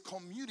is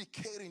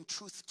communicating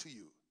truth to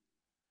you.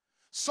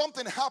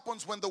 Something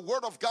happens when the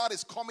word of God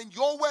is coming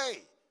your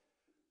way.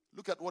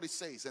 Look at what it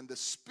says. And the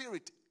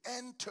Spirit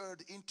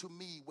entered into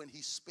me when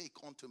he spake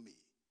unto me.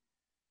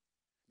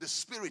 The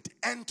Spirit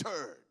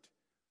entered.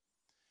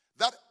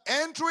 That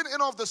entering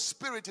in of the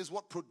Spirit is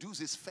what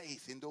produces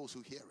faith in those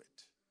who hear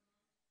it.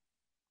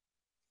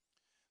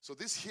 So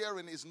this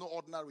hearing is no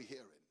ordinary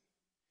hearing.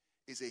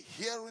 It's a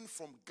hearing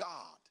from God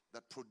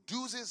that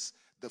produces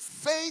the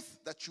faith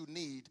that you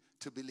need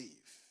to believe.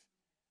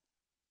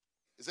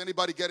 Is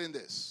anybody getting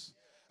this?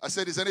 I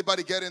said, is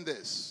anybody getting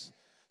this?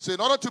 So in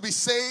order to be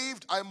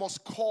saved, I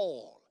must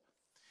call.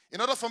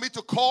 In order for me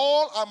to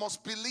call, I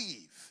must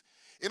believe.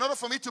 In order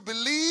for me to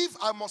believe,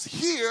 I must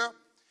hear.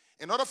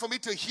 In order for me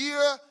to hear,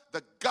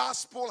 the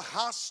gospel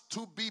has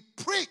to be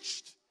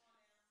preached.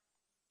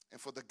 And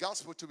for the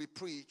gospel to be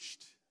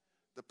preached,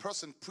 the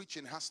person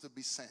preaching has to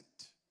be sent.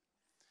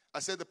 I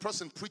said the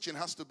person preaching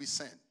has to be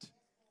sent.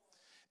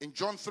 In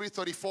John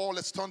 3:34,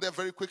 let's turn there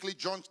very quickly.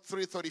 John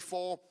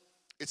 3:34,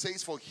 it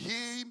says, for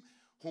him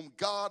whom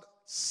God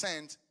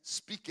sent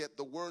speaketh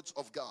the words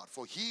of God.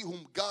 For he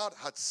whom God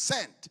had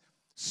sent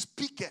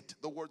speaketh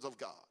the words of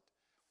God.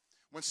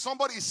 When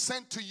somebody is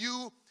sent to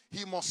you,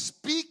 he must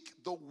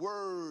speak the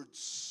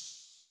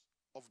words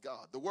of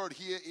God. The word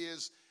here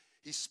is,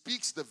 he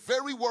speaks the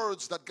very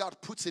words that God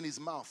puts in his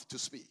mouth to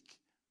speak.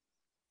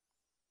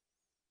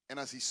 And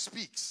as he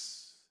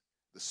speaks,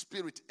 the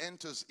Spirit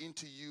enters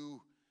into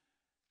you.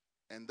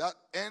 And that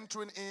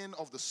entering in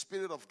of the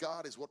Spirit of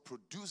God is what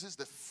produces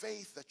the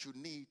faith that you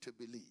need to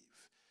believe.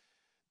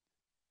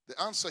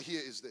 The answer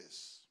here is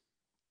this.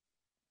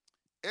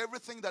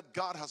 Everything that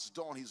God has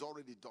done, he's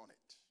already done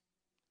it.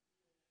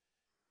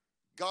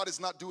 God is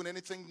not doing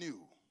anything new.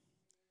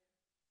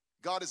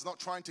 God is not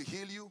trying to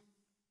heal you.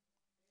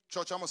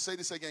 Church, I'm going to say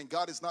this again.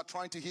 God is not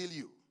trying to heal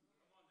you.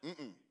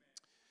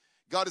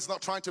 God is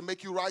not trying to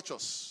make you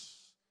righteous.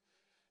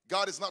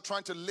 God is not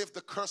trying to lift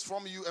the curse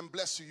from you and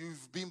bless you.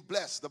 You've been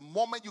blessed. The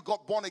moment you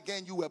got born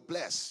again, you were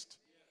blessed.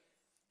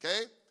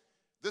 Okay?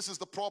 This is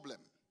the problem.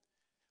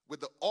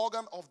 With the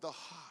organ of the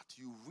heart,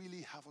 you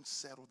really haven't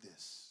settled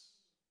this.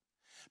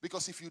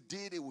 Because if you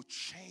did, it would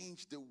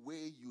change the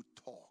way you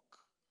talk.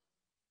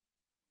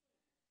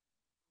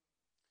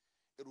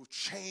 It will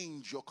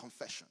change your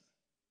confession.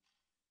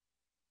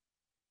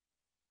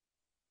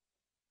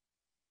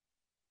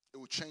 It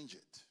will change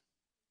it.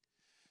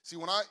 See,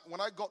 when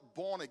I got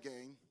born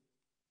again,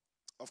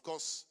 of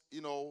course,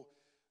 you know,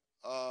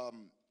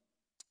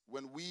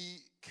 when we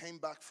came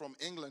back from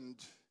England,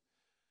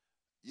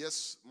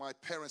 yes, my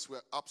parents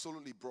were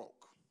absolutely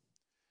broke.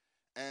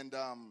 And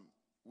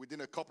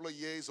within a couple of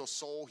years or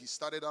so, he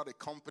started out a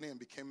company and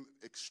became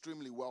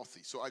extremely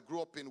wealthy. So I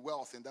grew up in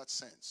wealth in that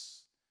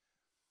sense.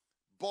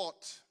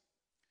 But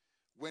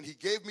when he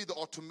gave me the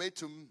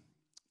ultimatum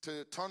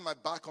to turn my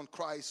back on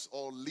Christ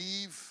or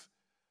leave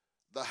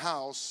the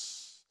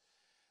house,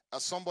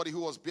 as somebody who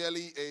was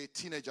barely a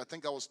teenager, I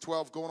think I was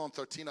 12 going on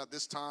 13 at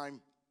this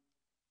time,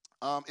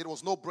 it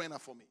was no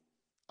brainer for me.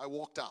 I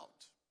walked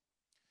out.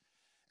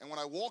 And when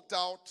I walked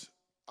out,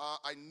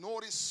 I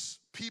noticed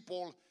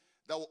people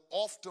that will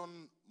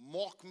often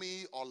mock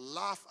me or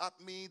laugh at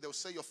me. They'll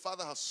say, your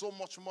father has so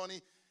much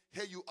money.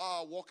 Here you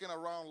are walking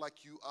around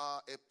like you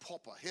are a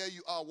pauper. Here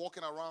you are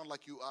walking around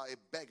like you are a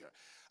beggar.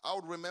 I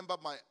would remember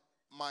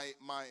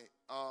my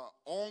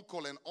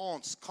uncle and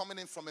aunts coming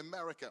in from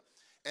America,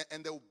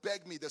 and they'll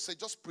beg me. They'll say,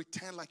 just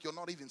pretend like you're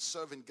not even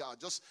serving God.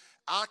 Just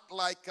act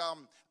like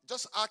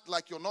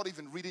you're not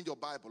even reading your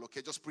Bible,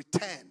 okay? Just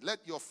pretend.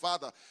 Let your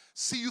father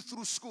see you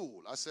through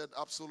school. I said,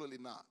 absolutely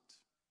not.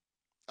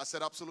 I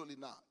said, absolutely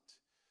not.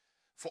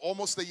 For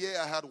almost a year,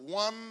 I had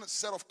one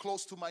set of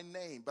clothes to my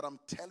name, but I'm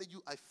telling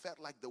you, I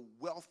felt like the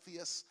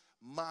wealthiest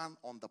man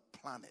on the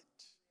planet.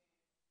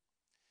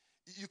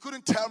 You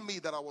couldn't tell me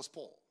that I was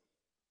poor.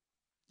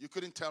 You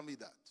couldn't tell me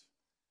that.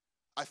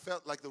 I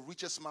felt like the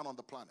richest man on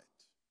the planet.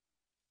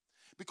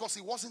 Because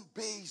it wasn't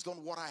based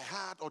on what I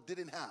had or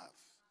didn't have.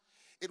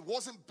 It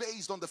wasn't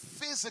based on the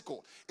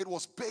physical. It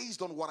was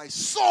based on what I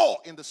saw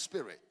in the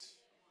spirit.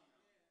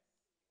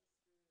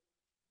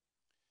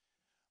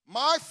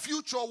 My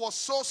future was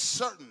so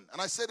certain,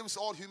 and I said it with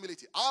all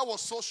humility. I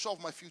was so sure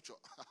of my future.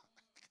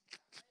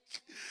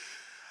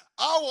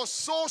 I was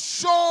so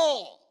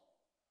sure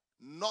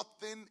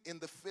nothing in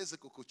the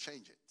physical could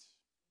change it.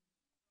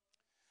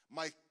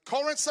 My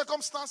current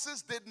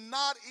circumstances did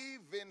not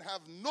even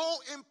have no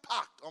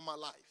impact on my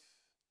life.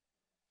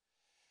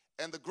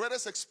 And the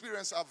greatest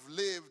experience I've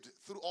lived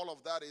through all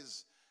of that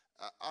is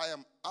I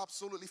am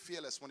absolutely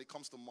fearless when it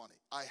comes to money.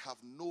 I have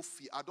no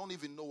fear. I don't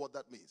even know what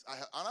that means.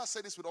 And I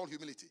say this with all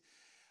humility.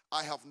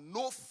 I have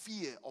no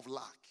fear of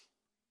lack.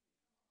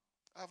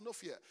 I have no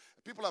fear.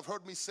 People have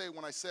heard me say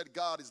when I said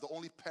God is the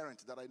only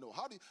parent that I know.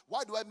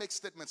 Why do I make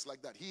statements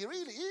like that? He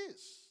really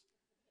is.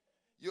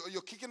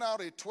 You're kicking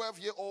out a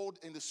 12-year-old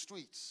in the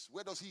streets.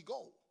 Where does he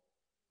go?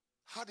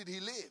 How did he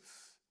live?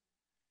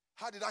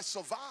 How did I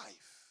survive?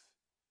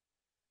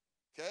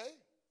 Okay?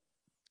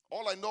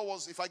 All I know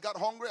was if I got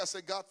hungry, I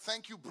said, God,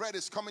 thank you. Bread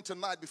is coming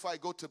tonight before I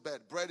go to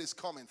bed. Bread is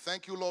coming.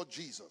 Thank you, Lord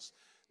Jesus.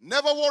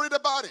 Never worried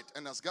about it.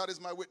 And as God is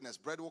my witness,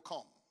 bread will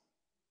come.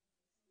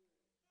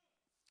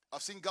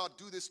 I've seen God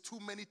do this too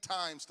many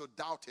times to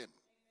doubt him.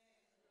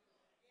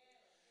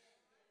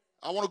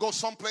 I want to go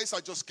someplace, I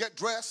just get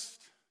dressed.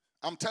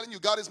 I'm telling you,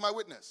 God is my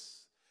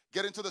witness.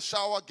 Get into the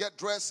shower, get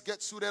dressed,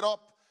 get suited up,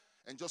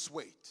 and just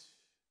wait.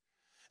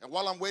 And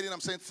while I'm waiting,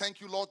 I'm saying,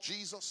 thank you, Lord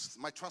Jesus.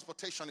 My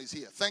transportation is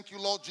here. Thank you,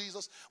 Lord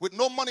Jesus. With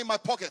no money in my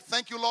pocket,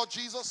 thank you, Lord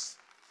Jesus.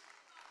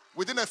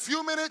 Within a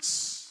few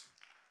minutes,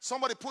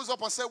 somebody pulls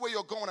up and said, where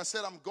you're going? I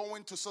said, I'm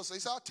going to so. He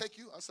said, I'll take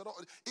you. I said,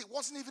 oh, it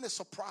wasn't even a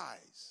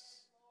surprise.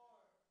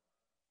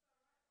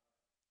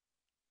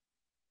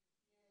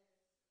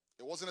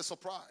 It wasn't a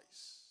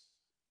surprise.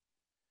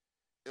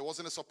 It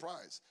wasn't a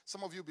surprise.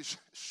 Some of you will be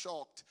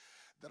shocked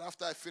that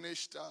after I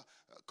finished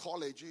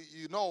college,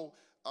 you know,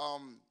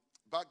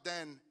 back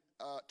then,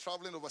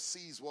 traveling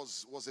overseas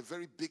was a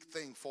very big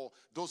thing for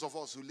those of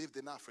us who lived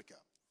in Africa.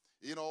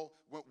 You know,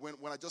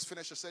 when I just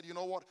finished, I said, you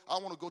know what? I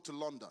want to go to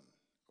London.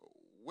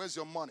 Where's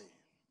your money?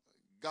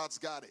 God's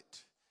got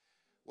it.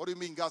 What do you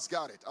mean God's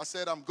got it? I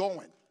said, I'm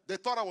going. They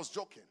thought I was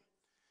joking.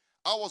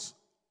 I was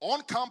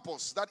on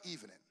campus that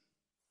evening.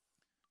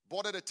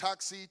 Boarded a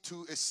taxi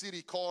to a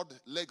city called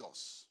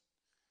Lagos.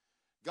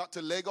 Got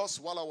to Lagos.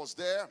 While I was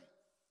there,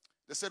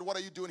 they said, what are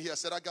you doing here? I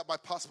said, I got my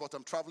passport.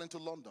 I'm traveling to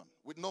London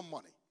with no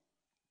money.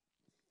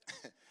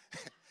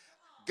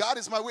 God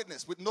is my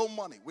witness, with no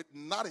money, with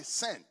not a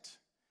cent.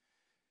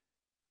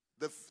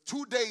 The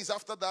 2 days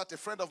after that, a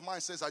friend of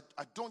mine says,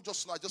 I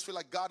just feel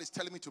like God is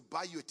telling me to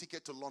buy you a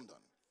ticket to London.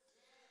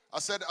 I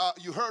said,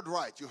 you heard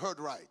right. You heard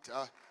right.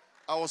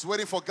 I was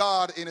waiting for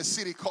God in a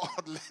city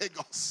called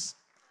Lagos.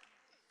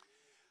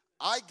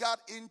 I got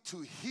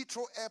into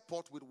Heathrow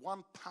Airport with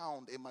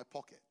 £1 in my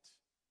pocket.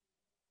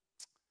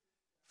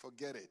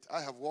 Forget it. I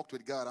have walked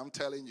with God. I'm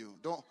telling you.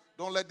 Don't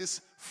let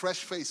this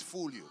fresh face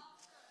fool you.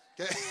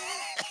 Okay?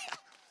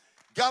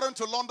 Got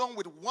into London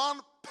with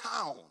 £1.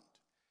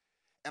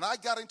 And I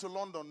got into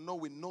London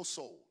with no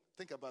soul.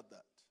 Think about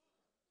that.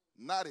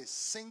 Not a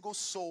single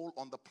soul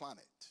on the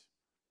planet.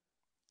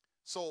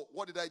 So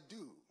what did I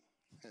do?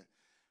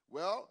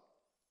 Well,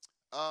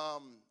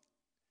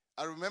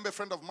 I remember a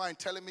friend of mine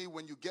telling me,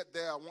 when you get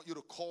there, I want you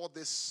to call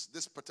this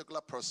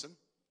particular person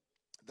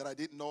that I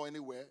didn't know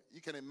anywhere. You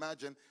can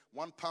imagine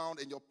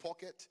 £1 in your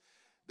pocket.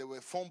 There were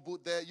a phone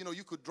booth there. You know,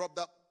 you could drop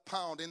that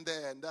pound in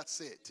there and that's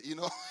it, you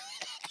know.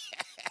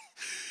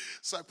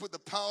 So I put the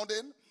pound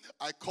in.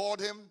 I called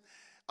him.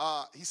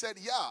 He said,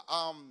 yeah,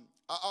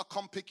 I'll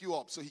come pick you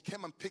up. So he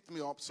came and picked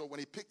me up. So when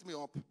he picked me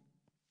up,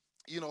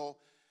 you know,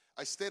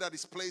 I stayed at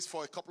his place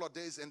for a couple of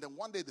days, and then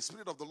one day the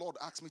Spirit of the Lord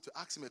asked me to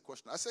ask him a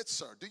question. I said,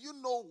 sir, do you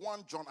know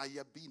one John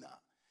Ayabina?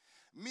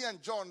 Me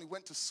and John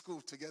went to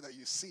school together,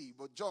 you see,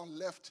 but John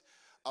left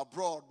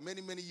abroad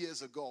many, many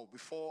years ago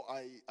before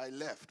I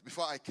left,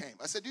 before I came.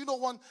 I said, do you know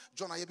one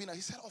John Ayabina?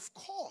 He said, of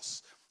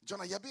course. John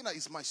Ayabina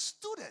is my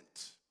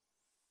student.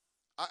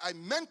 I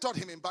mentored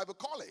him in Bible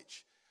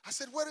college. I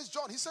said, where is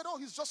John? He said, oh,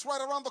 he's just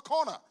right around the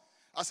corner.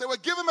 I said, well,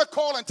 give him a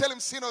call and tell him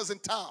Sino is in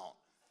town.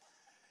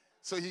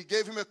 So he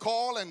gave him a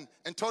call and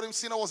told him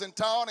Sino was in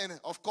town. And,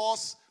 of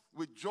course,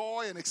 with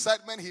joy and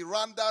excitement, he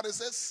ran down and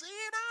said, Sino!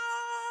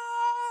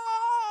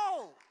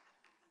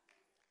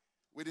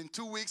 Within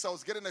 2 weeks, I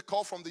was getting a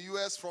call from the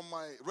U.S. from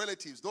my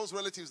relatives, those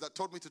relatives that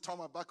told me to turn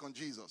my back on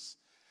Jesus.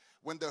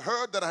 When they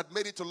heard that I had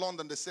made it to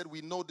London, they said,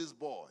 we know this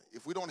boy.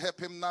 If we don't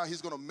help him now,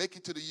 he's going to make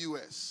it to the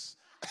U.S.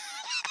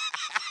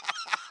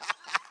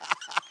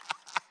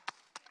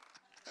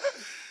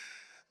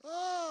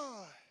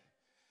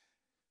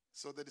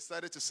 So they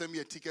decided to send me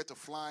a ticket to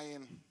fly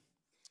in.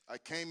 I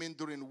came in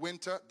during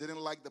winter, didn't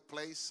like the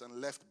place,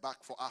 and left back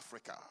for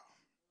Africa.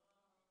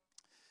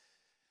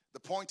 The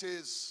point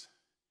is,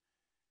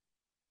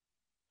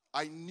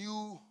 I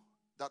knew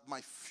that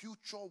my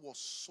future was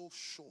so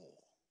sure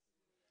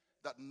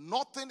that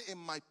nothing in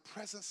my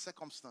present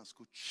circumstance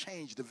could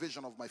change the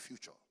vision of my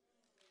future.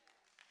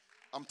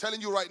 I'm telling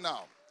you right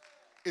now,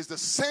 is the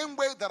same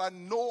way that I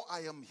know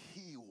I am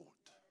healed.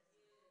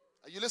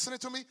 Are you listening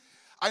to me?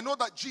 I know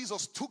that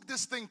Jesus took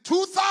this thing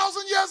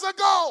 2,000 years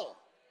ago.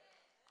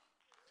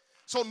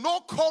 So no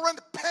current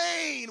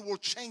pain will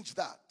change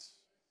that.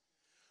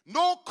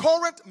 No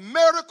current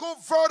medical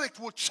verdict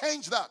will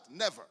change that.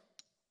 Never.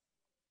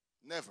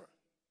 Never.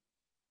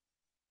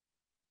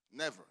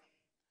 Never.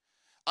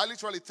 I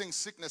literally think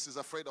sickness is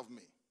afraid of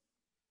me.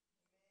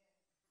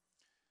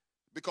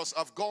 Because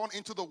I've gone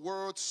into the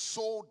word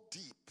so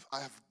deep. I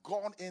have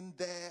gone in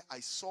there. I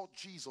saw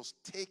Jesus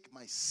take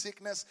my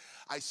sickness.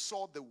 I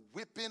saw the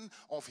whipping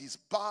of his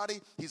body.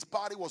 His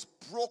body was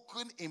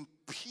broken in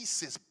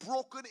pieces.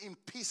 Broken in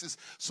pieces.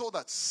 So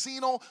that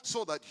Sino,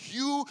 so that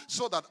you,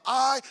 so that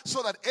I,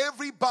 so that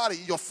everybody,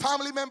 your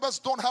family members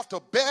don't have to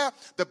bear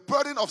the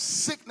burden of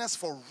sickness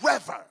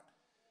forever.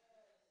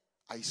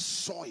 I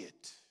saw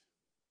it.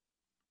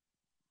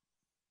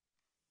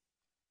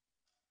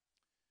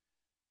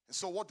 And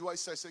so what do I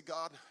say? I say,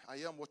 God, I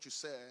am what you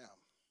say I am.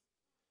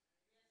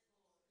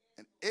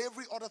 And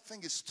every other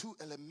thing is too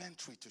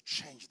elementary to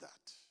change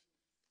that.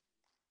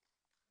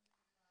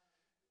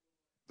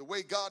 The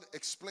way God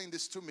explained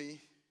this to me,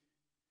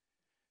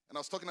 and I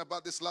was talking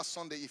about this last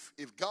Sunday,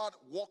 if God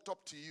walked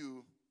up to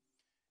you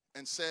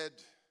and said,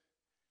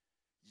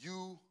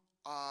 you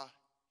are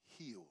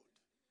healed.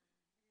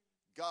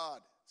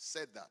 God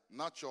said that,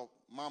 not your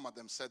mama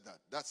them said that.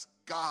 That's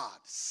God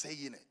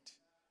saying it.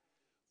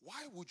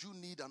 Why would you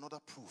need another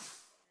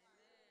proof?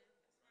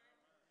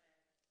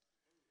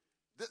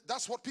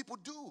 That's what people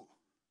do.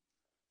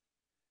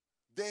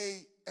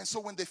 And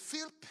so when they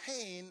feel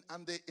pain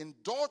and they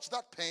indulge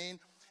that pain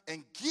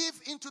and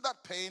give into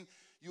that pain,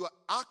 you are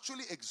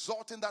actually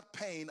exalting that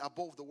pain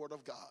above the word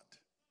of God.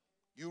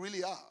 You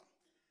really are.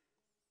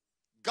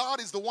 God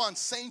is the one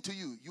saying to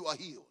you, you are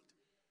healed.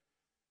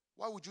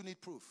 Why would you need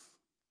proof?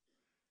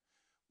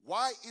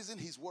 Why isn't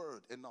his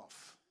word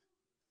enough?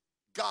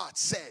 God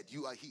said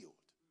you are healed.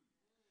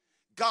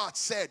 God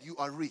said you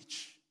are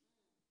rich.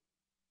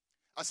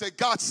 I said,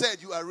 God said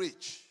you are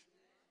rich.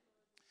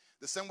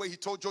 The same way he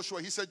told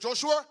Joshua. He said,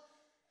 Joshua,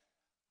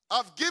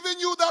 I've given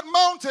you that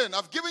mountain.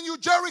 I've given you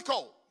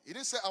Jericho. He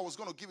didn't say I was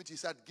going to give it to you. He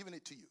said, I've given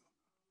it to you.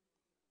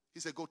 He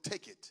said, go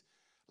take it.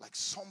 Like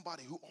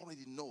somebody who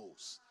already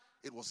knows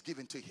it was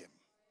given to him.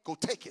 Go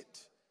take it.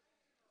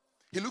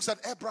 He looks at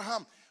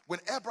Abraham. When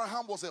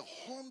Abraham was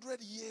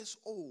 100 years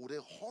old,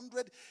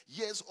 100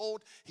 years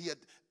old, he had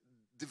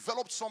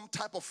developed some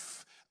type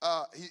of,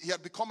 he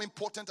had become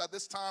important at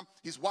this time.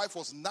 His wife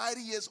was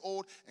 90 years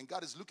old, and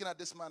God is looking at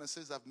this man and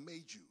says, I've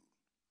made you.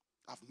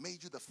 I've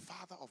made you the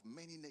father of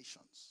many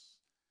nations.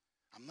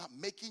 I'm not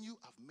making you,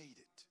 I've made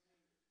it.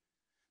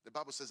 The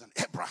Bible says, and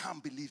Abraham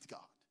believed God.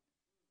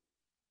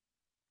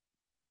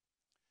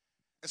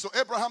 And so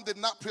Abraham did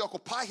not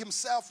preoccupy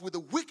himself with the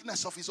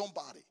weakness of his own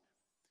body.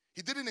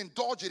 He didn't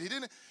indulge it. He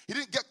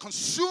didn't get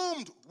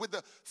consumed with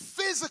the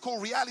physical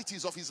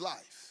realities of his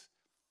life.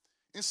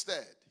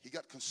 Instead, he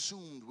got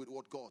consumed with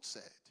what God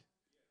said.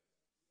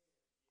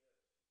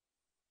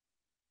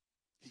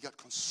 He got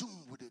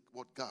consumed with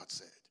what God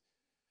said.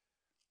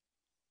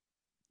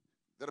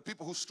 There are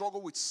people who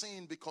struggle with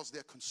sin because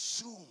they're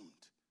consumed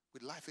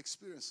with life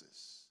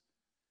experiences.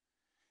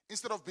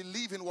 Instead of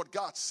believing what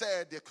God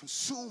said, they're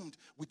consumed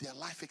with their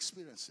life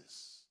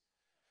experiences.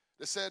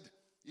 They said,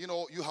 you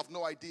know, you have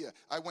no idea.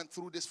 I went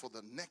through this for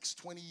the next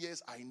 20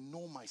 years. I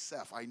know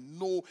myself. I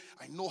know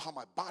how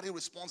my body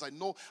responds. I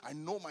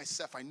know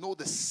myself. I know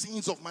the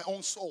sins of my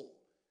own soul.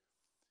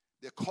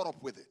 They're caught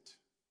up with it.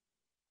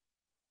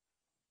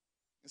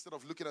 Instead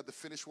of looking at the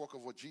finished work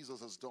of what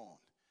Jesus has done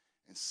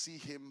and see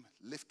him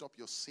lift up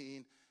your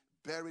sin,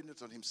 bearing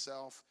it on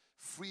himself,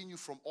 freeing you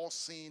from all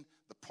sin,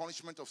 the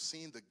punishment of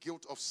sin, the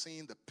guilt of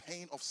sin, the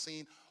pain of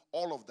sin,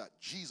 all of that.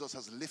 Jesus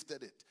has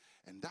lifted it.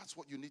 And that's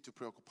what you need to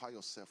preoccupy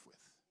yourself with.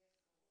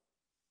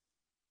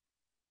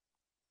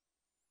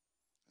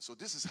 So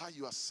this is how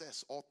you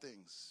assess all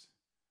things.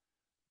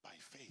 By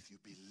faith. You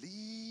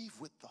believe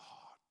with the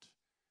heart.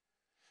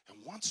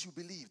 And once you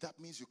believe, that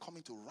means you come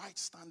into right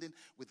standing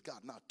with God.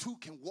 Now, two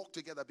can walk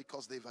together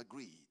because they've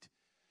agreed.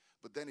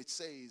 But then it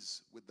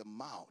says with the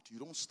mouth. You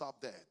don't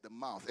stop there. The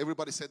mouth.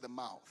 Everybody said the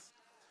mouth.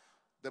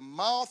 The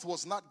mouth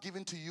was not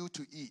given to you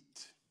to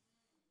eat.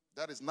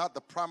 That is not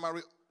the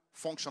primary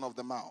function of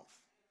the mouth.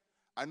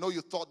 I know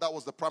you thought that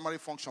was the primary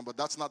function, but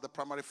that's not the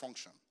primary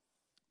function.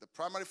 The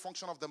primary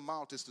function of the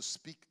mouth is to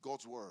speak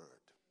God's word.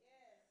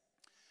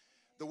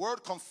 The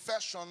word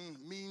confession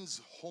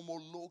means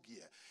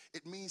homologia.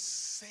 It means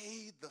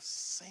say the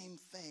same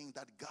thing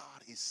that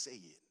God is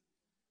saying.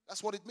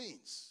 That's what it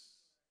means.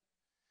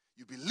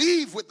 You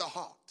believe with the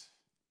heart,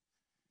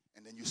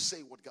 and then you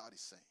say what God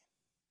is saying.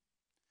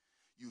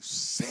 You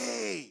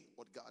say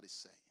what God is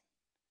saying.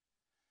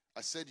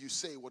 I said you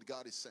say what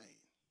God is saying.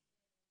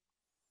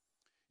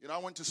 You know, I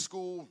went to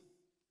school,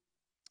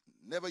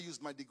 never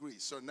used my degree,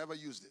 sir, never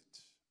used it.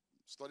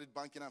 Studied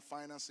banking and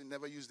financing,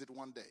 never used it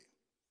one day.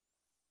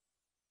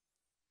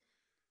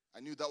 I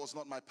knew that was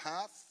not my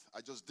path.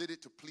 I just did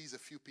it to please a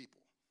few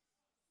people.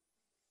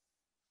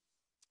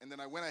 And then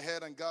I went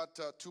ahead and got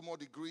 2 more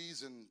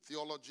degrees in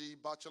theology,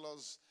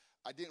 bachelor's.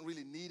 I didn't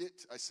really need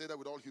it. I say that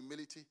with all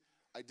humility.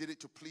 I did it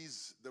to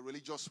please the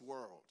religious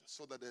world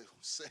so that they would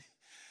say,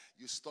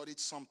 you studied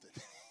something.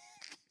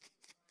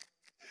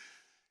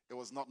 It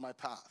was not my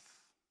path.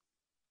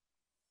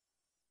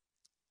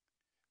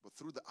 But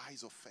through the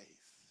eyes of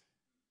faith,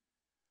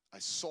 I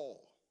saw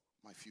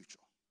my future.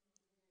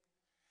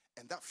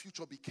 And that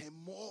future became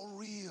more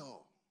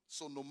real.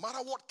 So no matter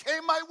what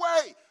came my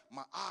way,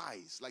 my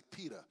eyes, like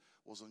Peter,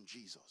 was on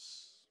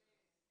Jesus.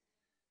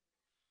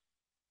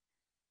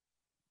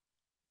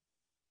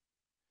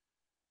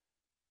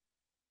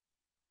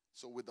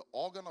 So with the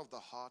organ of the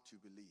heart you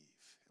believe,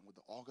 and with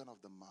the organ of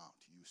the mouth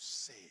you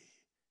say.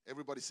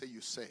 Everybody say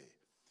you say.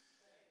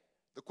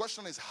 The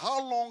question is,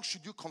 how long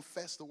should you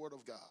confess the word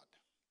of God?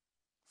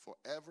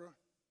 Forever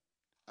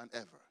and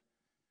ever.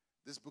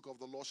 This book of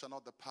the law shall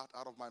not depart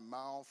out of my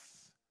mouth.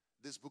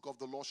 This book of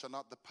the law shall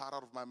not depart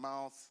out of my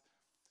mouth.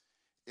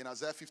 In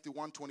Isaiah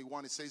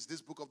 51:21, it says,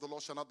 this book of the law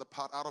shall not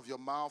depart out of your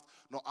mouth,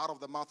 nor out of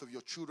the mouth of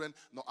your children,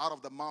 nor out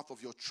of the mouth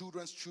of your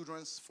children's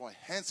children, for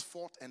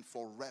henceforth and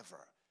forever.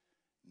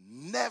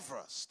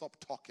 Never stop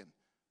talking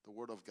the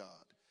word of God,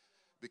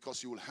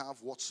 because you will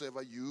have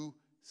whatsoever you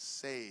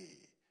say.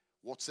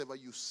 Whatsoever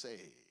you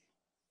say.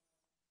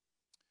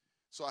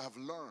 So I have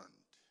learned,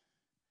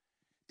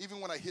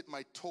 even when I hit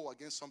my toe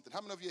against something.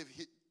 How many of you have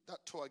hit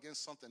that toe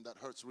against something that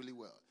hurts really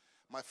well?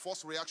 My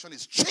first reaction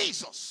is,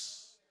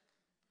 Jesus!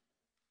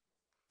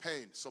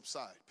 Pain,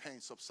 subside. Pain,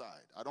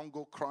 subside. I don't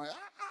go crying.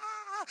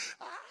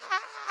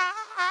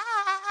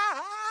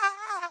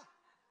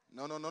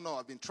 No.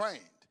 I've been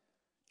trained.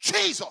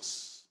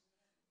 Jesus!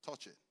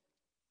 Touch it.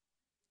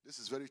 This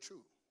is very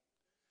true.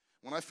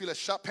 When I feel a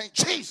sharp pain,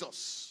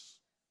 Jesus!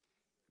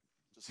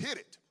 Just hit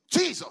it.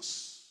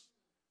 Jesus!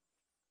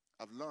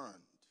 I've learned.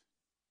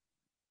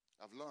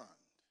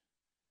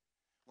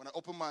 When I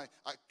open my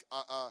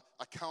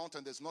account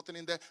and there's nothing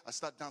in there, I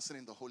start dancing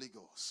in the Holy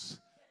Ghost.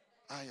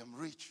 I am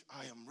rich,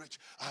 I am rich,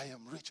 I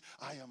am rich,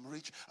 I am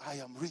rich, I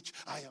am rich,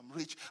 I am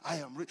rich, I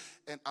am rich.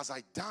 And as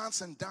I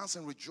dance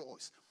and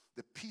rejoice,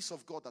 the peace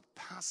of God that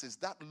passes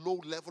that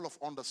low level of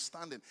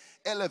understanding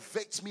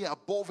elevates me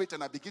above it,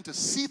 and I begin to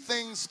see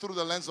things through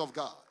the lens of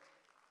God.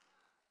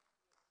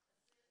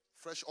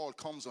 Fresh oil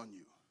comes on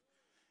you,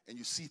 and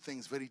you see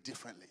things very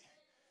differently.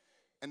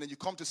 And then you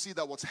come to see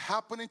that what's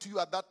happening to you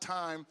at that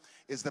time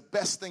is the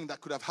best thing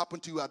that could have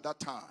happened to you at that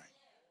time.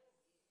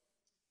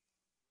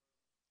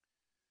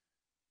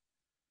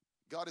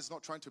 God is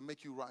not trying to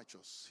make you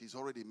righteous. He's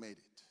already made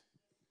it.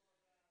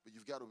 But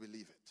you've got to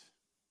believe it.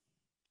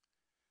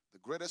 The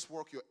greatest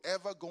work you're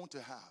ever going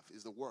to have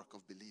is the work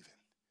of believing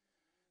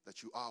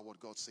that you are what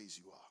God says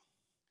you are.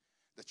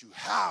 That you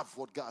have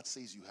what God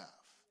says you have.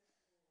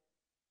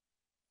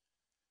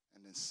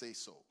 And then say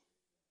so.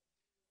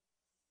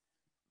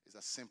 It's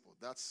as simple.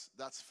 That's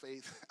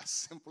faith, as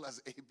simple as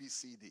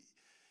ABCD.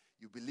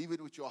 You believe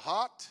it with your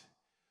heart,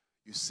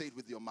 you say it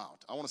with your mouth.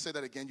 I want to say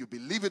that again. You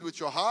believe it with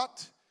your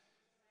heart,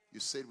 you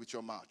say it with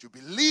your mouth. You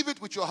believe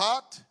it with your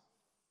heart,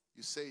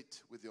 you say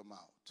it with your mouth.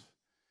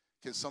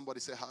 Can somebody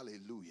say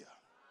hallelujah?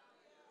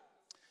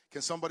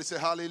 Can somebody say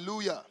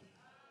hallelujah?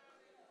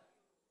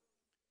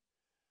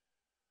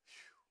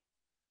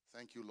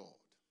 Thank you, Lord.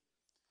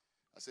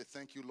 I say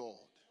thank you, Lord.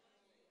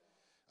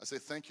 I say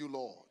thank you,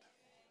 Lord.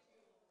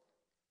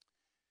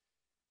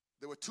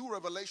 There were 2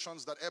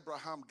 revelations that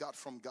Abraham got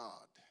from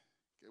God.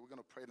 Okay, we're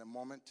going to pray in a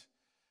moment.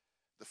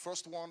 The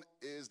first one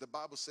is, the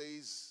Bible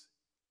says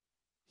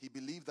he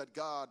believed that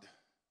God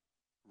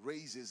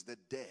raises the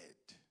dead.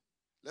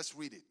 Let's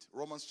read it.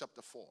 Romans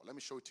chapter 4. Let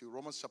me show it to you.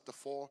 Romans chapter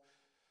 4,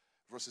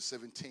 verses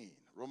 17.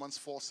 Romans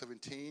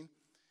 4:17.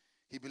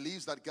 He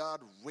believes that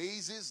God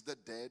raises the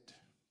dead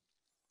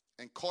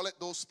and call it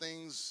those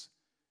things.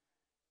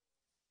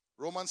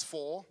 Romans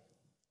 4,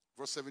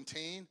 verse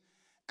 17.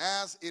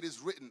 As it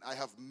is written, I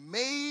have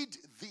made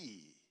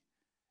thee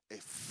a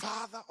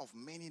father of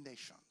many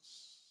nations.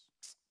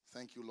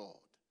 Thank you, Lord.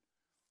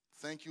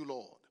 Thank you,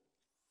 Lord.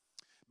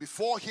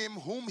 Before him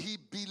whom he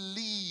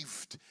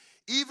believed,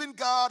 even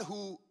God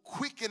who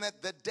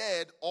quickeneth the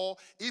dead, or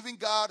even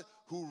God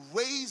who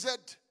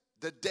raiseth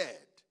the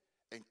dead,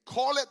 and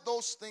calleth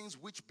those things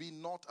which be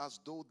not as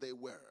though they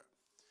were.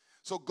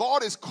 So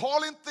God is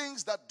calling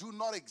things that do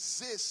not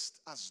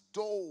exist as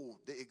though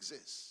they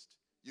exist.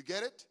 You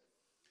get it?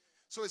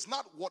 So it's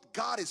not what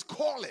God is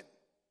calling.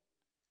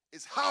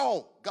 It's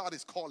how God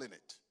is calling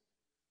it.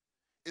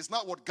 It's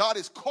not what God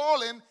is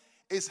calling.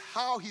 It's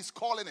how he's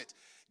calling it.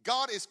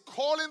 God is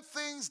calling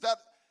things that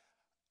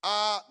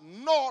are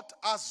not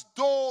as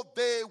though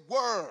they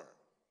were.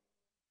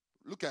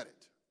 Look at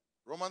it.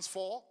 Romans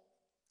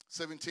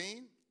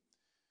 4:17.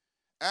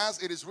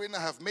 As it is written, I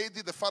have made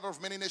thee the father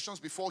of many nations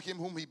before him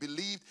whom he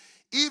believed,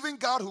 even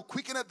God who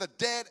quickeneth the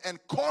dead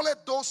and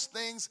calleth those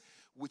things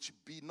which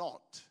be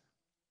not.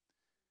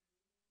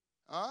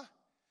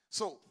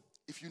 So,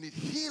 if you need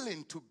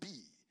healing to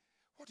be,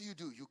 what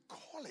do? You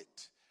call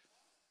it.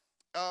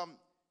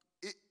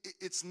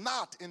 It's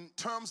not in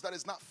terms that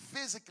is not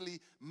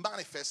physically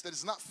manifested,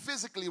 it's not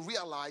physically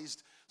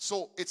realized.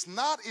 So it's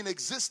not in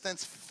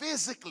existence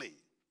physically.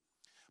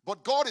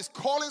 But God is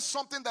calling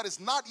something that is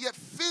not yet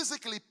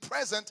physically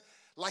present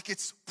like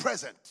it's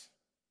present.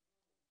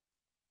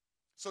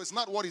 So it's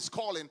not what he's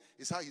calling,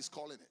 it's how he's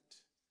calling it.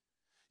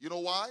 You know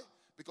why?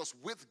 Because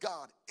with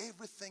God,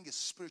 everything is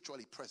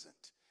spiritually present.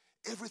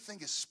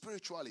 Everything is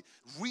spiritually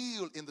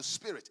real in the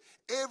spirit.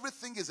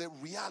 Everything is a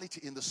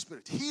reality in the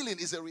spirit. Healing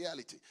is a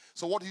reality.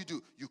 So what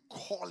do? You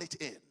call it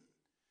in.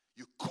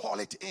 You call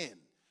it in.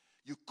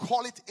 You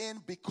call it in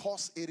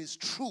because it is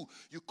true.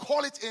 You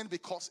call it in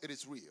because it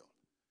is real.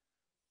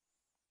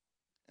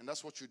 And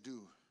that's what you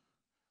do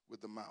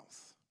with the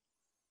mouth.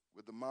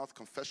 With the mouth,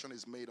 confession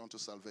is made unto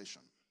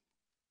salvation.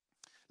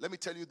 Let me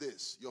tell you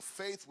this. Your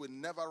faith will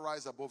never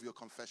rise above your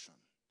confession.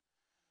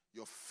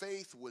 Your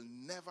faith will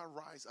never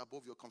rise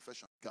above your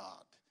confession.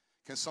 God.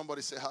 Can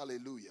somebody say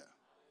hallelujah?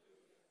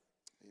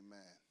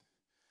 Amen.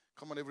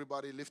 Come on,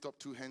 everybody. Lift up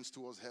two hands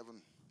towards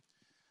heaven.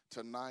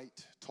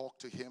 Tonight, talk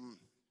to him.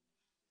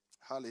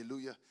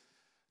 Hallelujah.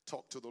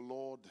 Talk to the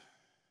Lord.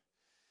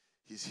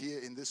 He's here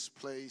in this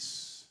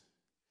place.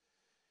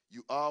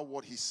 You are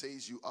what he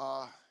says you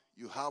are.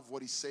 You have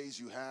what he says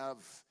you have.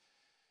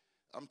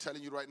 I'm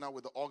telling you right now,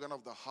 with the organ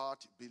of the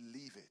heart,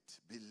 believe it,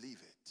 believe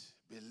it,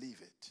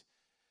 believe it.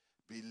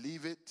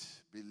 Believe it,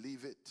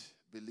 believe it,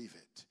 believe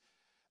it.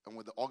 And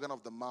with the organ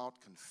of the mouth,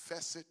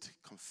 confess it,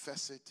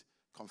 confess it,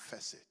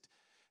 confess it.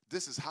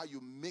 This is how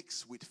you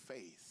mix with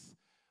faith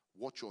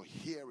what you're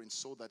hearing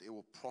so that it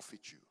will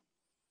profit you.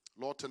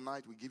 Lord,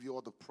 tonight we give you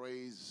all the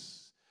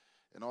praise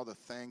and all the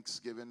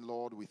thanksgiving.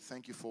 Lord, we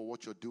thank you for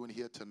what you're doing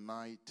here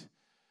tonight.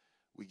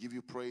 We give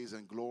you praise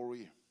and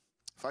glory.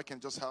 If I can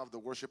just have the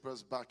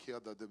worshipers back here,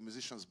 the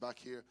musicians back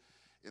here,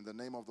 in the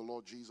name of the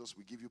Lord Jesus,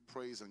 we give you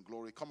praise and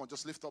glory. Come on,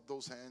 just lift up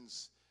those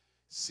hands.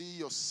 See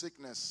your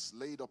sickness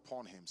laid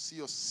upon him. See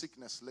your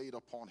sickness laid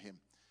upon him.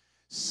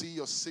 See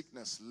your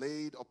sickness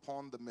laid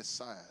upon the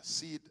Messiah.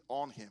 See it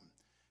on him.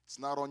 It's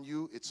not on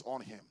you, it's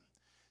on him.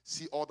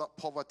 See all that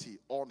poverty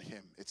on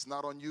him. It's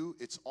not on you,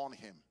 it's on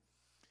him.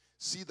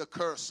 See the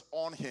curse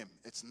on him.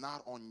 It's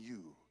not on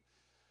you.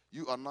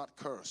 You are not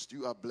cursed,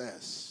 you are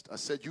blessed. I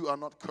said you are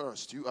not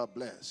cursed, you are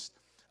blessed.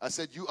 I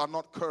said you are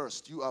not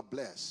cursed, you are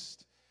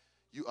blessed.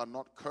 You are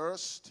not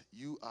cursed,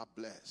 you are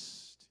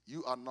blessed.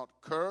 You are not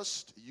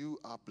cursed, you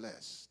are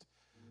blessed.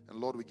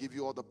 And Lord, we give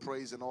you all the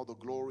praise and all the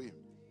glory.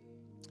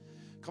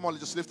 Come on,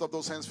 just lift up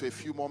those hands for a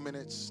few more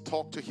minutes.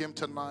 Talk to him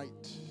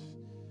tonight.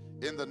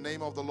 In the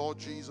name of the Lord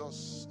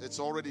Jesus. It's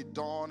already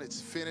done,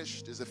 it's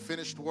finished, it's a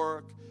finished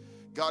work.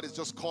 God is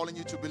just calling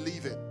you to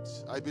believe it.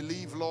 I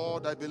believe,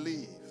 Lord, I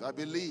believe. I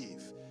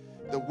believe.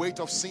 The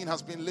weight of sin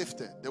has been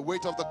lifted. The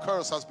weight of the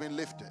curse has been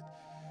lifted.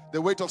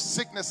 The weight of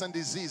sickness and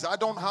disease. I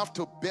don't have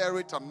to bear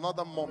it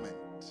another moment.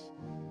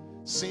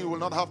 Sin will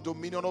not have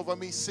dominion over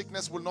me.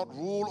 Sickness will not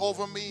rule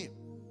over me.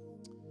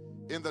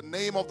 In the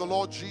name of the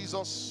Lord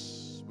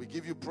Jesus, we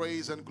give you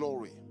praise and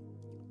glory.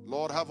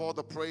 Lord, have all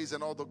the praise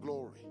and all the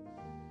glory.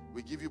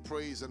 We give you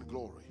praise and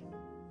glory.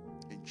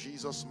 In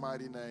Jesus'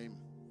 mighty name.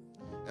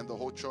 And the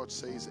whole church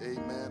says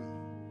amen.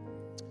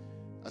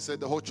 I said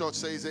the whole church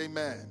says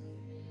amen.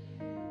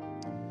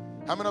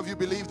 How many of you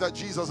believe that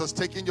Jesus has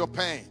taken your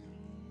pain?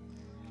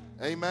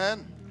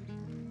 Amen.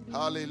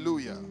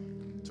 Hallelujah.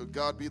 To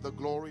God be the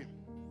glory.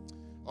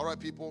 All right,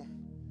 people.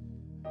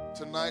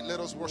 Tonight, let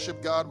us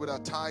worship God with our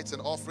tithes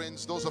and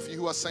offerings. Those of you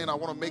who are saying, I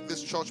want to make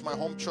this church my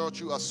home church,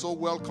 you are so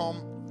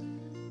welcome.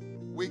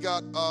 We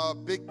got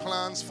big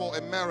plans for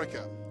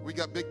America. We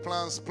got big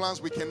plans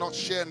we cannot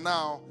share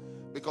now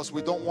because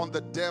we don't want the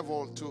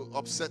devil to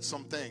upset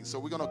some things. So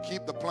we're going to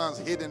keep the plans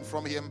hidden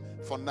from him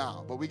for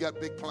now. But we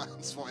got big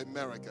plans for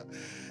America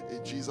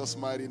in Jesus'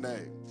 mighty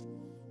name.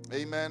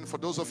 Amen. For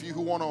those of you who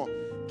want to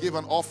give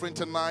an offering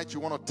tonight, you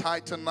want to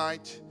tithe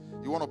tonight,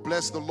 you want to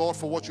bless the Lord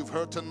for what you've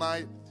heard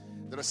tonight,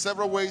 there are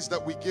several ways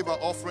that we give our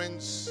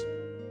offerings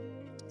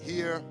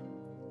here.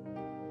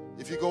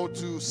 If you go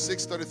to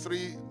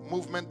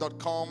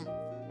 633movement.com,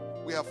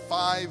 we have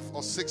 5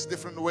 or 6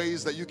 different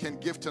ways that you can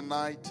give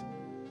tonight.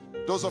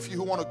 Those of you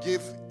who want to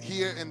give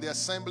here in the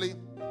assembly,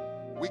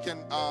 we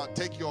can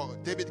take your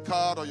debit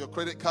card or your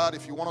credit card.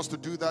 If you want us to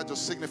do that,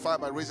 just signify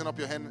by raising up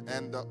your hand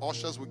and the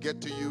ushers will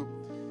get to you.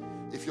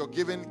 If you're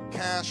giving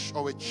cash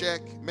or a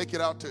check, make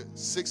it out to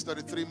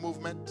 633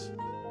 Movement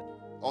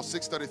or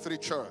 633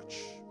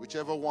 Church,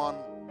 whichever one.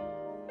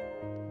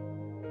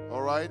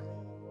 All right?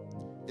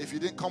 If you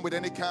didn't come with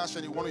any cash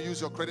and you want to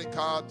use your credit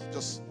card,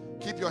 just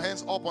keep your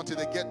hands up until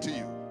they get to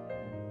you.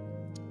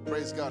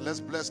 Praise God. Let's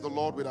bless the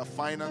Lord with our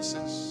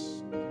finances.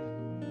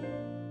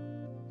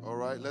 All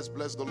right, let's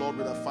bless the Lord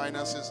with our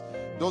finances.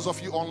 Those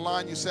of you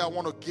online, you say, I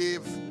want to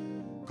give,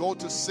 go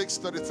to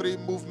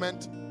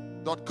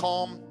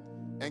 633movement.com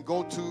and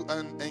go to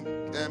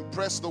and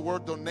press the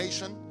word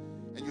donation.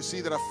 And you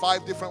see there are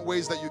 5 different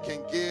ways that you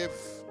can give.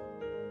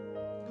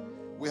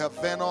 We have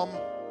Venom.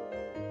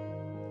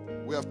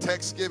 We have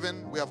text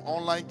giving. We have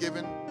online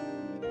giving.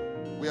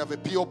 We have a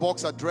P.O.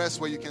 box address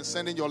where you can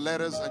send in your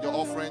letters and your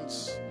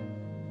offerings.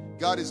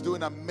 God is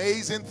doing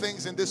amazing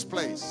things in this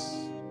place.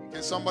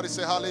 Can somebody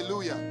say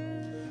hallelujah?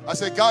 I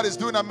said, God is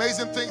doing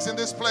amazing things in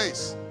this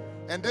place.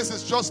 And this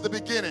is just the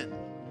beginning.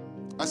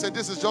 I said,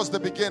 this is just the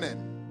beginning.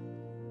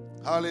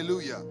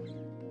 Hallelujah.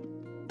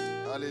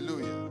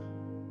 Hallelujah.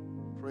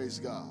 Praise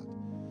God.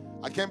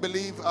 I can't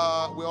believe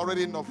we're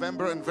already in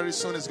November, and very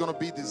soon it's going to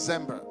be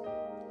December.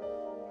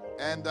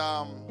 And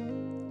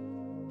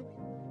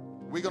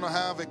we're going to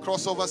have a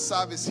crossover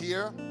service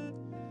here.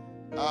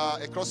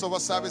 A crossover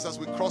service as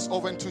we cross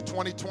over into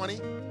 2020.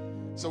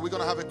 So we're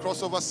going to have a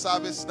crossover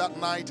service that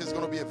night. Is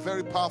going to be a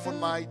very powerful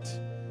night.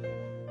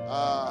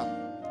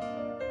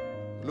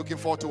 Looking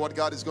forward to what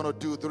God is going to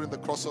do during the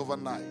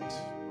crossover night.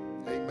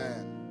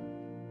 Amen.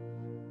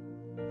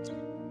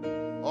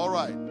 All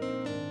right.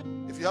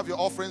 If you have your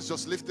offerings,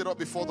 just lift it up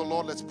before the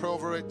Lord. Let's pray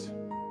over it.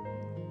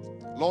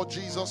 Lord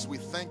Jesus, we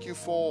thank you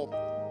for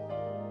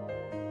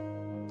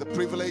the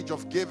privilege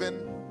of giving,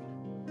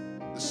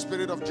 the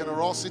spirit of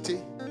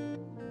generosity,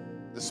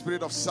 the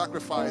spirit of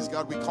sacrifice.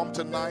 God, we come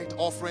tonight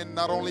offering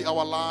not only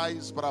our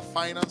lives, but our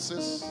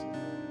finances.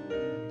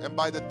 And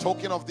by the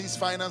token of these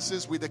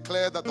finances, we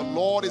declare that the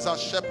Lord is our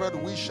shepherd.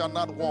 We shall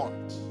not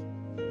want.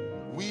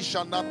 We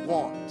shall not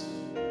want.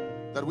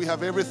 That we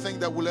have everything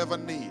that we'll ever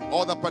need.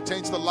 All that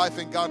pertains to life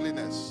and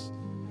godliness.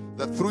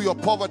 That through your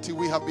poverty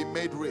we have been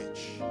made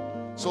rich.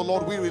 So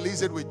Lord, we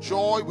release it with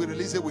joy. We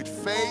release it with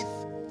faith.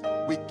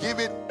 We give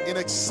it in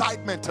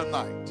excitement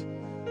tonight.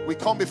 We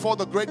come before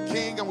the great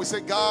King and we say,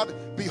 God,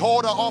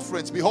 behold our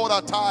offerings, behold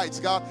our tithes,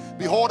 God.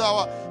 Behold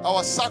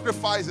our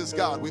sacrifices,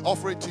 God. We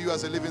offer it to you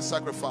as a living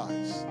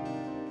sacrifice.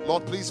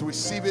 Lord, please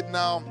receive it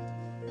now.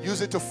 Use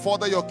it to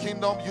further your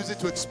kingdom. Use it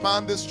to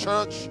expand this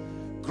church.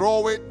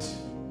 Grow it.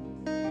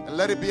 And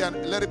let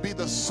it be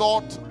the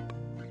salt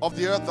of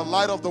the earth, the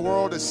light of the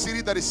world, a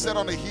city that is set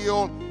on a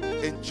hill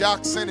in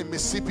Jackson, in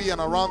Mississippi, and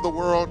around the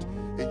world.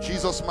 In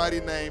Jesus' mighty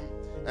name.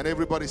 And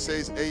everybody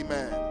says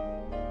amen.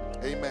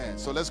 Amen.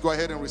 So let's go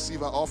ahead and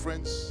receive our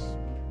offerings.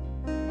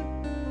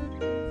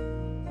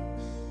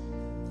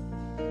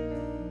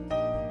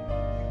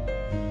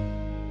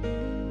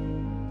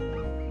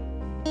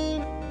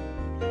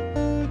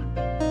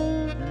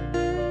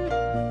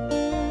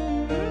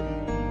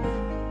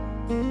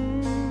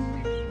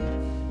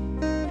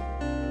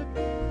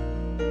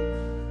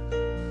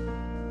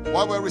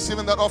 While we're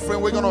receiving that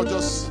offering, we're going to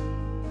just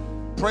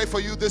pray for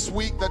you this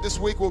week, that this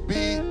week will be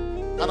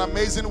an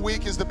amazing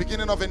week. It's the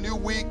beginning of a new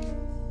week.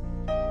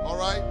 All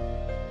right.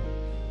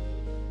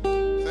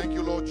 Thank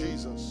you, Lord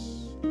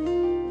Jesus.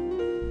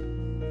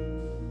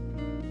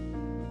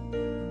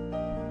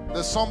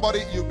 There's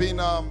somebody, you've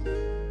been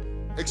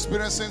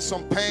experiencing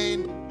some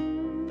pain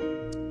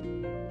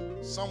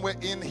somewhere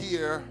in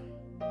here.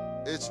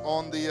 It's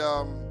on the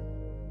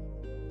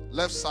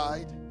left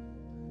side,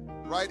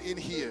 right in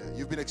here.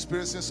 You've been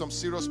experiencing some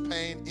serious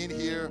pain in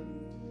here.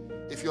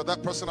 If you're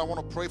that person, I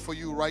want to pray for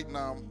you right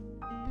now.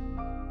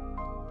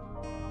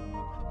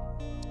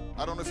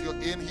 I don't know if you're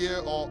in here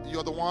or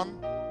you're the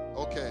one.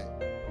 Okay.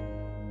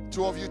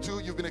 Two of you too.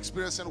 You've been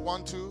experiencing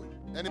one, two.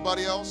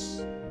 Anybody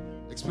else?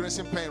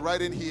 Experiencing pain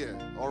right in here.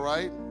 All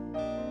right.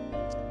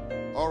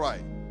 All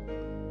right.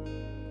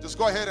 Just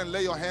go ahead and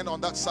lay your hand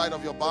on that side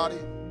of your body.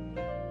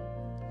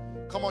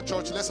 Come on,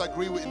 church. Let's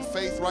agree in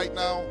faith right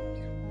now.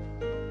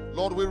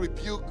 Lord, we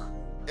rebuke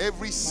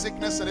every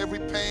sickness and every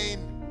pain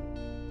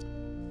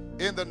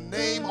in the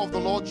name of the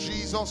Lord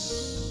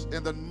Jesus.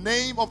 In the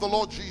name of the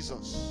Lord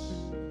Jesus.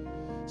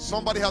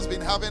 Somebody has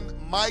been having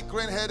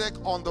migraine headache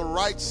on the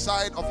right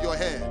side of your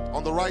head,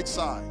 on the right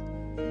side.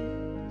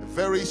 A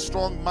very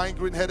strong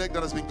migraine headache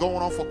that has been going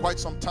on for quite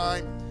some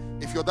time.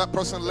 If you're that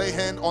person, lay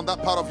hand on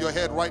that part of your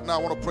head right now.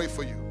 I want to pray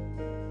for you.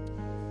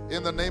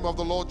 In the name of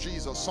the Lord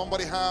Jesus.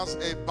 Somebody has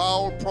a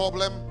bowel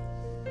problem.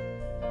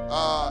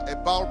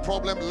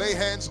 Lay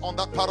hands on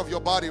that part of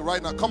your body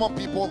right now. Come on,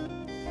 people.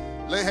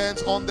 Lay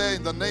hands on there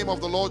in the name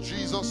of the Lord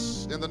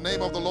Jesus. In the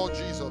name of the Lord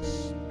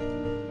Jesus.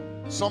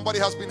 Somebody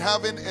has been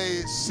having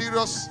a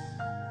serious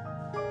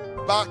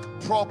back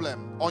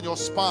problem on your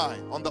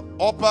spine, on the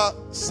upper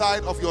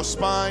side of your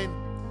spine,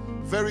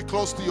 very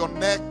close to your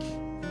neck.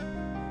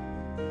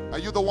 Are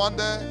you the one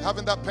there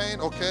having that pain?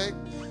 Okay.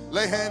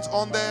 Lay hands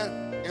on there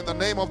in the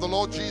name of the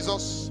Lord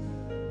Jesus.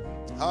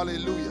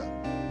 Hallelujah.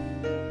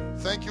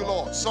 Thank you,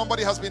 Lord.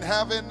 Somebody has been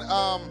having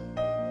a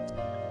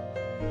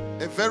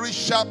very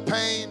sharp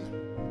pain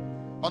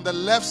on the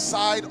left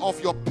side of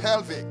your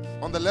pelvic.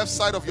 On the left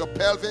side of your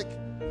pelvic.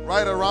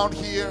 Right around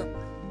here,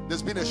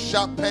 there's been a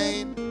sharp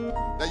pain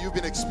that you've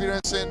been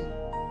experiencing.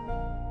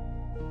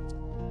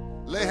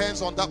 Lay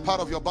hands on that part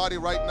of your body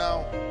right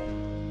now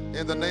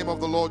in the name of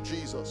the Lord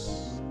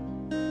Jesus.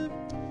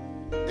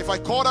 If I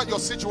called out your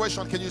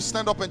situation, can you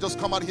stand up and just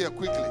come out here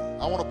quickly?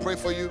 I want to pray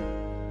for you.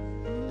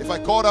 If I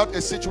called out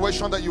a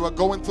situation that you are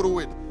going through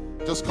it,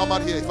 just come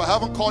out here. If I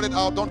haven't called it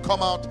out, don't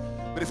come out.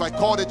 But if I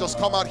called it, just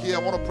come out here. I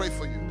want to pray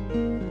for you.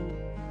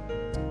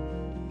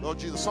 Lord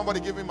Jesus, somebody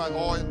give me my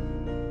oil.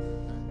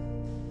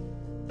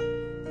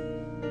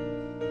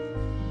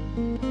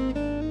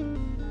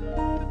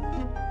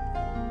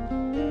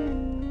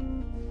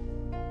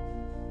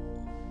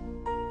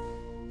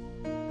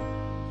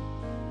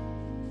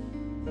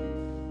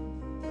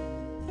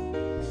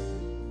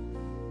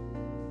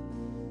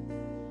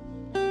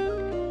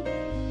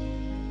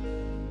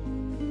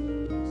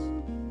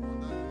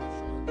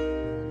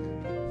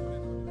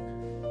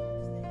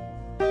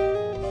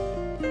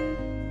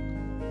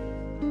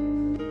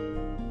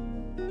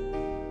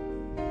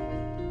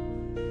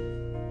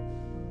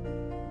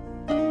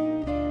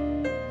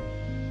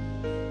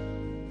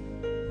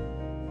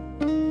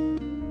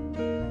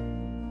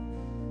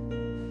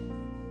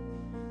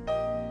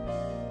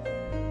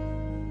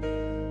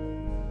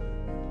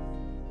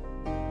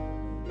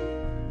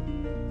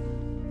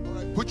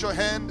 Put your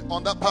hand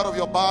on that part of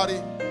your body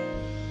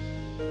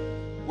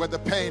where the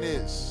pain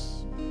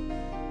is.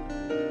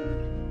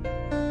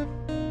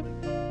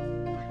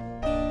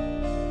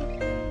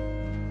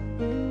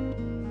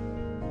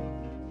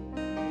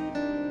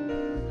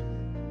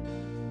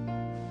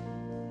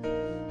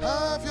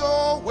 Have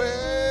your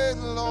way,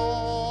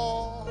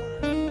 Lord.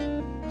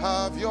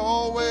 Have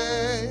your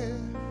way.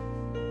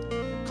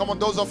 Come on,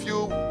 those of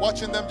you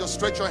watching them, just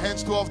stretch your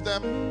hands, two of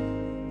them.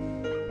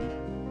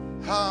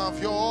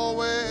 Have your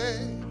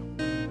way.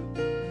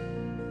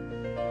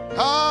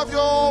 Have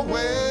your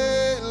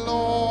way,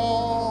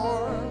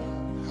 Lord.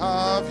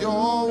 Have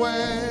your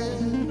way.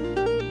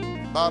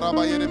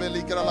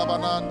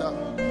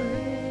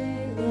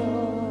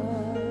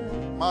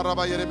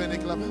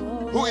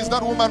 Who is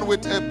that woman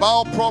with a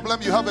bowel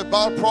problem? You have a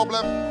bowel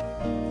problem?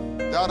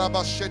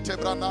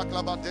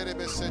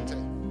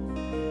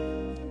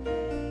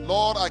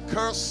 Lord, I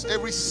curse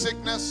every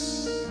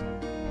sickness.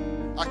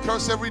 I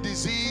curse every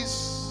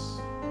disease.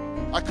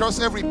 I curse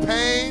every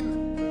pain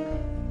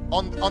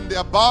on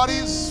their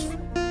bodies,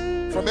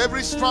 from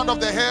every strand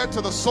of their hair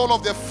to the sole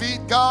of their feet.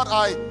 God,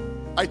 I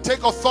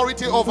take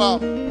authority over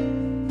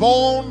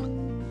bone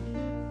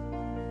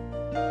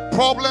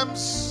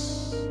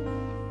problems.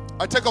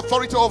 I take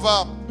authority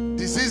over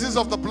diseases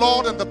of the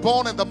blood and the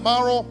bone and the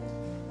marrow,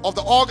 of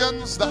the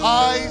organs, the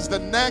eyes, the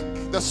neck,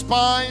 the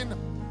spine,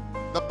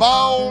 the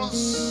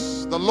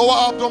bowels, the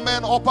lower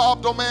abdomen, upper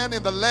abdomen,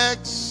 in the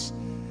legs,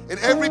 in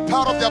every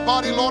part of their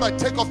body. Lord, I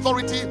take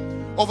authority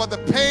over the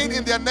pain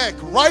in their neck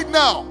right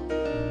now,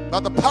 by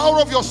the power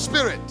of your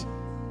Spirit.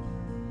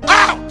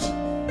 Out!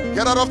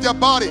 Get out of their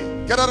body,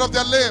 get out of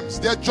their limbs,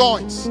 their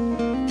joints,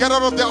 get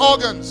out of their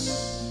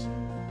organs.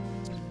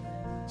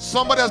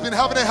 Somebody has been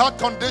having a heart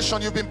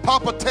condition, you've been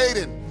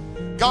palpitating.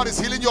 God is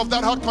healing you of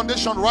that heart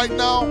condition right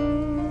now.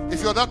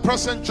 If you're that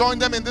person, join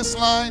them in this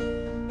line.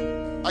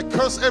 I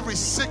curse every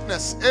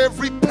sickness,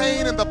 every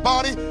pain in the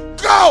body.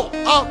 Go!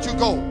 Out you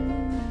go.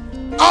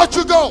 Out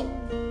you go.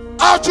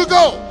 Out you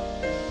go.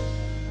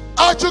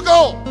 Out you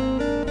go.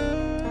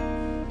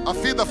 I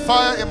feel the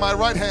fire in my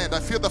right hand. I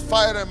feel the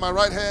fire in my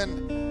right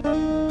hand.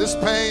 This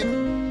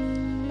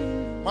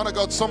pain. Man of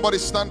God, somebody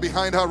stand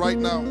behind her right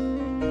now.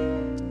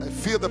 I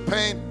feel the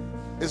pain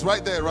is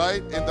right there,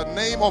 right? In the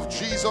name of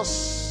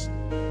Jesus.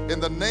 In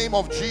the name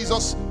of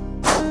Jesus.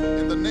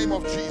 In the name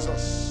of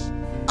Jesus.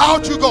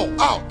 Out you go.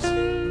 Out.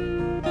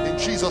 In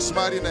Jesus'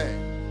 mighty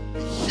name.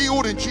 Be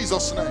healed in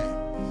Jesus'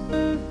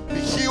 name. Be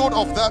healed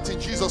of that in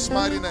Jesus'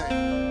 mighty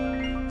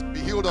name. Be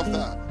healed of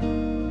that.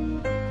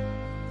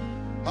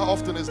 How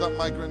often is that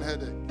migraine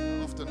headache?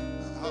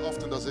 How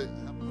often does it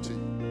happen to you?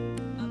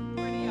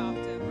 Pretty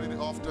often. Pretty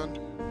often.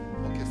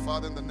 Okay,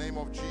 Father, in the name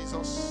of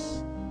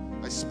Jesus,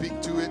 I speak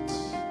to it.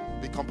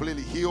 Be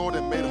completely healed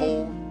and made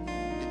whole.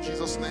 In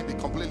Jesus' name, be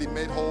completely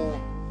made whole.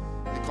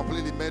 Be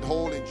completely made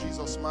whole in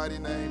Jesus' mighty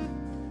name.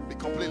 Be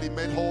completely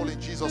made whole in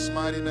Jesus'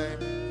 mighty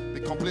name.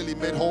 Be completely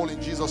made whole in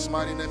Jesus'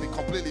 mighty name. Be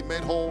completely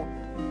made whole.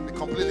 Be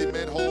completely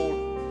made whole.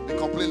 Be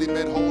completely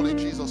made whole in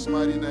Jesus'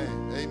 mighty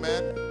name.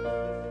 Amen.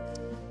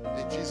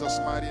 In Jesus'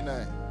 mighty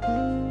name.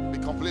 Be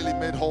completely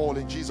made whole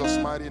in Jesus'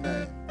 mighty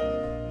name.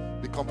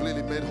 Be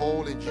completely made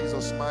whole in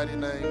Jesus' mighty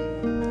name.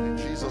 In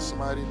Jesus'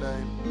 mighty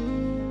name.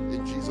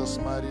 In Jesus'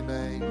 mighty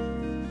name.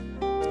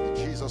 In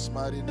Jesus'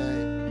 mighty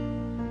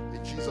name.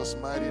 In Jesus'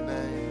 mighty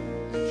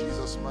name. In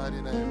Jesus'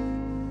 mighty name.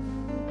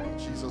 In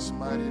Jesus'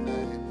 mighty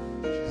name.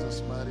 In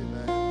Jesus' mighty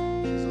name.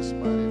 In Jesus'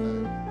 mighty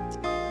name.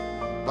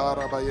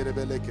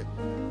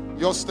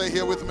 You'll stay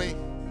here with me.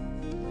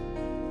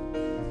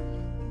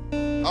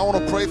 I want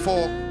to pray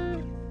for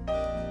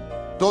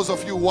those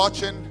of you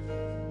watching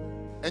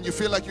and you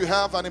feel like you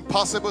have an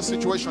impossible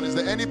situation. Is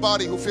there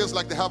anybody who feels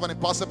like they have an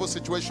impossible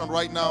situation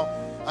right now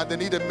and they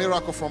need a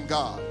miracle from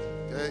God?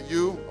 Okay,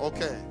 you?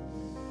 Okay.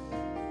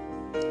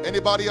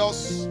 Anybody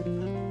else?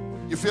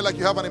 You feel like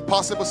you have an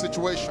impossible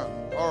situation?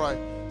 All right.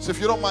 So if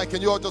you don't mind, can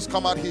you all just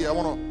come out here? I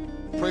want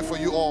to pray for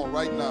you all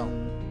right now.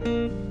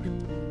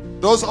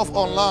 Those of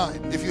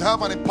online, if you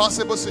have an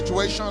impossible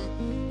situation,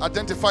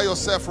 identify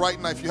yourself right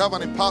now. If you have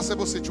an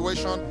impossible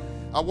situation,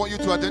 I want you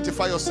to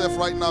identify yourself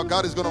right now.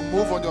 God is going to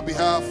move on your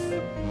behalf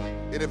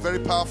in a very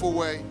powerful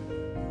way.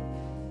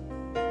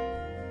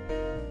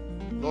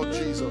 Lord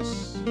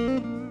Jesus,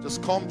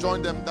 just come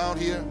join them down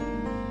here.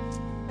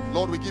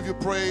 Lord, we give you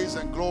praise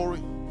and glory.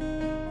 In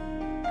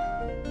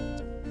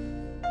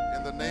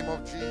the name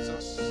of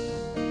Jesus.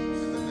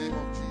 In the name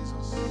of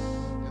Jesus.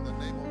 In the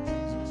name of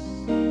Jesus.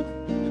 In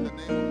the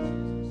name of Jesus.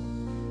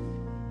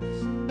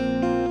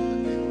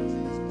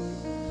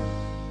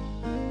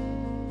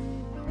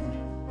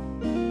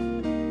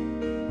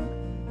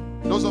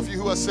 Those of you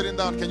who are sitting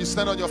down, can you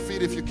stand on your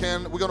feet if you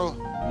can? We're going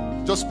to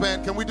just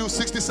spend, can we do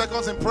 60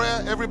 seconds in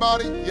prayer,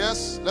 everybody?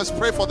 Yes? Let's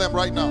pray for them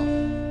right now.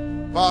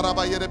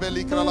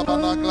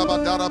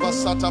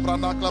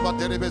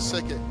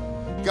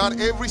 God,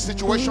 every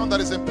situation that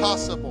is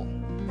impossible,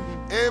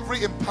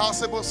 every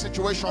impossible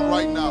situation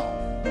right now.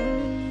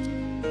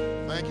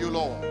 Thank you,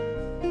 Lord.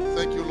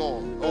 Thank you,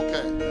 Lord.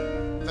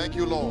 Okay. Thank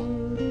you, Lord.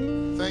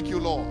 Thank you,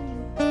 Lord.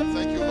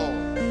 Thank you,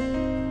 Lord.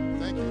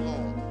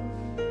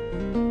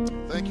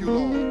 you,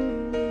 Lord.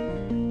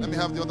 Let me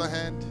have the other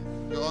hand.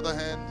 Your other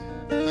hand.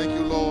 Thank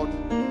you, Lord.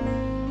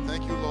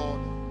 Thank you, Lord.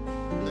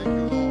 Thank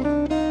you,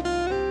 Lord.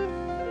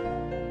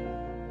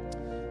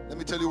 Let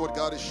me tell you what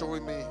God is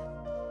showing me.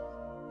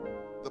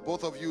 The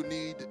both of you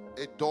need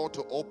a door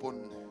to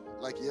open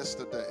like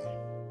yesterday.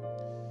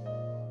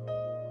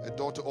 A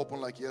door to open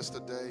like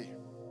yesterday.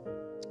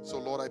 So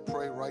Lord, I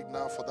pray right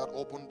now for that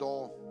open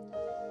door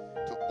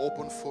to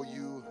open for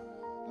you.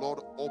 Lord,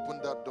 open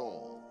that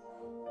door.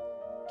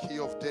 Key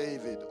of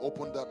David,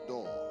 open that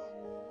door.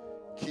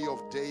 Key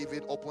of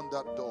David, open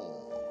that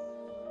door.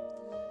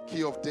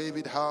 Key of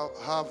David,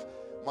 have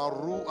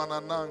Maru and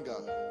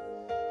Ananga.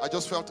 I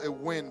just felt a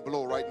wind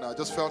blow right now. I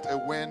just felt a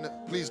wind.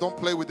 Please don't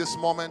play with this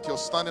moment. You're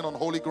standing on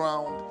holy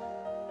ground.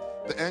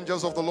 The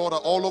angels of the Lord are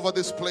all over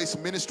this place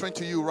ministering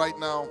to you right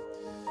now.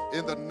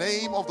 In the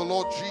name of the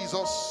Lord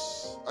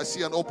Jesus, I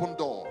see an open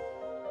door.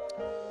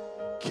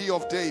 Key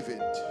of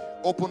David,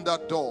 open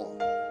that door.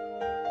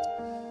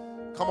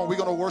 Come on, we're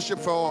going to worship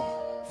for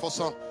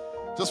some,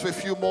 just for a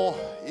few more.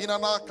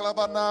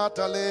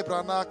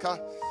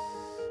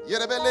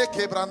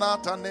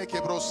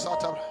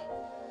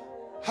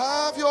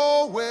 Have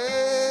your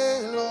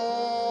way,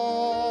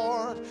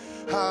 Lord.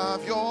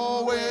 Have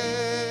your way.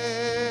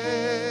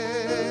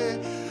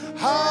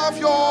 Have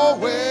your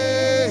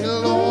way,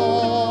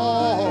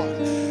 Lord.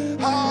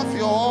 Have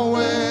your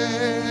way.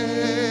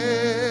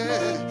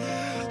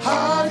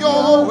 Have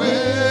your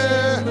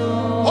way.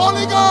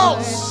 Holy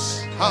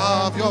Ghost,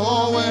 have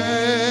your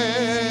way.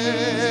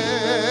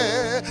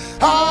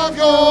 Have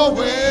your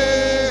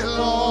way,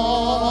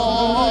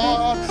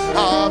 Lord.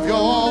 Have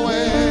your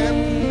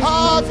way.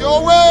 Have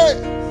your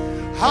way.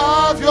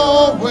 Have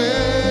your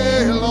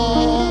way,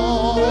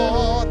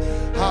 Lord.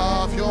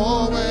 Have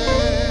your way.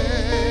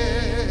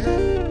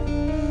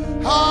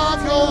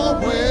 Have your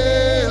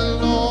way,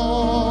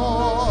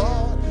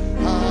 Lord.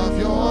 Have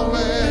your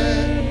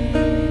way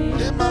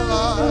in my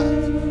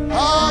life.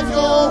 Have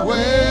your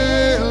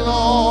way,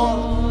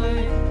 Lord.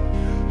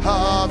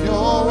 Have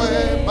your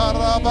way.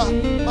 Maraba,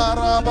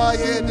 maraba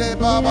yede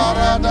baba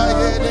rada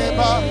yede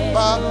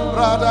baba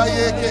rada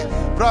yeke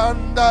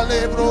branda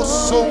lebro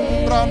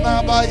sombra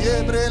naba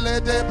yebrele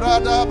de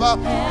bradaba.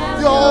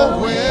 Your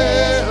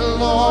way,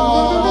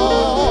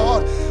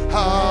 Lord.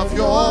 Have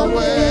your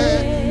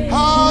way.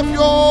 Have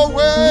your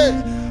way.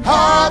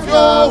 Have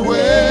your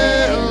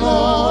way,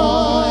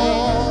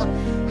 Lord.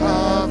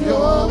 Have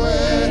your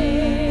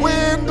way.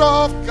 Wind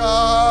of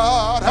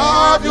God,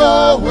 have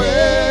your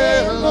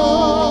way,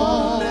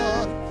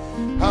 Lord.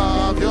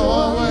 Have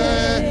your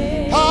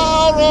way.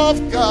 Power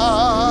of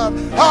God,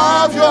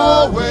 have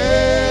your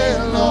way,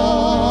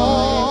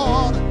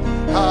 Lord.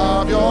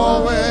 Have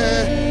your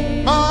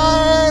way.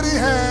 Mighty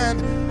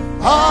hand,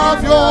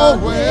 have your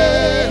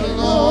way,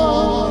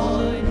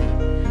 Lord.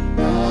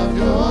 Have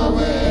your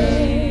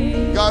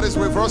way. God is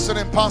reversing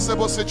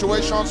impossible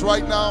situations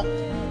right now.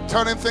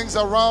 Turning things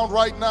around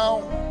right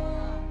now.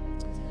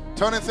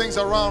 Turning things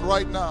around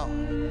right now.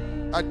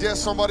 I dare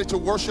somebody to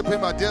worship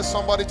him. I dare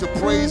somebody to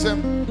praise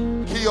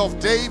him. Key of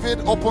David,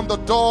 open the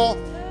door.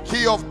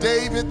 Key of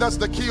David, that's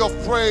the key of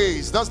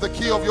praise. That's the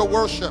key of your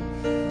worship.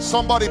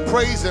 Somebody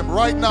praise him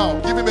right now.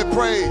 Give him a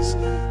praise.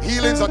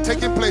 Healings are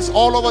taking place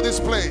all over this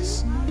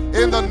place.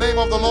 In the name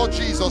of the Lord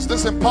Jesus,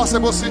 this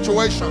impossible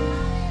situation.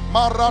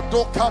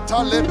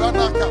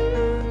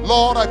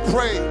 Lord, I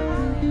pray.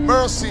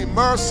 Mercy,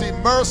 mercy,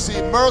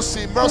 mercy,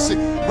 mercy, mercy.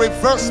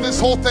 Reverse this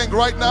whole thing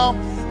right now.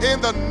 In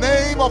the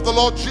name of the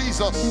Lord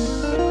Jesus.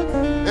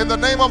 In the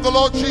name of the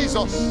Lord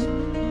Jesus.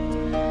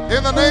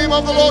 In the name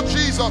of the Lord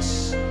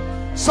Jesus.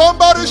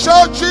 Somebody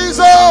shout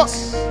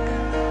Jesus.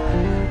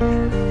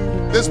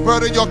 This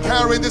burden you're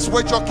carrying, this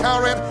weight you're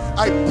carrying,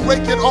 I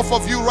break it off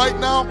of you right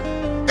now.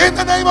 In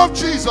the name of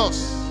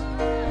Jesus.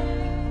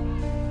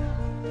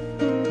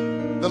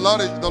 The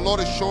Lord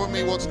is showing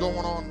me what's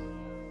going on.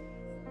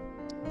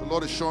 The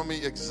Lord is showing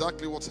me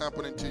exactly what's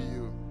happening to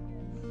you.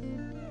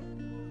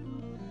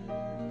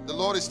 The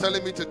Lord is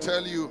telling me to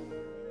tell you,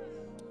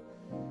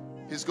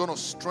 He's going to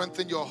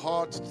strengthen your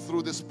heart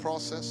through this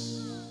process.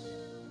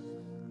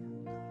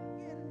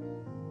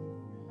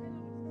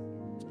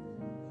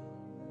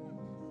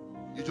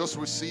 You just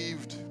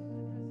received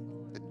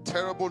a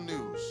terrible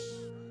news,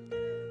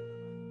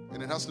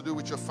 and it has to do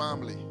with your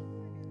family.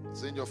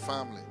 It's in your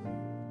family.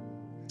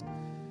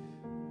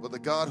 But the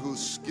God who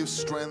gives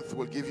strength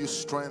will give you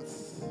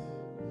strength.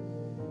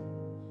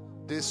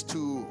 This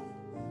too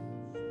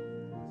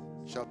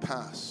shall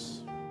pass.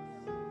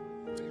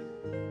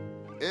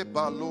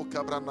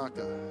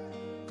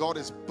 God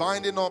is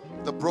binding up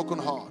the broken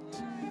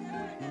heart.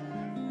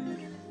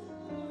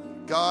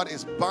 God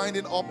is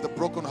binding up the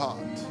broken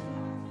heart.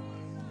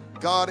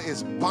 God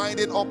is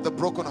binding up the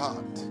broken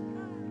heart.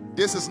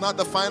 This is not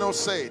the final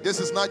say. This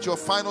is not your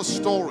final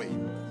story.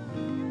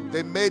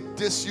 They may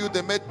diss you.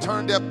 They may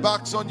turn their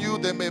backs on you.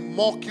 They may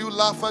mock you,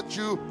 laugh at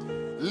you,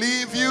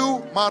 leave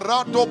you. But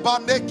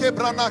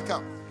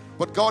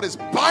God is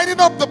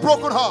binding up the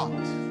broken heart.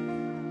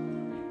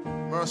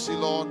 Mercy,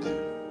 Lord.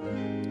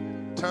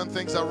 Turn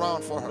things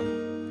around for her.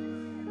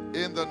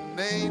 In the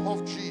name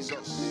of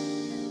Jesus.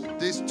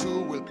 This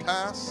too will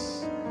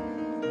pass.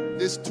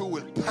 This too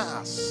will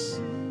pass.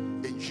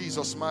 In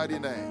Jesus' mighty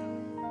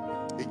name.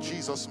 In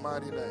Jesus'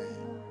 mighty name.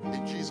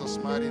 In Jesus'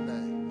 mighty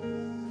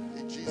name.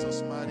 In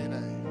Jesus' mighty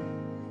name.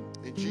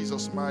 In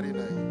Jesus' mighty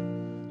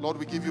name. Lord,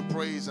 we give you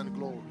praise and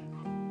glory.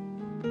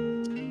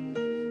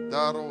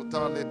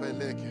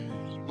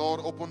 Lord,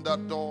 open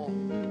that door.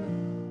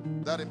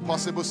 That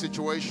impossible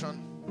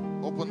situation.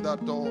 Open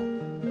that door.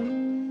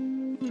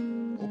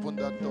 Open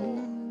that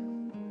door.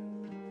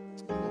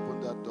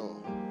 Open that door.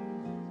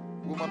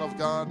 Woman of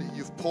God,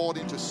 you've poured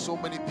into so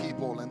many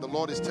people, and the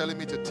Lord is telling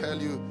me to tell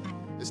you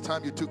it's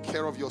time you took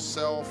care of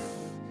yourself.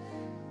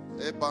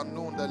 And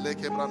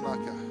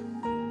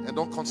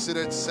don't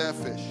consider it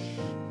selfish.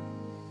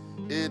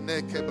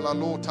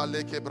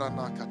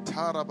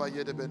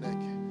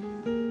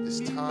 It's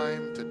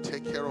time to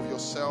take care of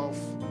yourself,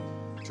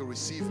 to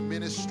receive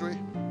ministry.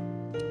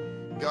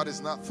 God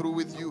is not through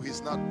with you.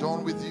 He's not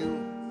done with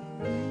you.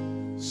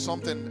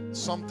 Something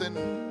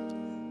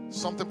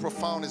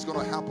profound is going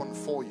to happen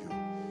for you.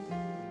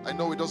 I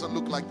know it doesn't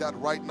look like that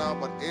right now,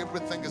 but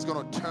everything is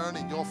going to turn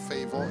in your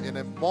favor in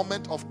a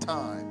moment of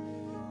time.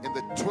 In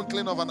the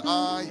twinkling of an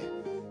eye,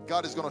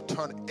 God is going to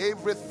turn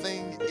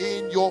everything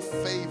in your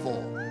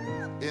favor.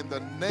 In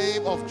the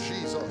name of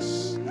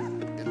Jesus.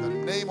 In the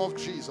name of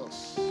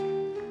Jesus.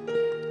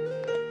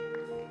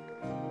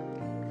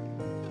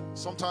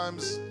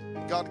 Sometimes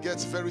God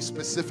gets very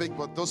specific,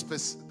 but those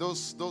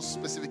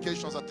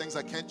specifications are things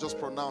I can't just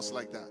pronounce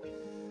like that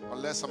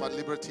unless I'm at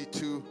liberty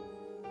to.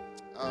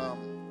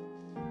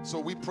 So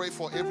we pray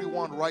for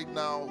everyone right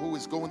now who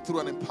is going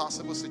through an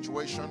impossible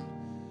situation,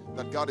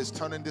 that God is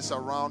turning this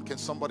around. Can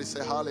somebody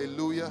say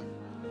hallelujah?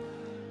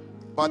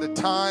 By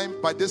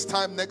this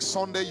time next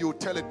Sunday, you'll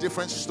tell a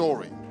different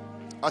story.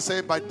 I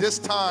say by this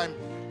time,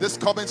 this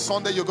coming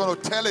Sunday, you're going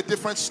to tell a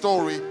different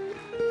story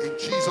in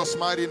Jesus'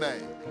 mighty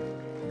name.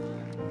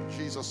 In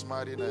Jesus'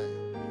 mighty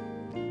name.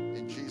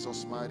 In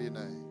Jesus' mighty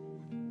name.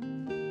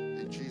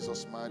 In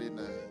Jesus' mighty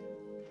name.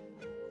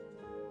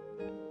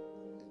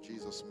 In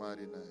Jesus'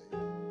 mighty name.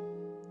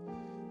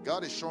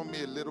 God has shown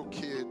me a little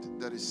kid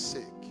that is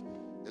sick.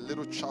 A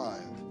little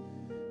child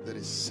that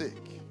is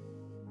sick.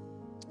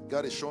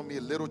 God has shown me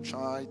a little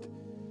child.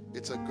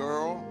 It's a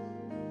girl.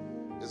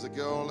 It's a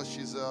girl.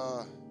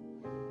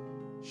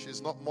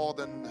 She's not more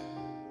than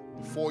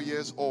 4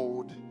 years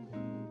old.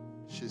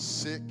 She's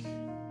sick,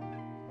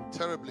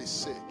 terribly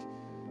sick.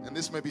 And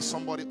this may be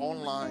somebody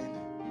online.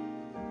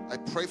 I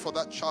pray for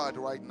that child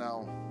right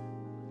now.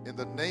 In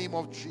the name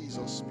of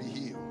Jesus, be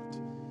healed.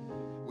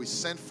 We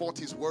sent forth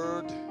His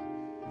word,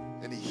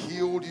 and He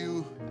healed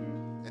you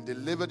and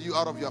delivered you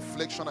out of your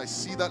affliction. I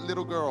see that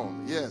little girl.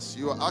 Yes,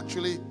 you are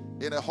actually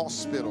in a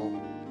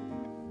hospital,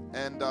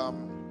 and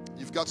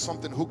you've got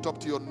something hooked up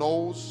to your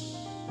nose.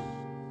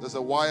 There's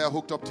a wire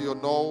hooked up to your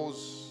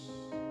nose.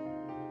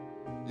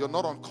 You're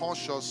not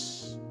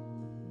unconscious.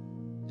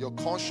 You're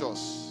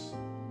conscious,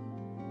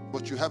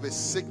 but you have a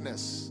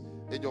sickness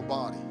in your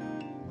body.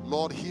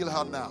 Lord, heal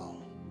her now.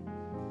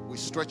 We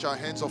stretch our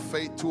hands of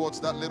faith towards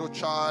that little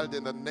child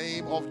in the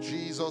name of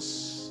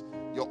Jesus.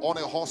 You're on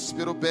a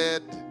hospital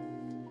bed.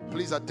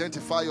 Please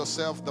identify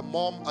yourself. The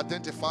mom,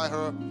 identify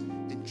her.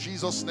 In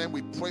Jesus' name,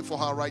 we pray for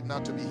her right now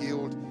to be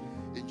healed.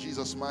 In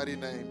Jesus' mighty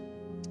name,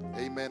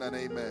 amen and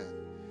amen.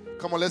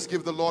 Come on, let's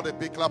give the Lord a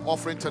big clap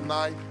offering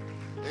tonight.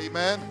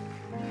 Amen.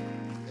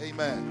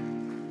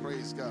 Amen.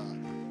 Praise God.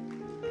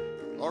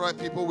 All right,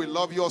 people, we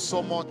love you all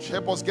so much.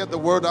 Help us get the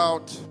word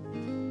out.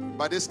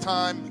 By this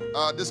time,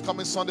 this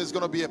coming Sunday is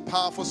going to be a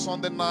powerful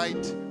Sunday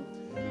night.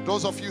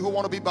 Those of you who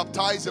want to be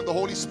baptized in the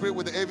Holy Spirit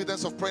with the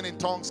evidence of praying in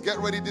tongues, get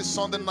ready this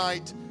Sunday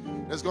night.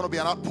 There's going to be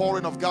an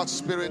outpouring of God's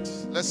Spirit.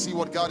 Let's see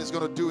what God is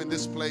going to do in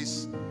this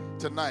place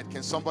tonight.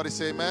 Can somebody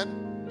say amen?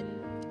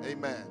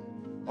 Amen.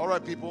 All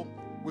right, people.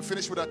 We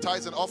finished with our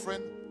tithes and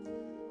offering.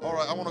 All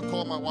right, I want to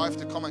call my wife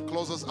to come and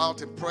close us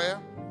out in prayer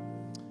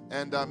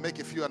and make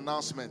a few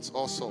announcements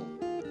also.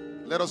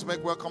 Let us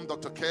make welcome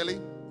Dr. Kellie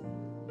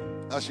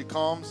as she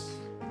comes.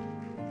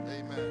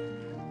 Amen.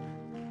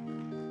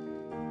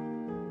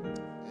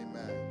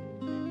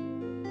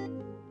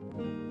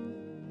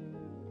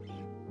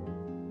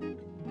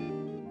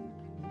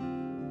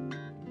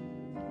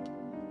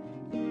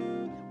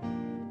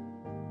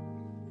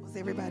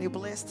 Everybody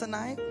blessed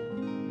tonight?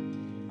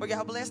 Were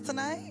y'all blessed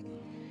tonight?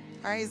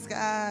 Praise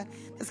God.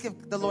 Let's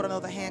give the Lord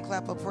another hand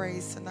clap of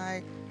praise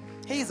tonight.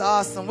 He's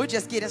awesome. We're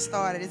just getting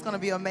started. It's going to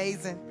be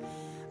amazing.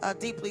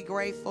 Deeply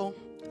grateful.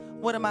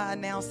 What am I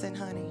announcing,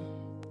 honey?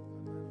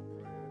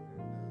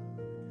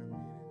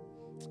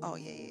 Oh,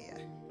 yeah.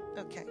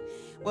 Okay.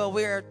 Well,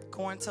 we're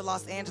going to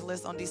Los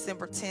Angeles on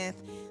December 10th.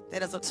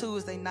 That is a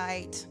Tuesday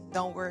night.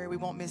 Don't worry, we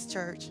won't miss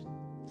church.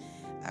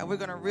 We're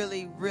going to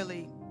really,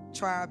 really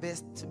try our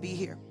best to be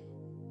here.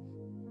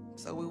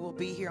 So we will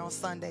be here on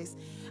Sundays.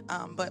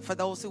 But for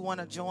those who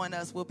want to join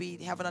us, we'll be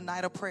having a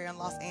night of prayer in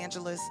Los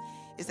Angeles.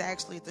 It's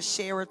actually at the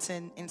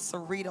Sheraton in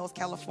Cerritos,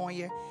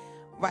 California,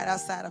 right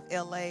outside of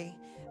LA.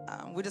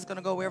 We're just going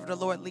to go wherever the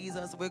Lord leads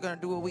us. We're going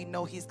to do what we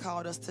know he's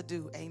called us to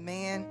do.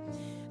 Amen.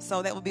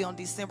 So that will be on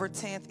December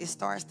 10th. It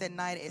starts that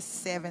night at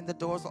 7. The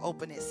doors will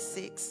open at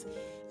 6.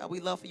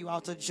 We'd love for you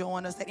all to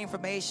join us. That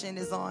information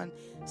is on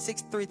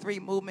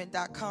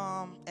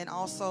 633movement.com and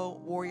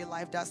also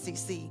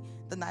warriorlife.cc,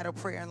 the night of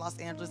prayer in Los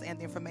Angeles, and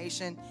the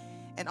information.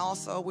 And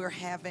also we're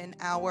having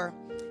our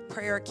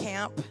prayer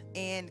camp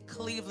in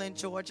Cleveland,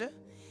 Georgia.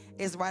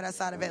 It's right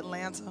outside of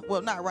Atlanta.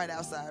 Well, not right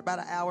outside, about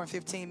an hour and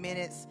 15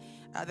 minutes.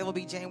 That will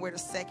be January the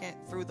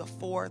 2nd through the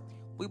 4th.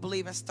 We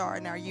believe in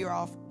starting our year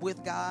off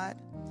with God.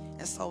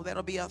 And so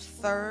that'll be a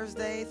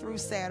Thursday through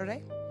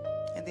Saturday.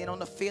 And then on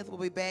the 5th, we'll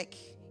be back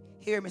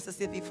here in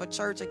Mississippi for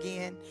church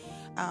again.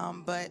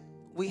 But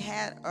we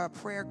had a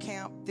prayer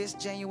camp this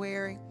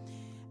January,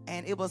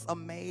 and it was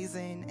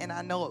amazing. And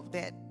I know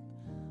that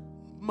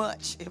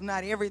much, if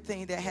not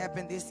everything that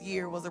happened this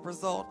year was a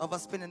result of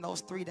us spending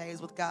those 3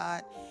 days with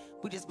God.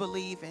 We just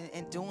believe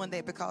in doing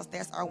that because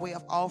that's our way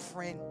of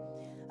offering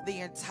the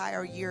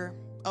entire year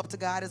up to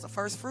God as a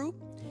first fruit.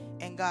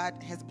 And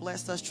God has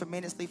blessed us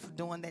tremendously for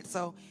doing that.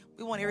 So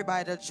we want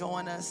everybody to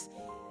join us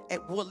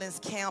at Woodlands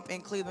Camp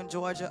in Cleveland,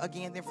 Georgia.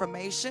 Again, the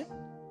information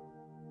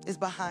is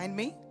behind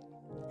me.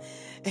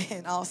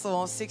 And also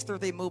on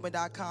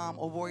 633movement.com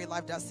or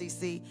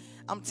warriorlife.cc.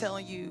 I'm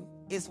telling you,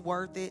 it's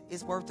worth it.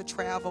 It's worth the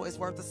travel. It's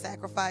worth the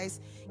sacrifice.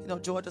 You know,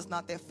 Georgia's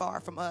not that far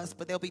from us,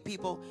 but there'll be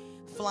people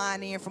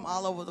flying in from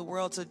all over the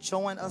world to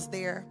join us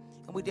there.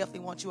 And we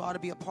definitely want you all to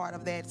be a part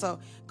of that. So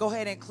go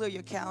ahead and clear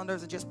your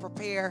calendars and just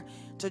prepare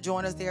to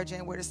join us there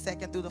January the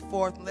 2nd through the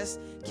 4th. And let's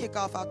kick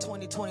off our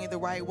 2020 the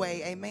right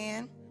way.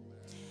 Amen.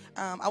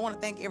 I want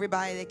to thank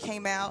everybody that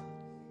came out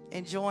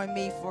and joined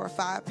me for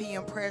 5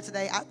 p.m. prayer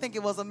today. I think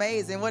it was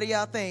amazing. What do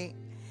y'all think?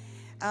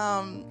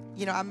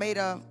 You know, I made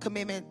a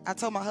commitment. I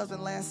told my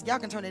husband y'all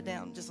can turn it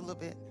down just a little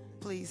bit,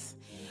 please.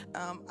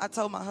 I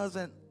told my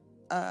husband,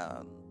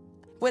 well,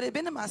 it had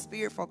been in my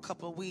spirit for a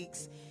couple of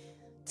weeks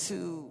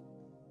to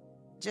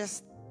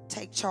just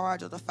take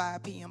charge of the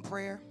 5 p.m.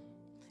 prayer,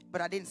 but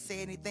I didn't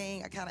say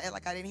anything. I kind of act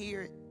like I didn't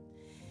hear it.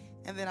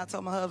 And then I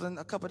told my husband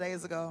a couple of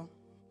days ago,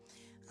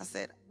 I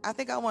said, I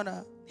think I want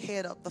to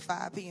head up the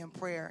 5 p.m.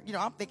 prayer. You know,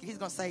 I'm thinking he's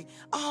going to say,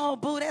 oh,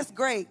 boo, that's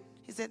great.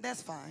 He said,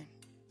 that's fine.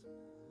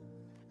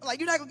 I'm like,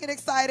 you're not going to get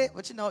excited?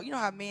 But you know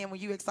how men, when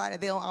you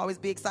excited, they don't always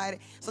be excited.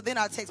 So then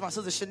I text my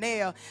sister,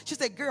 Chanel. She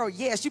said, girl,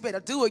 yes, you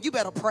better do it. You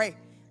better pray.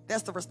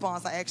 That's the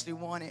response I actually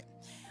wanted.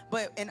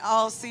 But in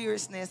all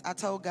seriousness, I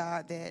told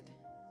God that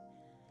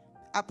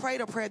I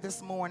prayed a prayer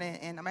this morning,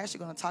 and I'm actually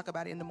going to talk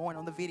about it in the morning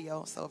on the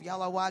video. So if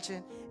y'all are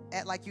watching,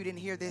 act like you didn't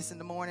hear this in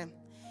the morning.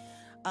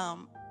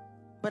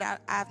 But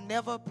I've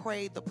never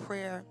prayed the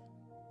prayer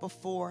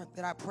before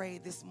that I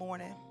prayed this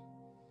morning.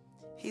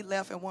 He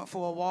left and went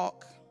for a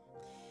walk.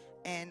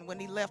 And when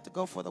he left to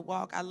go for the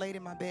walk, I laid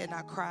in my bed and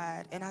I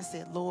cried. And I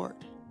said, Lord,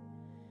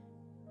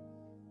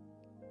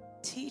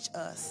 teach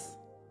us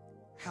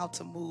how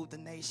to move the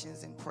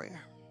nations in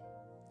prayer.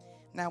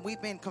 Now,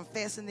 we've been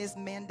confessing this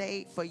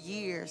mandate for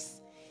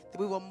years, that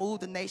we will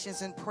move the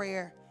nations in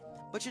prayer.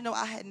 But you know,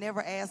 I had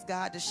never asked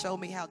God to show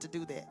me how to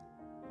do that.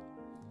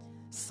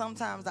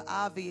 Sometimes the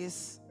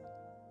obvious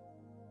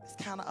is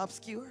kind of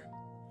obscure.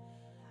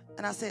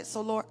 And I said,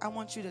 so Lord, I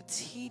want you to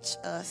teach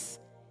us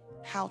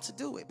how to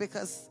do it,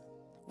 because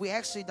we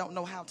actually don't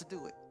know how to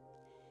do it.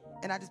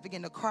 And I just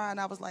began to cry, and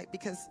I was like,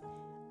 because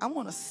I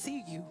want to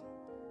see you,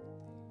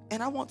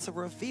 and I want to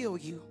reveal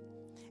you,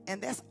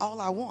 and that's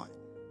all I want.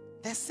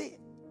 That's it.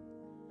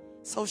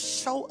 So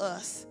show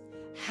us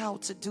how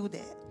to do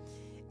that.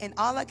 And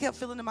all I kept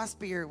feeling in my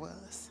spirit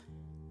was,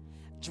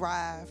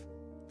 drive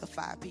the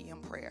 5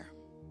 p.m. prayer.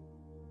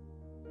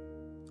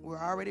 We're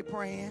already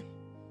praying.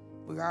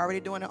 We're already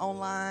doing it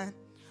online.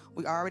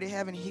 We're already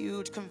having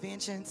huge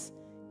conventions.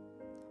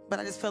 But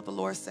I just felt the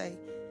Lord say,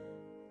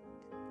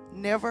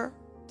 never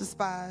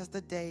despise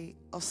the day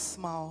of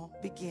small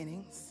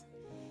beginnings.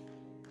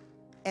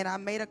 And I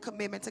made a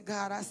commitment to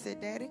God. I said,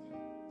 Daddy,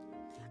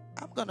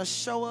 I'm going to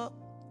show up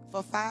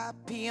for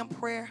 5 p.m.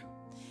 prayer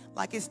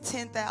like it's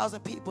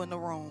 10,000 people in the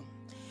room.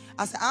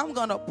 I said, I'm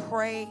going to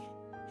pray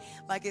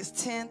like it's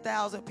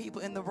 10,000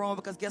 people in the room,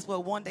 because guess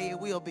what? One day it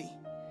will be.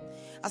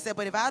 I said,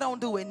 but if I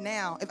don't do it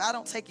now, if I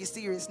don't take it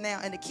serious now,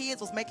 and the kids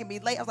was making me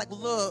late, I was like,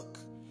 look,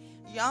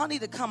 y'all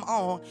need to come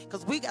on,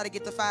 because we got to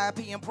get to 5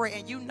 p.m. prayer.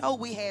 And you know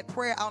we had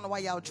prayer. I don't know why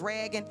y'all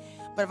dragging,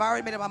 but I've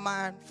already made up my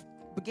mind,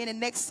 beginning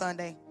next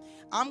Sunday,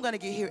 I'm going to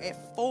get here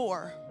at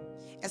 4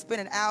 and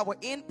spend an hour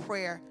in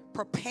prayer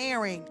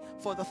preparing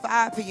for the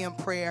 5 p.m.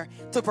 prayer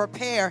to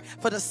prepare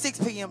for the 6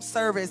 p.m.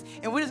 service.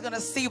 And we're just going to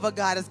see what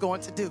God is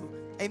going to do.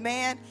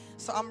 Amen.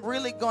 So I'm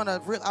really going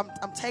to,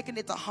 I'm taking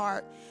it to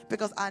heart,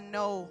 because I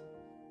know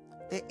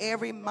that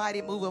every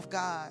mighty move of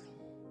God,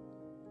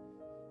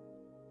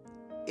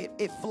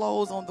 it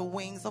flows on the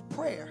wings of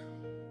prayer.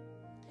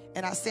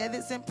 And I said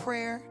this in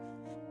prayer,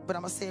 but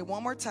I'm going to say it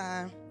one more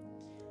time.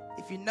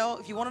 If you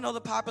want to know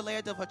the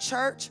popularity of a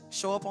church,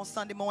 show up on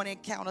Sunday morning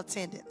and count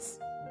attendance.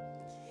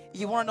 If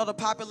you want to know the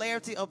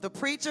popularity of the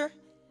preacher,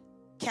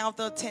 count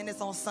the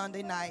attendance on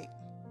Sunday night.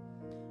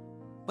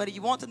 But if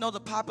you want to know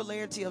the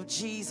popularity of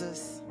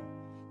Jesus,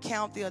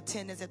 count the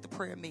attendance at the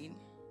prayer meeting.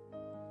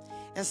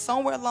 And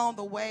somewhere along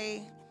the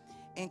way,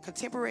 in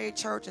contemporary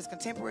churches,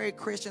 contemporary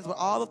Christians, with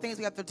all the things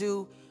we have to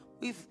do,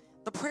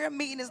 the prayer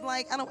meeting is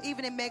like,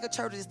 even in mega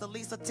churches, it's the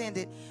least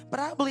attended. But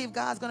I believe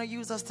God's going to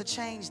use us to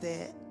change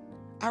that.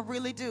 I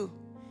really do.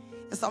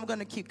 And so I'm going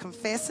to keep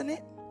confessing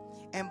it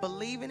and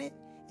believing it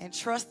and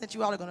trust that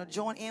you all are going to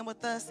join in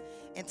with us.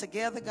 And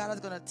together, God is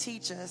going to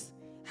teach us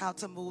how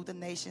to move the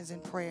nations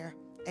in prayer.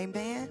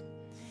 Amen.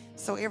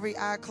 So every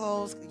eye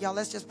closed, y'all,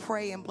 let's just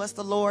pray and bless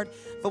the Lord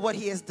for what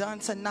he has done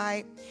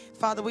tonight.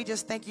 Father, we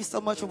just thank you so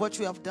much for what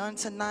you have done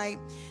tonight.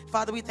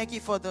 Father, we thank you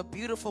for the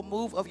beautiful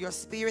move of your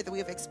spirit that we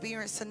have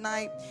experienced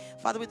tonight.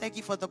 Father, we thank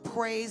you for the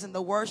praise and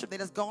the worship that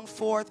has gone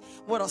forth.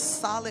 What a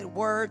solid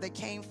word that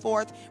came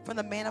forth from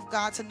the man of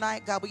God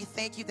tonight. God, we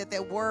thank you that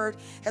that word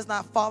has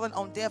not fallen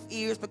on deaf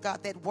ears, but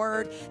God, that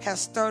word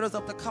has stirred us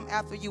up to come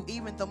after you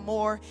even the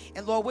more.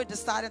 And Lord, we're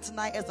deciding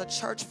tonight as a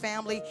church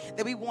family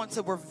that we want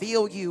to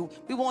reveal you.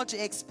 We want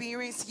to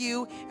experience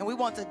you, and we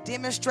want to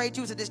demonstrate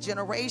you to this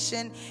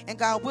generation. And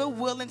God, we're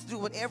willing to do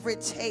whatever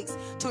it takes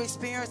to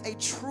experience a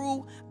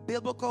true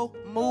biblical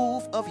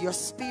move of your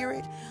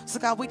spirit. So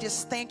God, we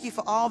just thank you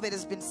for all that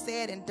has been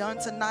said and done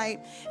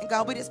tonight. And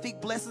God, we just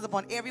speak blessings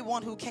upon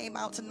everyone who came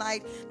out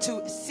tonight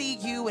to see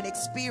you and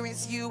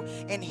experience you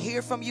and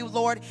hear from you,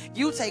 Lord.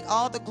 You take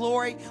all the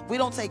glory. We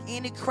don't take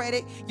any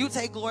credit. You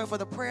take glory for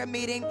the prayer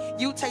meeting.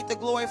 You take the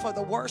glory for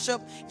the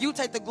worship. You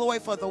take the glory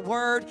for the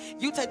word.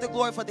 You take the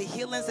glory for the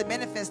healings and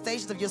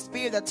manifestations of your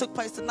spirit that took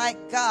place tonight.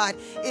 God,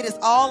 it is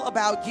all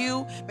about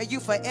you. May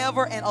you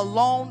forever and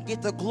alone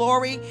get the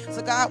glory.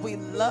 So God, we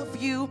love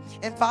you,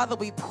 and Father,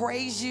 we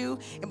praise you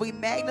and we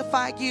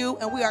magnify you,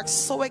 and we are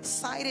so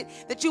excited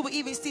that you will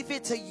even see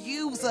fit to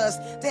use us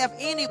to have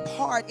any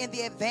part in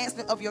the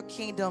advancement of your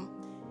kingdom.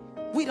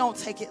 We don't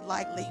take it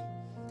lightly.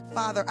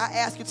 Father, I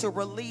ask you to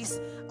release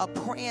a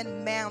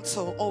praying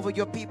mantle over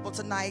your people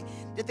tonight,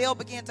 that they'll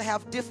begin to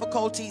have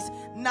difficulties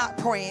not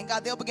praying.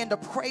 God, they'll begin to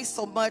pray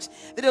so much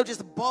that it'll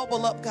just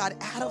bubble up, God,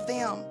 out of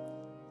them.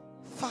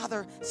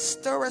 Father,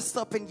 stir us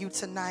up in you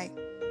tonight.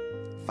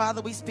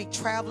 Father, we speak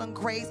traveling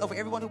grace over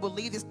everyone who will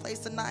leave this place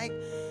tonight.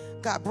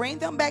 God, bring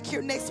them back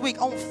here next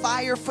week on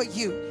fire for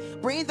you.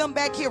 Bring them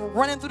back here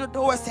running through the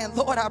door saying,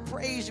 Lord, I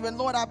praise you, and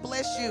Lord, I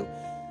bless you.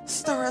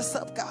 Stir us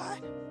up,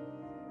 God.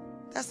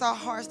 That's our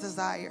heart's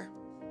desire.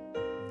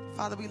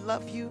 Father, we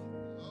love you.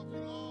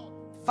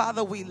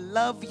 Father, we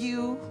love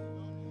you.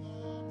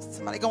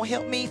 Somebody gonna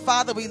help me?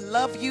 Father, we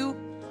love you.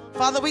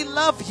 Father, we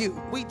love you.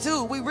 We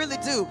do. We really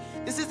do.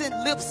 This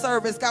isn't lip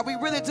service, God. We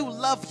really do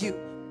love you.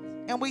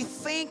 And we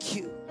thank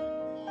you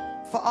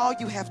for all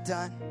you have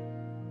done.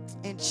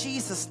 In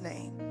Jesus'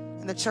 name.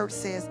 And the church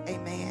says,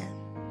 amen.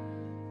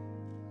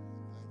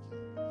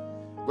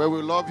 Well,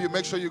 we love you.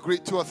 Make sure you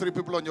greet 2 or 3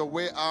 people on your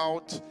way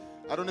out.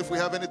 I don't know if we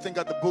have anything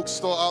at the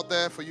bookstore out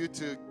there for you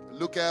to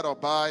look at or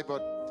buy,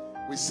 but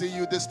we see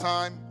you this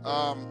time,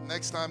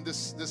 next time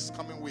this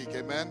coming week.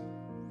 Amen.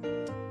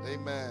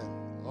 Amen.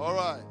 All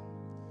right.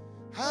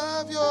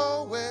 Have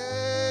your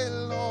way,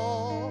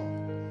 Lord.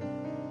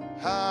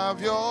 Have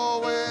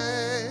your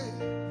way.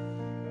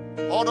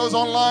 All those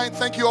online,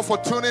 thank you all for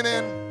tuning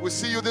in. We'll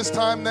see you this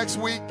time next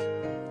week.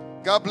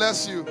 God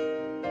bless you.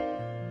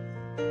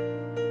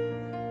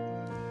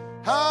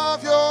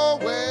 Have your